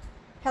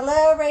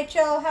 Hello,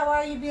 Rachel. How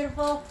are you,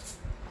 beautiful?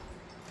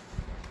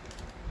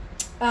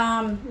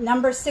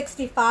 Number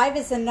 65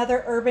 is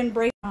another Urban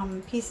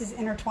bracelet, pieces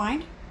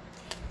intertwined.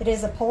 It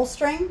is a pull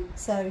string,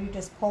 so you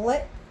just pull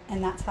it,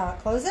 and that's how it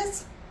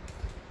closes.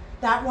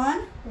 That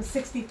one was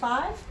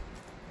 65.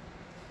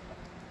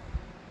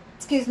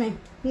 Excuse me.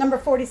 Number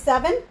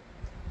 47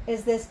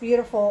 is this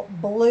beautiful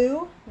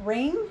blue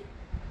ring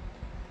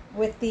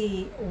with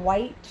the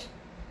white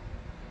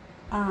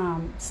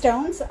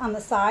stones on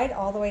the side,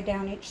 all the way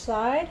down each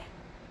side.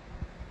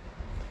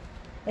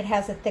 It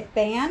has a thick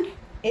band.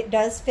 It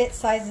does fit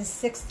sizes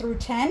 6 through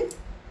 10.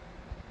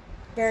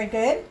 Very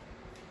good.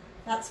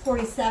 That's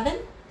 47.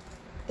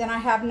 Then I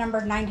have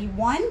number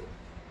 91,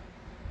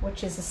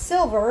 which is a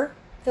silver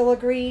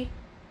filigree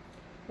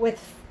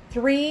with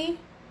 3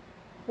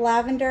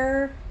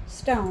 lavender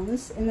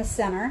stones in the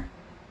center.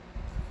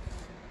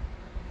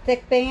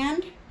 Thick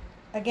band.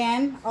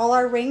 Again, all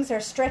our rings are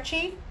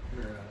stretchy.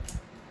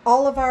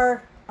 All of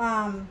our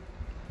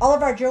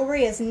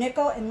jewelry is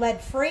nickel and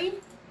lead free,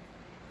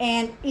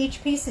 and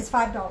each piece is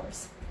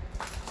 $5.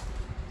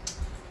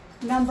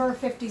 Number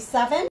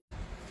 57.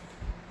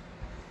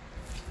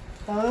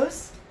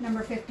 Those.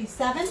 Number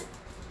 57.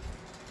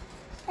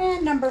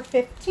 And number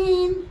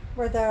 15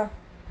 were the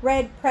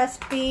red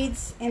pressed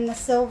beads in the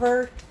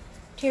silver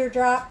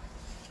teardrop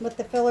with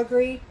the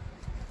filigree.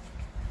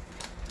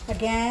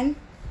 Again,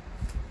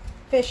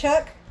 fish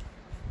hook.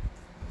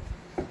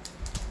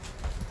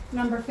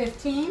 Number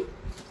 15.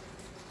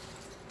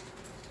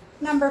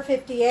 Number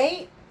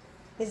 58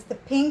 is the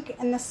pink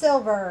and the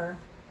silver.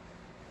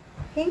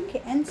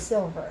 Pink and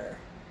silver.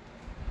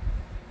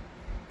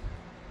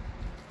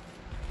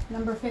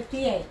 Number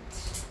 58.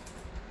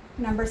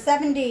 Number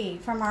 70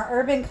 from our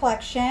Urban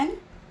Collection.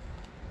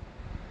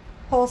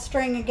 Pull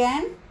string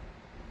again.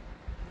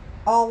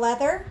 All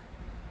leather.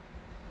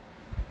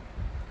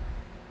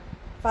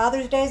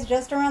 Father's Day is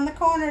just around the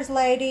corners,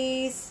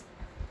 ladies.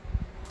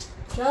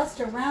 Just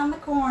around the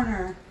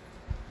corner.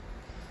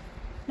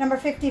 Number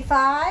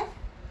 55.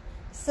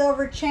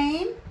 Silver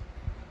chain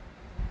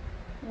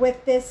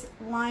with this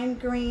lime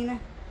green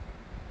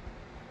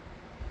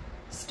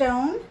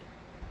stone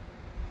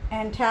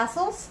and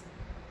tassels.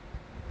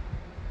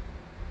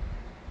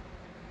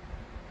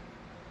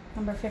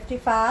 Number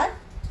 55.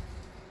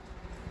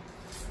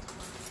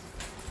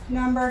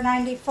 Number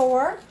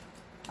 94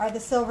 are the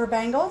silver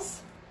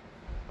bangles.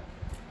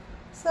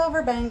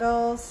 Silver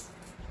bangles.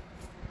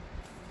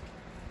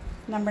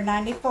 Number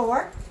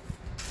 94.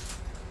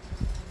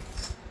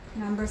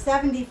 Number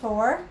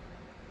 74.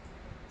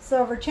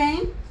 Silver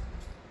chain.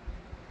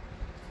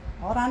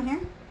 Hold on here.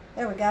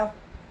 There we go.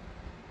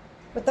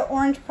 With the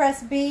orange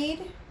pressed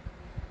bead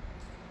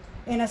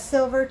in a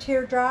silver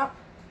teardrop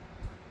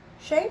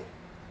shape.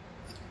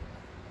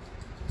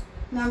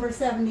 Number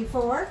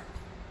 74.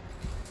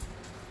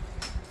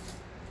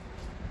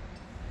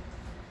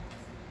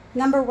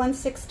 Number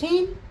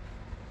 116.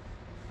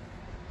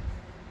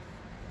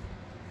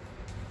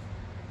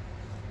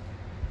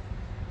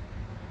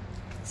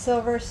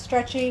 Silver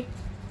stretchy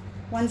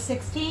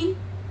 116.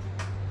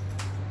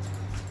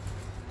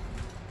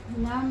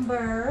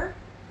 Number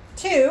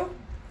 2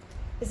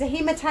 is a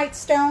hematite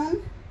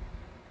stone.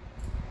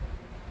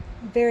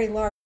 Very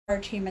large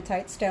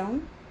hematite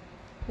stone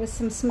with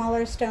some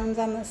smaller stones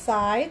on the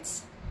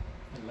sides.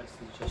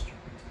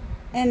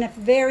 and a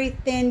very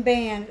thin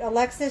band.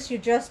 Alexis, you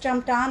just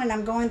jumped on and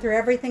I'm going through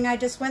everything I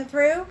just went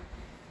through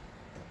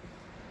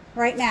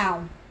right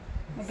now.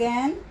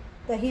 Again,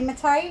 the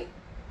hematite,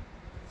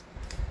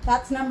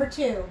 that's number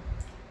 2.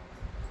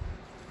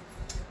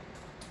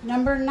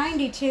 Number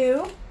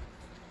 92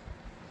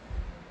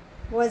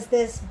 was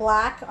this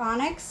black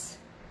onyx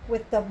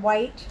with the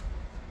white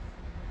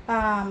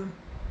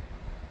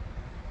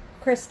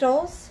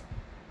crystals,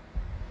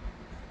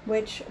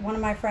 which one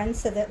of my friends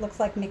said that looks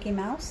like Mickey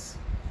Mouse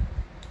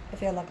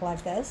if you look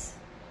like this.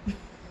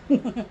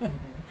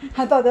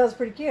 I thought that was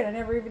pretty cute. I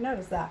never even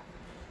noticed that.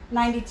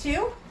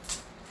 92.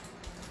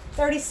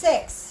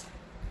 36.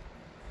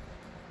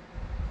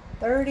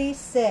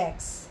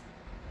 36.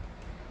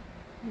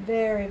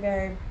 Very,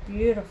 very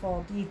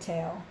beautiful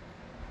detail.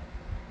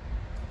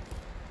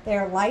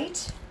 They're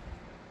light,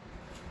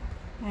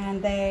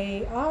 and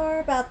they are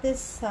about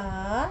this,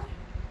 right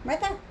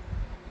there.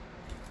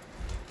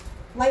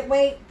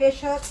 Lightweight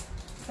fish hook,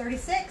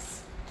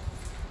 36.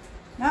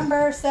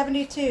 Number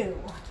 72.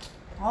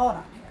 Hold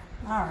on here.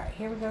 All right,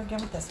 here we go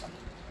again with this one.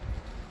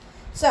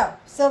 So,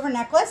 silver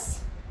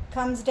necklace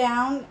comes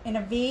down in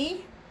a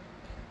V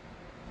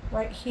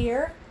right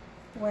here,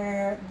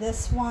 where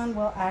this one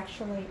will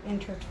actually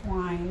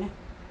intertwine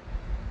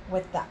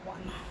with that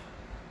one.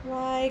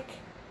 Like,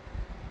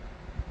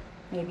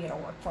 maybe it'll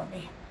work for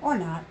me, or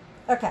not.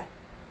 Okay.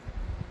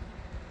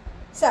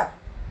 So,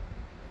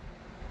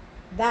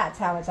 that's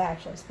how it's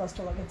actually supposed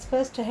to look. It's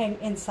supposed to hang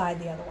inside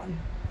the other one.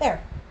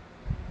 There.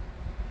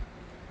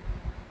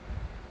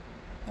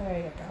 There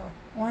you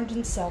go. Orange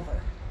and silver.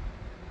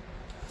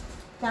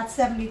 That's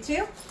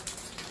 72.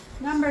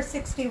 Number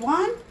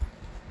 61.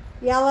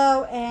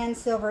 Yellow and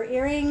silver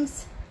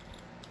earrings.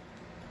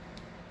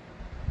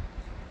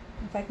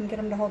 If I can get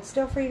them to hold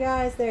still for you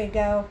guys. There you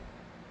go.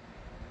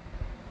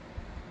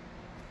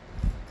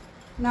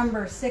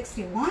 Number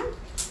 61.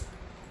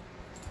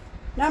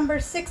 Number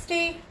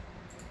 60.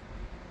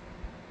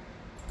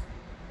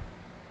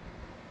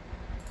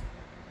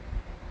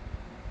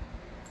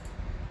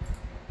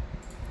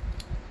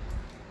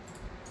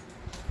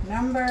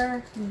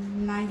 Number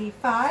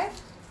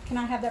 95. Can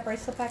I have that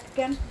bracelet back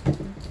again?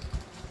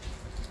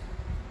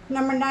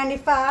 Number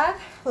 95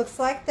 looks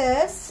like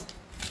this.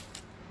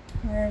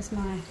 Where's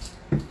my,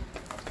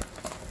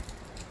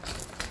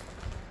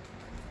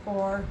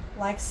 or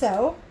like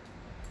so.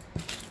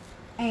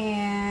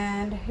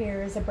 And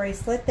here's a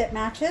bracelet that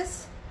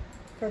matches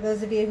for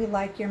those of you who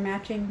like your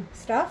matching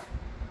stuff.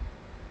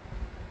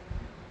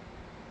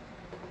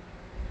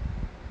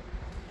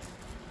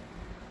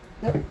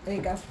 Nope, there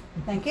you go.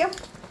 Thank you.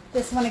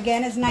 This one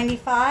again is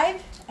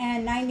 95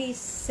 and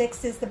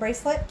 96 is the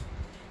bracelet.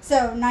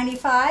 So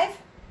 95,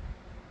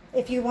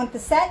 if you want the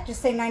set,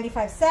 just say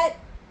 95 set.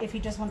 If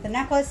you just want the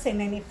necklace, say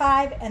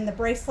 95, and the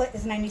bracelet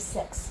is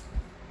 96.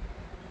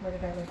 Where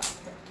did I leave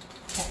off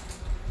here? Okay.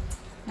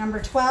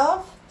 Number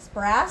 12 is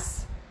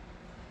brass.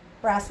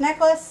 Brass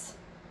necklace.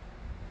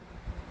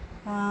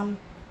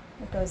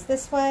 It goes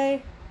this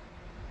way.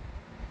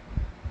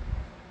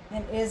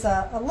 It is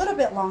a little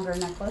bit longer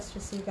necklace,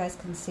 just so you guys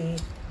can see.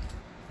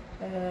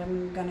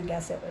 I'm gonna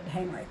guess it would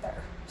hang right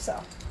there.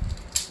 So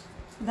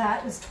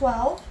that is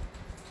 12.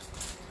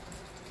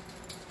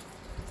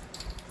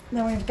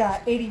 Then we've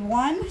got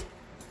 81.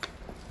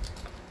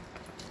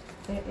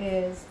 It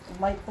is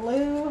light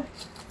blue.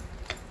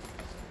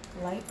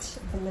 Light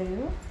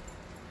blue.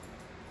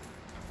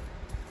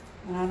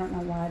 And I don't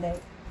know why they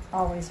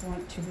always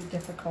want to be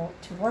difficult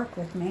to work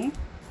with me.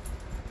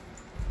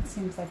 It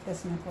seems like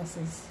this necklace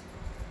is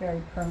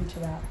very prone to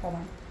that. Hold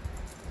on.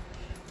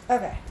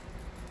 Okay.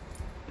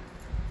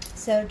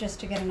 So just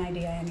to get an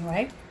idea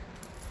anyway.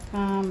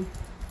 I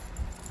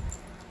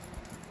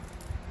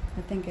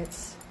think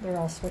they're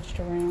all switched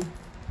around.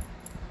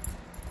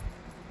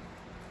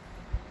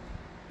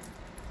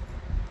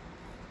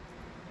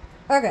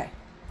 Okay.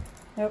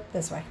 Nope,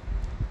 this way.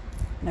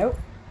 Nope.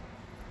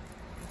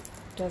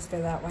 Just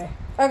go that way.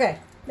 Okay,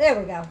 there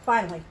we go,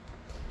 finally.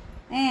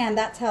 And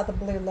that's how the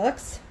blue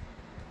looks.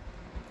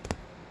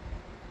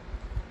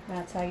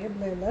 That's how your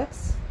blue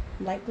looks.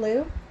 Light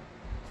blue.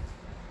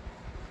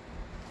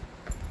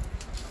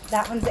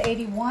 That one's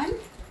 81.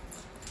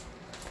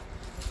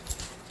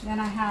 Then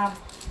I have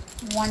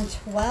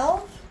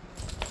 112.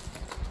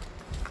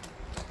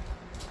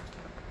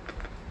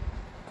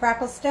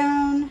 Crackle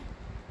stone.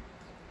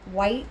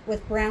 White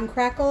with brown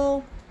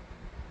crackle.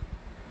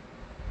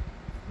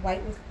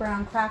 White with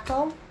brown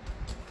crackle.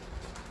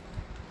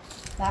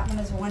 That one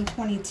is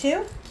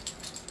 122.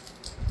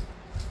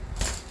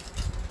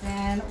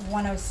 And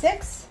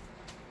 106.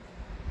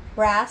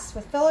 Brass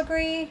with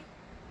filigree.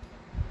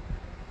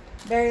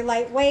 Very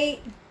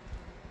lightweight.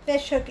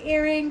 Fish hook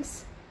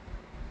earrings.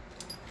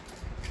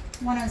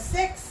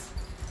 106.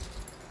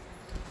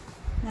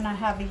 Then I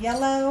have a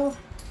yellow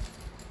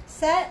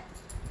set.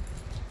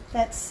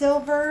 That's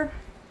silver.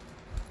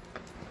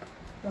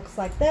 Looks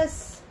like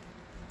this.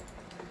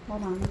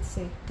 Hold on, let's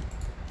see.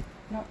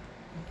 Nope.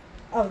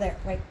 Oh, there,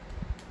 wait.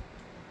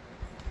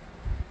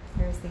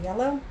 Here's the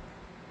yellow.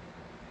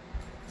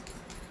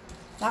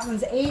 That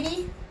one's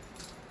 80.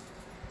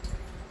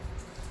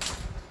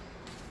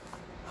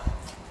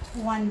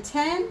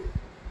 110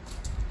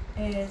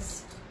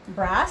 is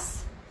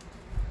brass.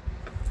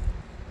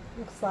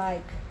 Looks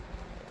like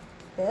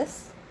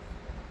this.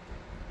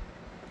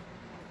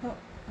 Oh,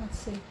 let's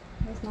see.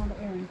 There's not an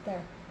earring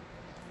there.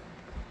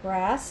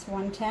 Brass,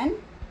 110.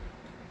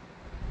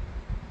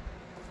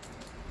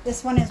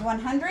 This one is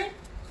 100.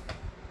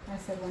 I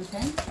said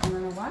 110. I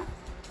don't know why.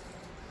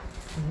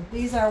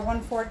 These are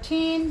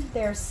 114.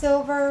 They're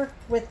silver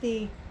with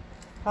the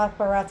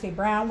Paparazzi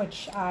brown,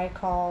 which I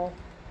call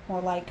more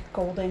like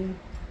golden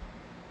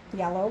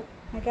yellow,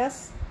 I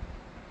guess.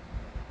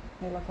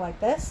 They look like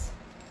this.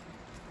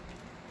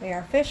 They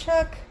are fish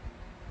hook.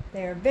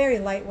 They are very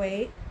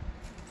lightweight.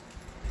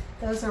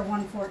 Those are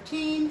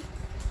 114.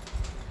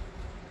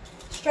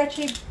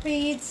 Stretchy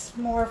beads,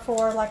 more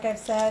for, like I've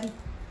said,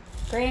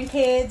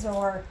 grandkids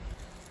or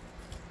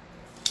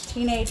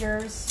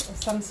teenagers of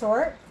some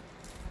sort.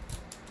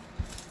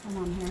 Come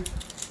on here.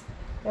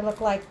 They look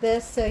like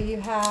this. So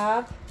you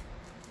have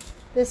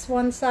this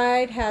one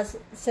side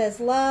says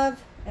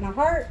love and a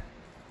heart,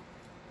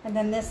 and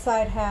then this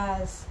side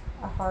has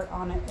a heart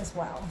on it as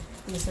well.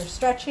 These are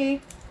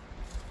stretchy.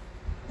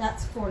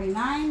 That's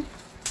 49.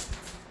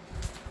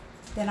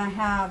 Then I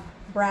have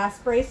brass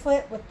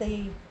bracelet with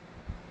the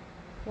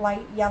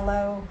light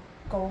yellow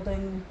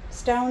golden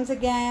stones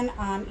again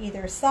on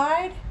either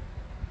side,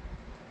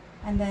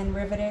 and then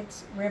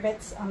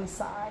rivets on the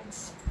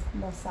sides,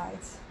 both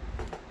sides.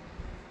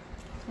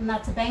 And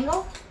that's a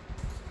bangle.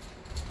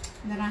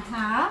 And then I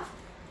have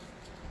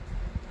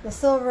the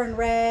silver and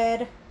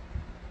red.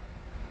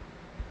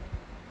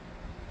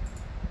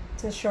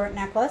 It's a short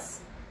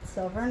necklace,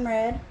 silver and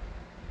red.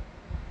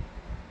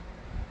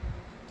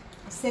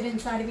 Sit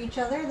inside of each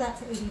other.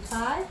 That's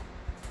 85.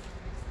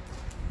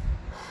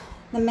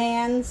 The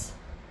man's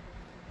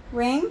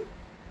ring.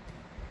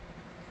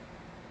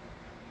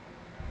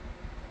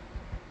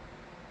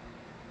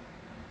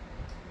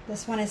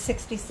 This one is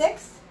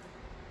 66.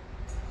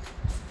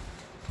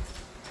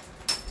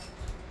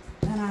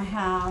 Then I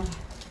have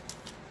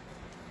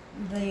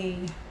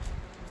the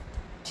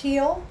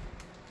teal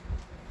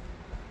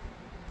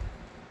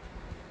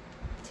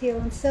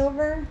and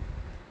silver.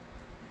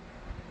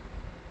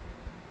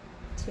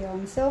 Teal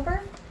and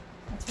silver.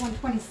 That's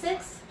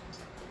 126.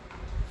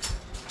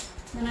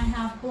 Then I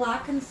have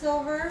black and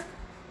silver.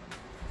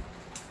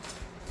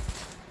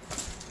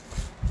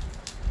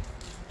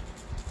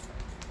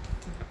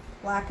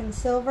 Black and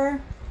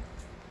silver.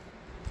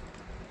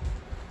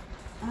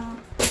 Oh.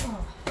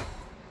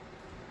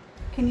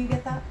 Can you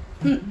get that?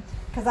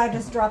 Because I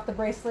just dropped the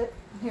bracelet.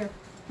 Here,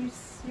 you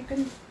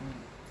can.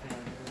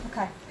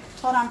 Okay,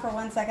 hold on for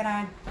 1 second.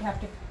 I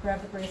have to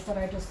grab the bracelet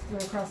I just threw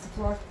across the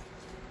floor.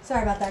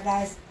 Sorry about that,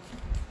 guys.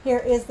 Here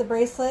is the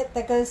bracelet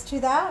that goes to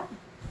that.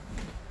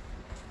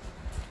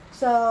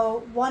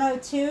 So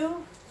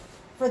 102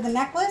 for the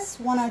necklace,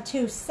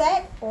 102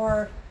 set,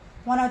 or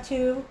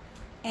 102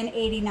 and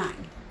 89.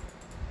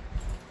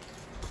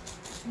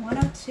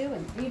 102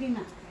 and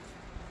 89.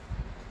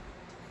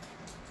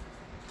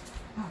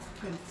 Oh,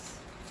 goodness.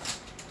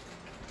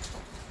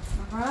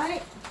 All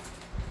right.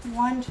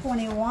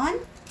 121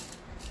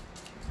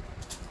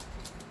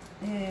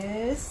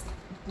 is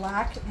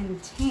black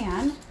and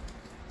tan.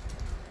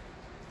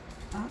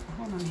 Oh,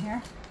 hold on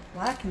here.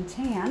 Black and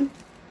tan.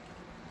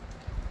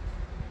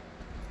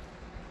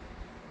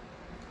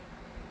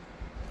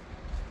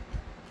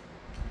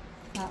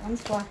 That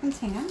one's black and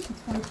tan. It's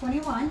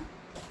 121.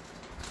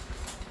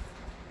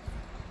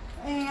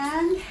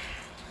 And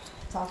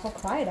it's awful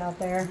quiet out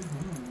there.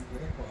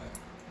 Very quiet.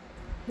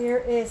 Here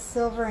is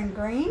silver and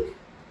green.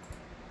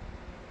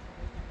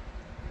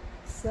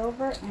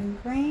 Silver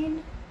and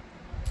green.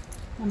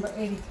 Number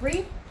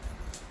 83.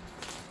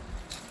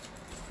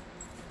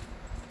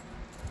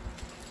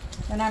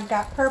 Then I've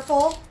got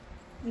purple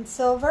and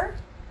silver.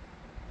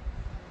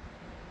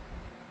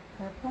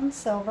 Purple and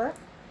silver.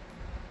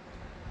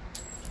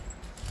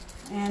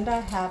 And I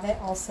have it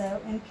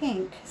also in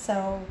pink.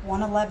 So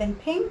 111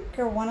 pink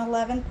or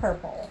 111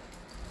 purple.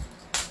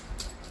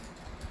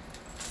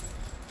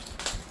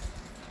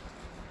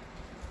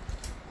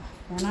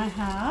 Then I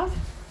have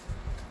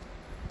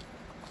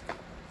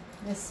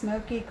this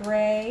smoky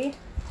gray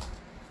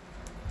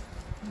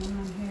one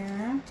on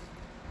here.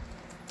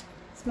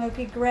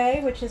 Smoky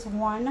gray, which is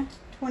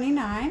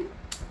 129.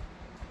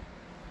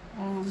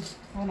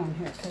 Hold on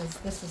here, because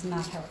this is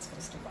not how it's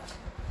supposed to look.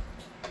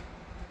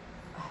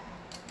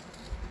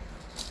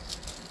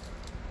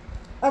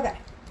 Okay.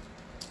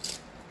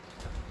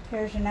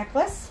 Here's your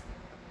necklace.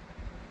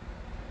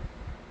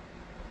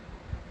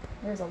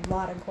 There's a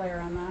lot of glare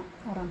on that.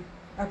 Hold on.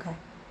 Okay.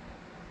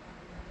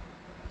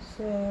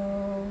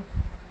 So,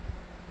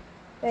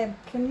 babe,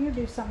 can you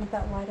do something with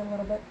that light a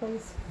little bit,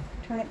 please?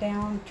 Turn it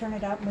down, turn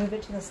it up, move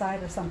it to the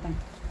side or something.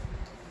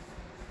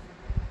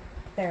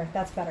 There,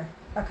 that's better.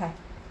 Okay.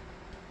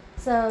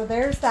 So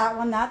there's that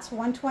one. That's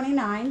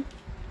 129.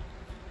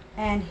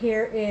 And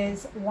here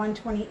is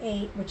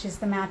 128, which is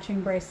the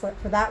matching bracelet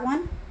for that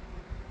one.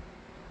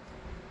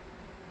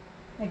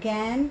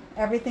 Again,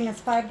 everything is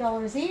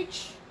 $5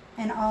 each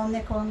and all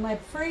nickel and lead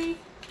free,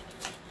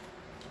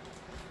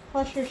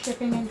 plus your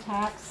shipping and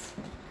tax.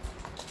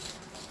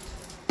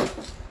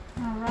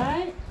 All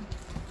right.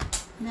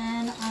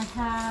 Then I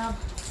have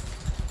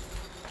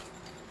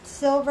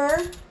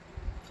silver,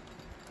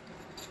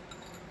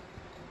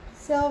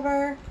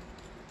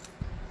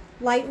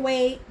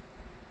 lightweight.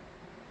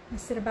 I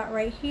sit about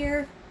right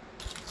here,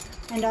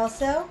 and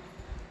also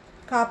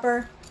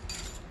copper.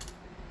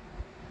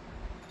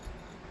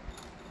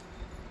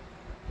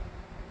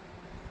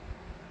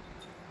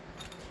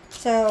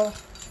 So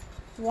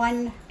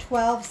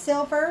 112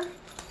 silver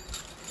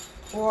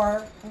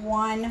or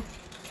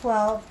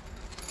 112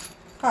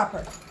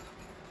 copper.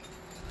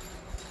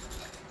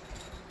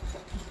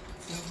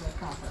 Silver,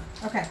 copper.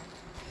 Okay.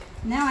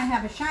 Now I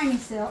have a shiny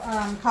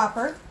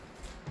copper.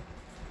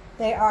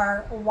 They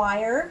are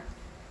wire.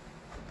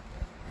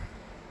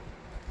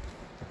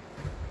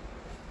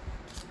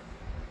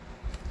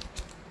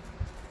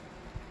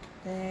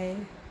 They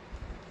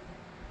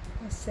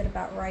sit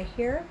about right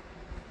here.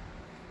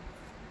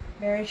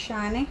 Very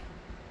shiny.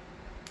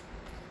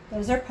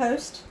 Those are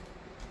post.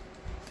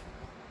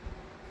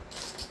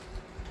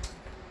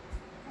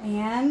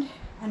 And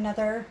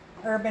another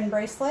urban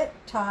bracelet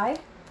tie.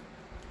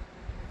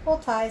 Full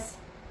ties.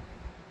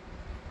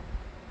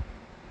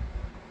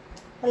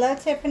 Hello,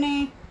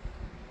 Tiffany.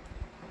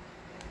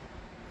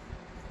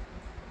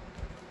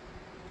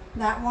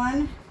 That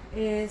one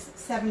is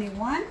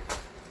 71.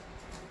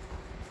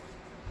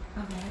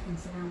 Okay, I can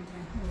sit down with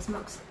that. Holy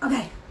smokes.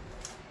 Okay.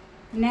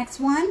 Next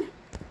one.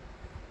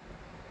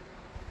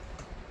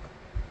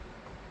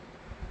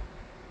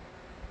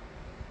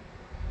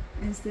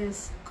 Is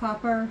this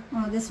copper?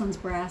 Oh, this one's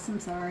brass. I'm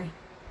sorry.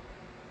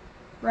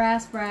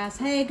 Brass.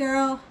 Hey,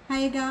 girl. How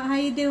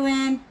you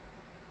doing?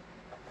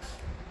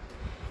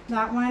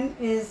 That one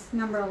is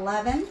number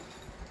 11.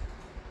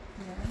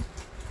 Yeah.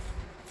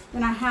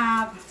 Then I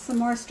have some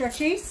more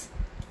stretchies.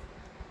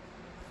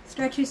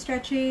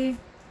 Stretchy.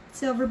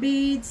 Silver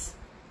beads.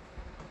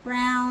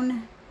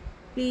 Brown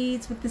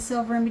beads with the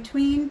silver in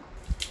between.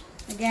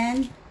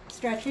 Again,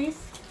 stretchies.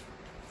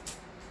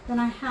 Then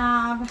I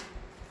have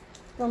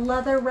the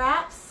leather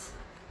wraps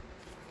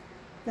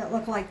that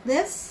look like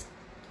this.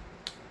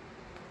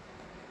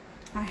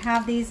 I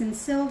have these in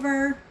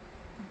silver,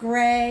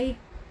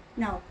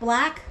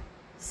 black,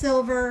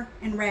 silver,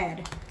 and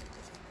red.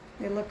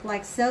 They look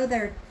like so.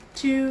 They're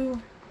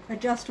 2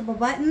 adjustable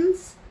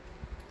buttons.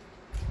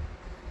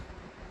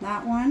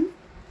 That one.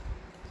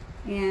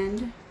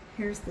 And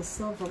here's the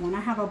silver one.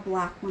 I have a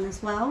black one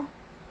as well.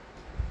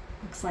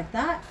 Looks like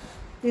that.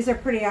 These are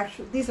pretty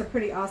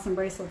awesome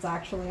bracelets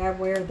actually. I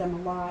wear them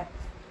a lot.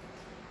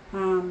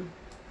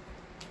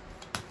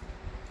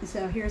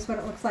 So here's what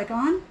it looks like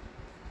on.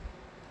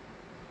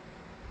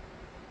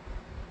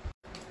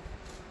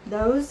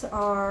 Those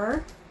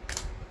are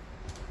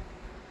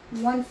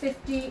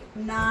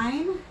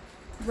 $159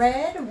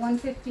 red,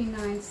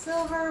 $159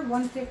 silver,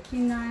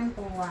 $159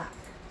 black.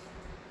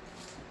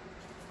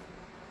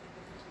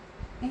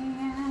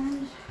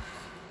 And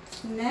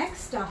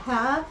next I'll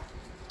have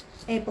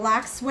a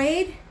black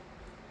suede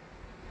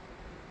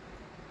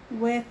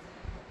with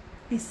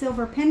a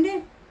silver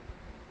pendant.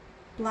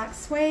 Black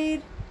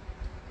suede,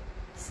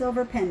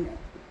 silver pendant.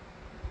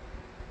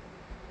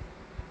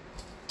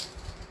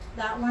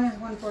 That one is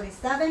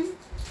 $147.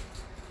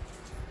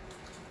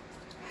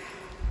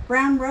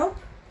 Brown rope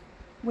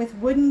with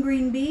wooden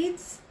green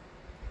beads.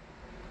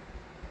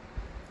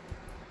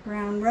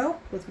 Brown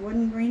rope with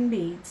wooden green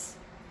beads.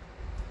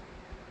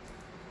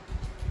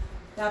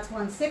 That's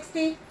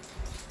 $160.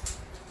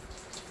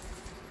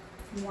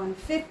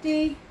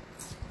 $150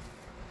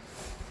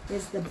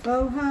 is the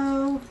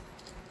boho.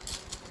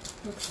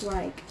 Looks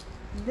like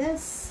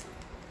this.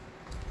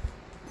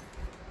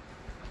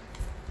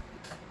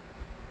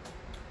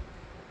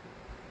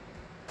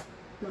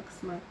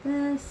 Looks like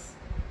this.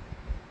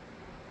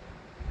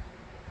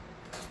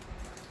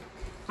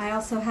 I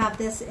also have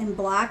this in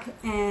black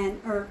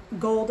or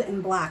gold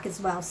and black as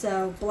well.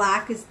 So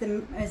black is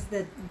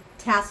the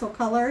tassel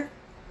color,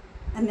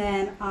 and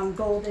then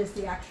gold is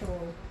the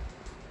actual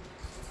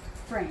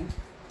frame.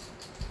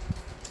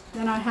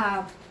 Then I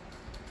have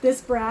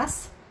this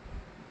brass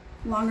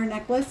longer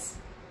necklace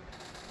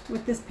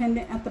with this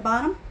pendant at the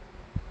bottom.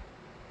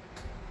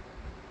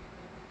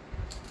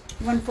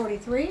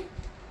 $143.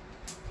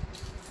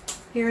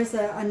 Here's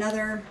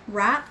another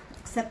wrap,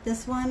 except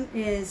this one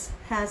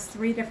has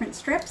 3 different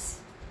strips,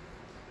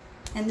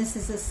 and this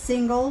is a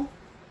single.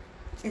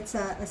 It's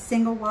a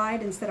single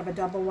wide instead of a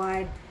double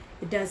wide.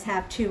 It does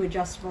have 2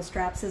 adjustable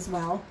straps as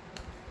well.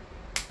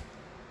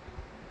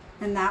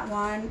 And that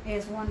one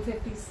is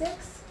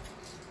 $156.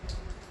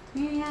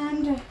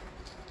 And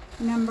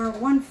number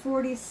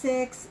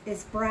 146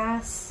 is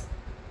brass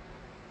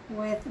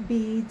with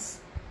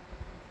beads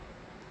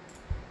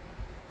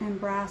and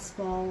brass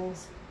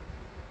balls.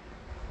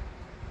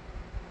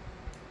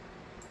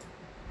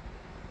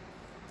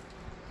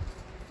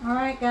 All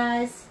right,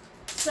 guys,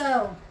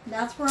 so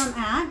that's where I'm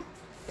at.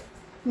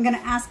 I'm going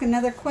to ask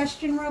another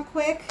question real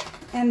quick,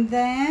 and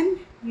then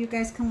you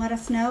guys can let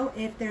us know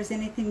if there's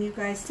anything you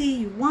guys see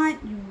you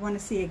want to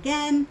see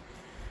again,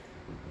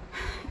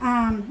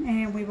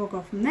 and we will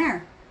go from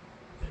there.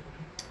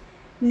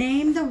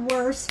 Name the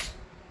worst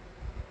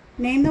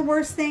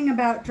thing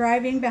about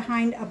driving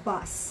behind a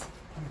bus.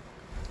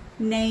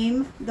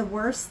 Name the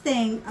worst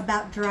thing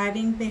about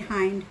driving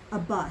behind a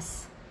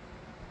bus.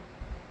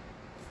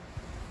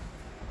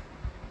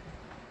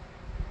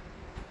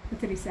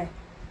 What did he say?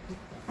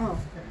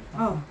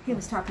 Oh, he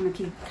was talking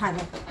to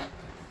Kyla.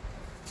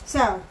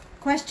 So,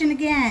 question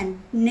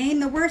again. Name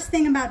the worst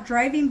thing about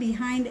driving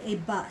behind a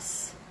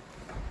bus.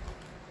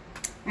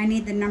 I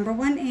need the number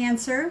one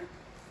answer.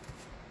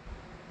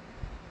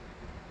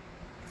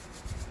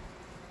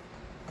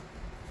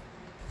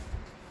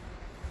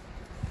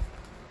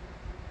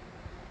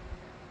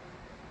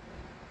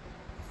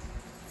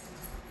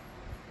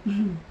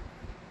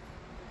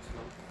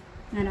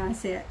 I know, I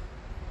see it.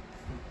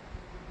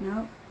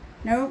 Nope.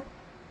 Nope.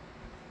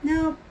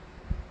 Nope.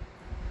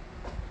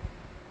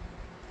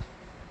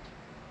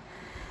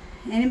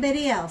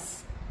 Anybody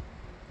else?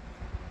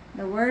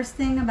 The worst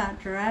thing about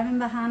driving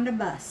behind a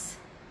bus.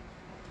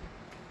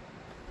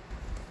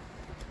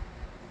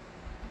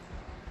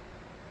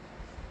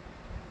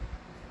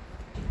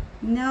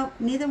 Nope,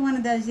 neither one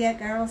of those yet,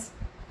 girls.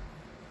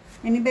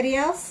 Anybody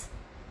else?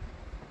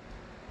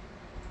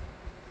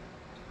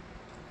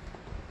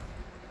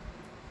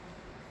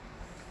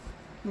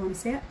 You want to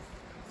see it?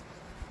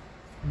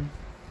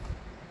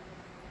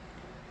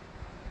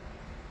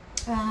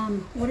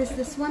 What is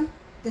this one?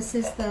 This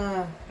is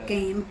the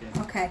game.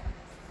 Okay.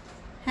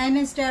 Hi,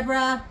 Miss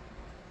Deborah.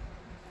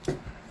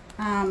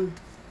 Who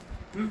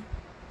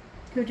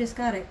just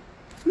got it?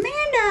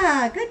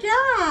 Amanda! Good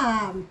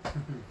job!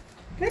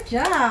 Good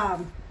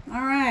job!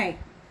 Alright.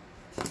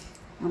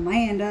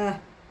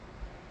 Amanda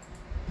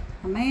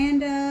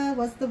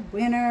was the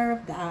winner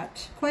of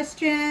that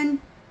question.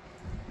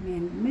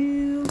 Amanda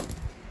Moo.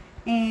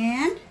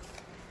 And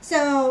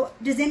so,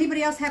 does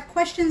anybody else have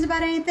questions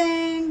about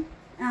anything?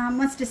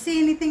 Wants to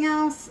see anything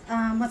else?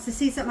 Wants to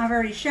see something I've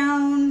already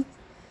shown?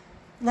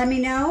 Let me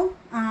know.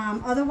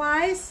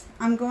 Otherwise,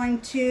 I'm going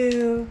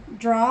to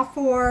draw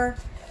for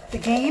the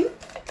game.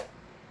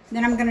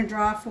 Then I'm going to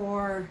draw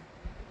for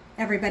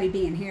everybody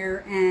being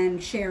here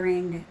and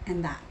sharing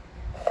and that.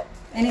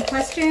 Any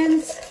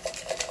questions?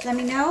 Let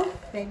me know.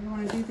 Babe, you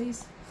want to do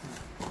these?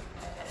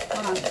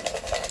 Hold on.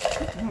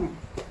 Hold on.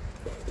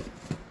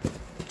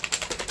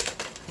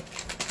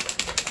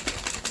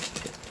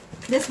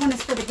 This one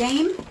is for the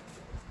game.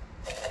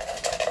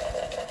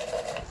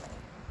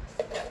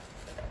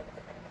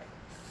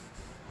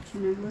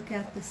 Can I look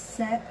at the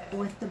set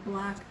with the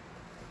black?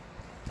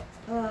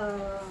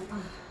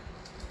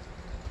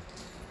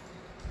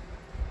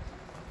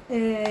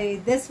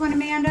 This one,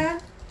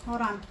 Amanda. Hold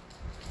on.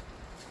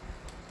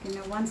 Give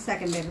me 1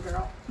 second, baby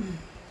girl.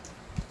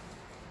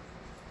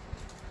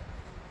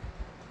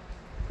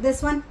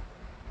 This one.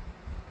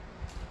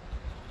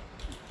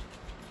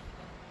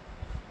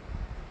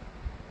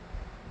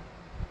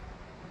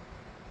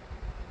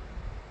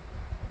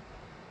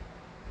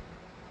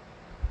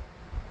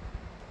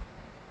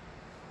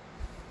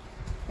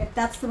 If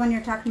that's the one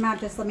you're talking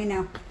about, just let me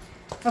know.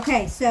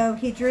 Okay, so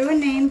he drew a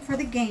name for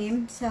the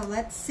game, so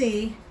let's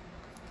see.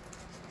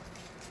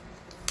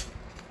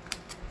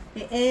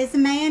 It is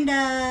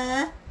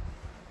Amanda.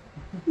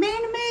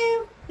 Amanda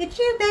Moo, it's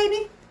you,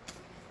 baby.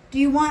 Do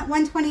you want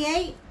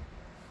 128?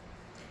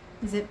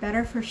 Is it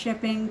better for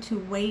shipping to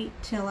wait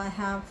till I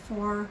have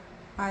 4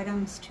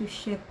 items to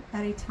ship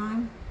at a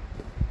time?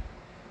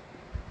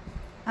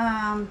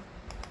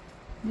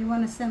 You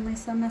want to send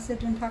Lisa a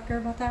message and talk to her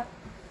about that?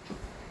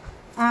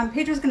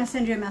 Pedro's going to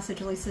send you a message,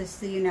 Lisa,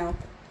 so you know.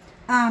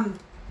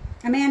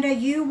 Amanda,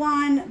 you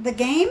won the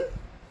game.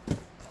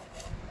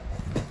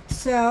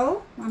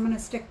 So, I'm going to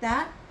stick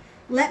that.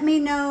 Let me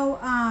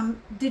know,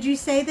 did you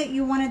say that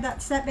you wanted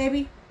that set,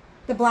 baby?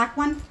 The black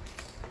one?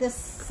 This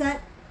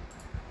set?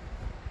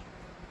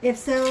 If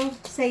so,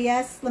 say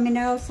yes. Let me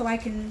know so I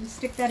can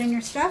stick that in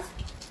your stuff.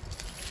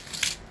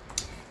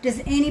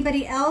 Does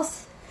anybody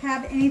else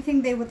have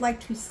anything they would like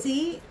to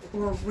see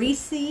or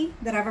re-see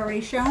that I've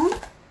already shown?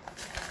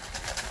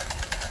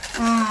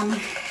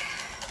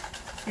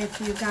 If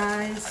you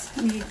guys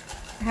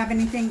have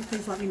anything,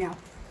 please let me know.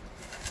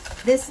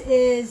 This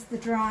is the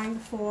drawing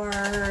for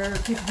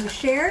people who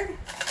shared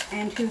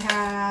and who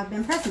have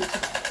been present.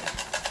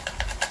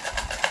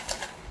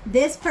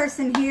 This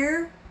person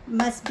here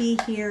must be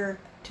here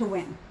to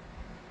win.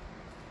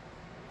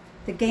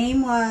 The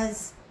game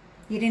was,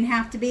 you didn't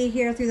have to be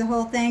here through the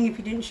whole thing. If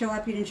you didn't show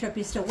up, you didn't show up,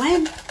 you still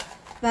win.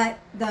 But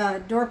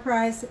the door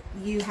prize,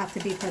 you have to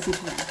be present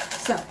to win.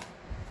 So,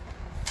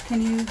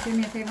 can you do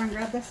me a favor and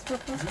grab this real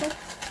quick?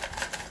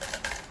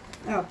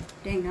 Oh,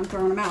 dang, I'm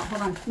throwing them out.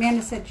 Hold on.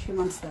 Amanda said she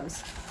wants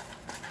those.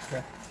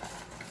 Okay.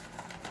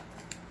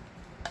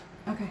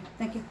 Okay,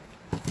 thank you.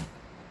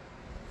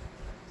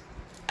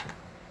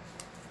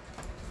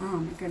 Oh,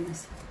 my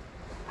goodness.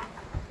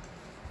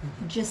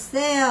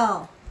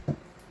 Giselle.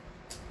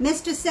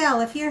 Miss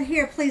Giselle, if you're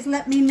here, please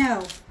let me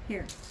know.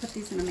 Here, put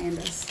these in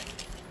Amanda's.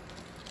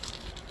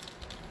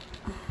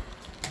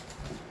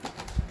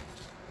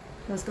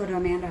 Let's go to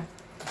Amanda.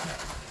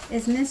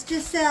 Is Miss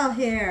Giselle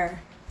here?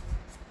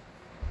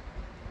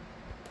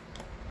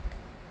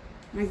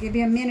 I'm going to give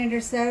you a minute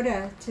or so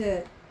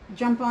to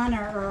jump on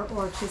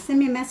or to send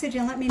me a message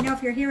and let me know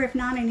if you're here. If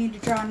not, I need to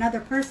draw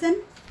another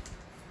person.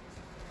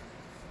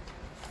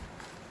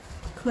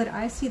 Could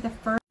I see the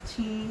first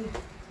team?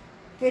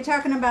 You're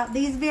talking about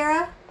these,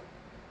 Vera?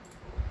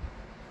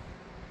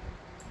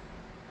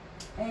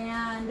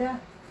 And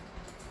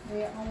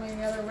the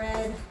only other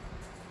red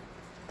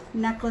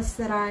necklace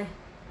that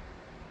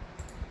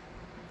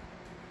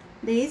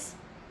these?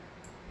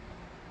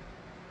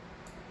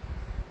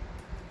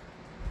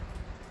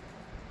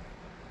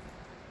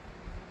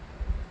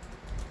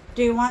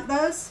 Do you want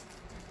those?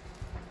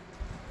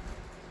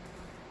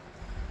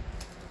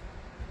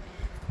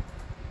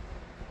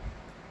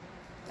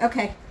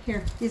 Okay,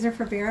 here. These are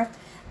for Vera.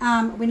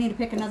 We need to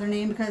pick another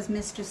name because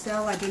Miss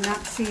Giselle, I do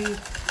not see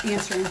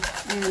answering.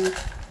 And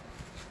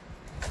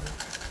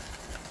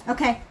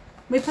okay,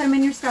 we put them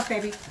in your stuff,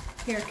 baby.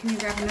 Here, can you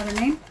grab another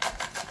name?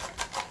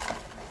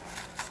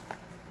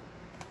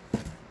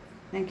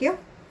 Thank you.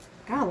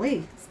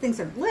 Golly, these things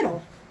are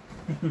little.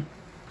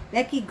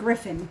 Becky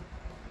Griffin.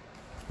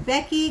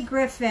 Becky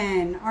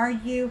Griffin, are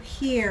you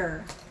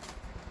here?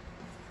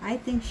 I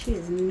think she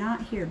is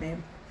not here, babe.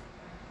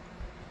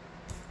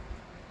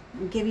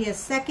 I'll give you a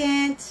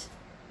second.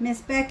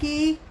 Miss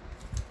Becky,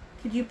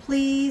 could you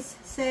please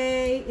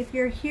say if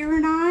you're here or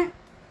not?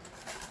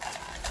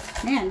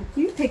 Man,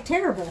 you pick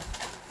terrible.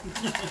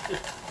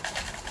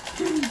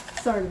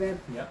 Sorry, babe.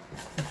 Yep.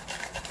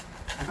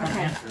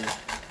 Okay.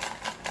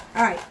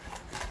 All right.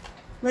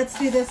 Let's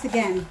do this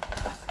again.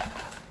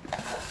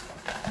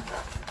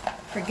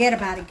 Forget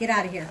about it. Get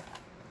out of here.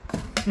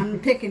 I'm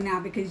picking now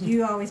because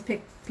you always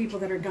pick people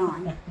that are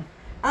gone.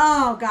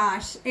 Oh,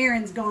 gosh.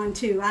 Aaron's gone,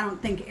 too. I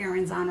don't think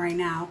Aaron's on right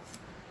now.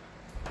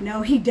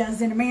 No, he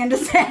doesn't, Amanda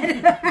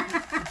said.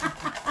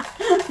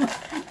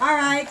 All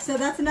right, so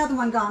that's another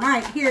one gone. All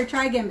right, here,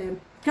 try again, babe.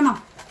 Come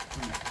on.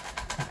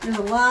 There's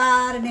a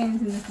lot of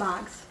names in this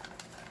box.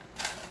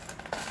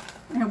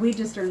 And we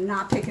just are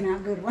not picking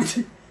out good ones.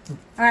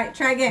 All right,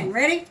 try again.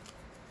 Ready?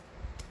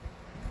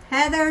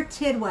 Heather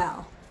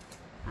Tidwell.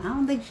 I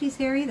don't think she's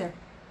here either.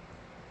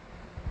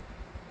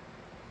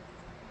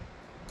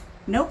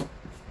 Nope,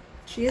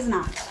 she is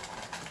not.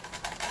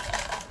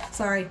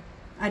 Sorry,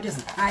 I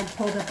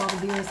pulled up all the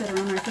viewers that are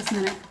on right this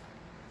minute.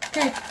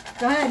 Okay,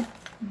 go ahead.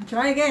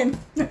 Try again.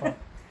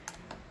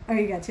 Oh,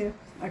 you got two?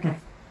 Okay.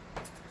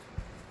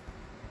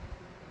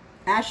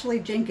 Ashley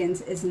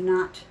Jenkins is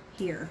not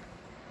here.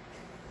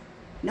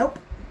 Nope.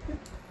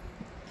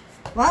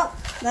 Well,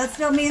 that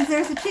still means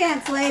there's a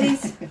chance,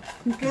 ladies.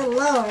 Good Lord.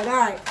 All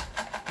right.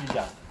 You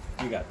got it.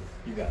 You got it.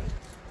 You got it.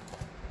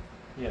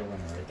 You got a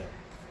winner right there.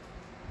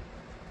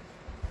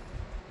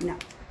 No.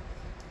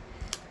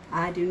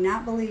 I do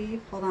not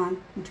believe. Hold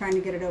on. I'm trying to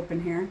get it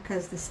open here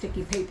because the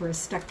sticky paper is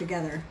stuck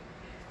together.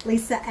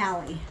 Lisa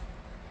Alley.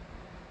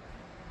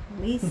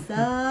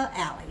 Lisa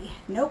Alley.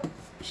 Nope.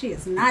 She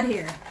is not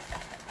here.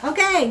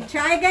 Okay.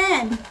 Try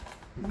again.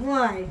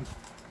 Boy.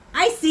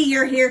 I see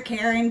you're here,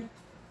 Karen.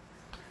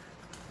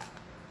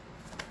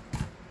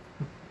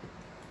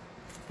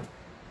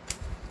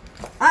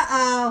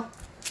 Uh-oh.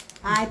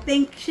 I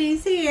think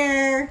she's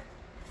here.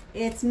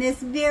 It's Miss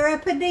Vera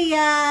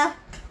Padilla.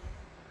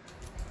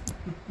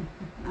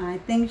 I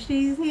think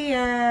she's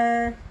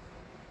here.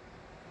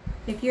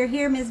 If you're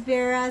here, Miss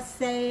Vera,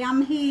 say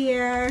I'm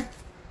here.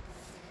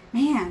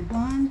 Man,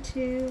 1,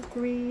 2,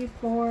 3,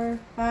 4,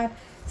 5,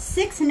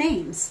 6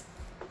 names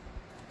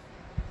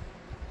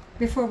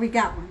before we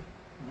got one.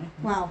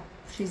 Well,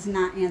 she's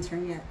not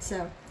answering yet,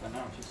 so. I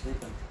know, she's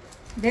sleeping.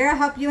 Vera,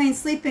 hope you ain't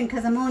sleeping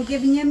because I'm only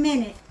giving you a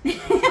minute.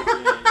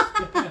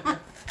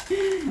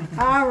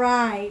 All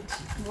right.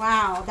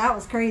 Wow, that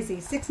was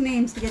crazy. 6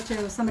 names to get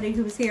to somebody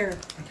who was here.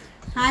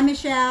 Hi,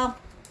 Michelle.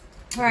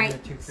 All right,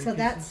 so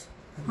that's,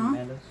 huh?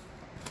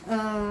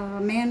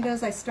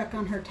 Amanda's, I stuck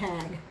on her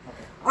tag. Okay.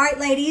 All right,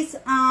 ladies,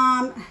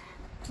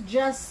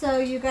 just so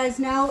you guys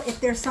know, if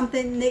there's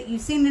something that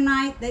you've seen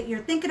tonight that you're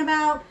thinking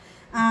about,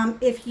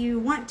 if you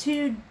want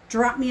to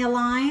drop me a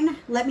line,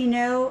 let me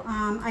know.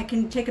 I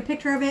can take a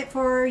picture of it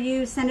for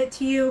you, send it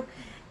to you,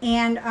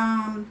 and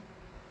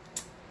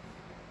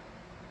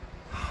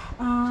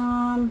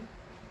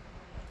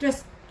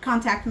just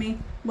contact me.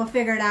 We'll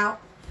figure it out.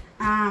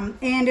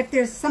 And if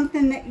there's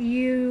something that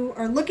you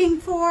are looking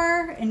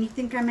for and you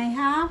think I may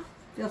have,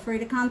 feel free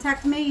to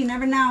contact me. You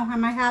never know, I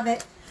might have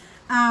it.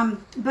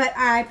 But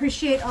I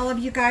appreciate all of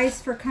you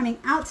guys for coming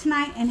out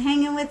tonight and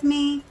hanging with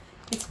me.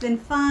 It's been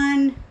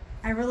fun.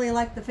 I really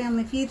like the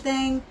Family Feud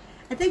thing.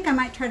 I think I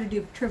might try to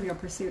do Trivial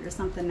Pursuit or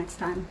something next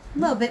time. A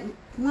little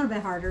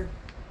bit harder.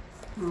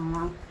 I don't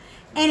know.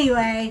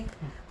 Anyway,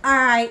 all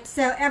right.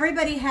 So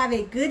everybody have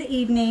a good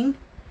evening.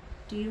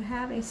 Do you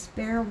have a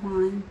spare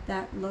one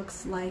that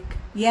looks like...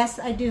 Yes,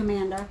 I do,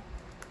 Amanda.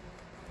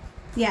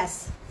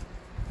 Yes.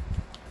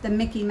 The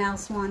Mickey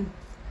Mouse one.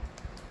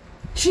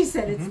 She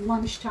said it's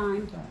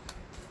lunchtime.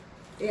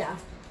 Yeah.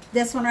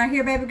 This one right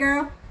here, baby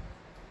girl,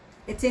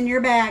 it's in your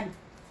bag.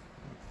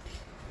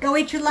 Go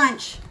eat your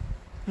lunch.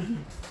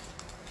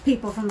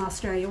 People from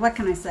Australia, what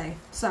can I say?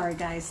 Sorry,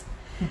 guys.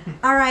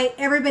 All right,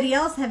 everybody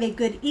else, have a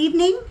good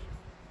evening.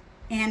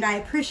 And I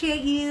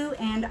appreciate you,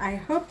 and I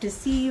hope to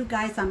see you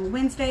guys on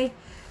Wednesday.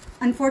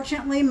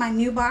 Unfortunately, my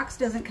new box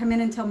doesn't come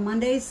in until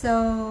Monday,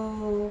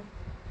 so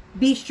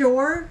be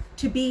sure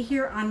to be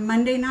here on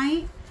Monday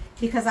night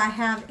because I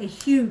have a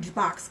huge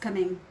box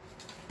coming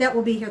that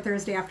will be here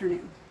Thursday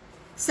afternoon.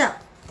 So,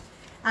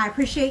 I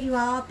appreciate you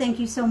all. Thank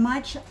you so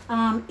much.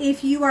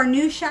 If you are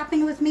new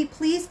shopping with me,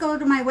 please go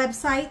to my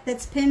website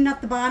that's pinned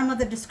at the bottom of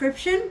the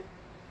description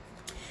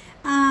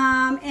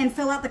and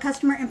fill out the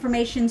customer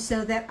information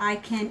so that I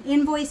can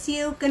invoice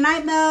you. Good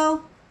night,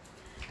 Mo.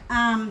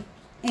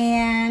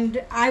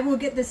 And I will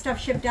get this stuff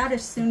shipped out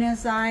as soon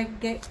as I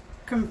get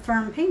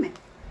confirmed payment.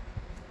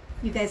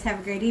 You guys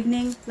have a great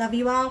evening. Love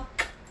you all.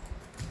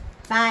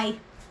 Bye.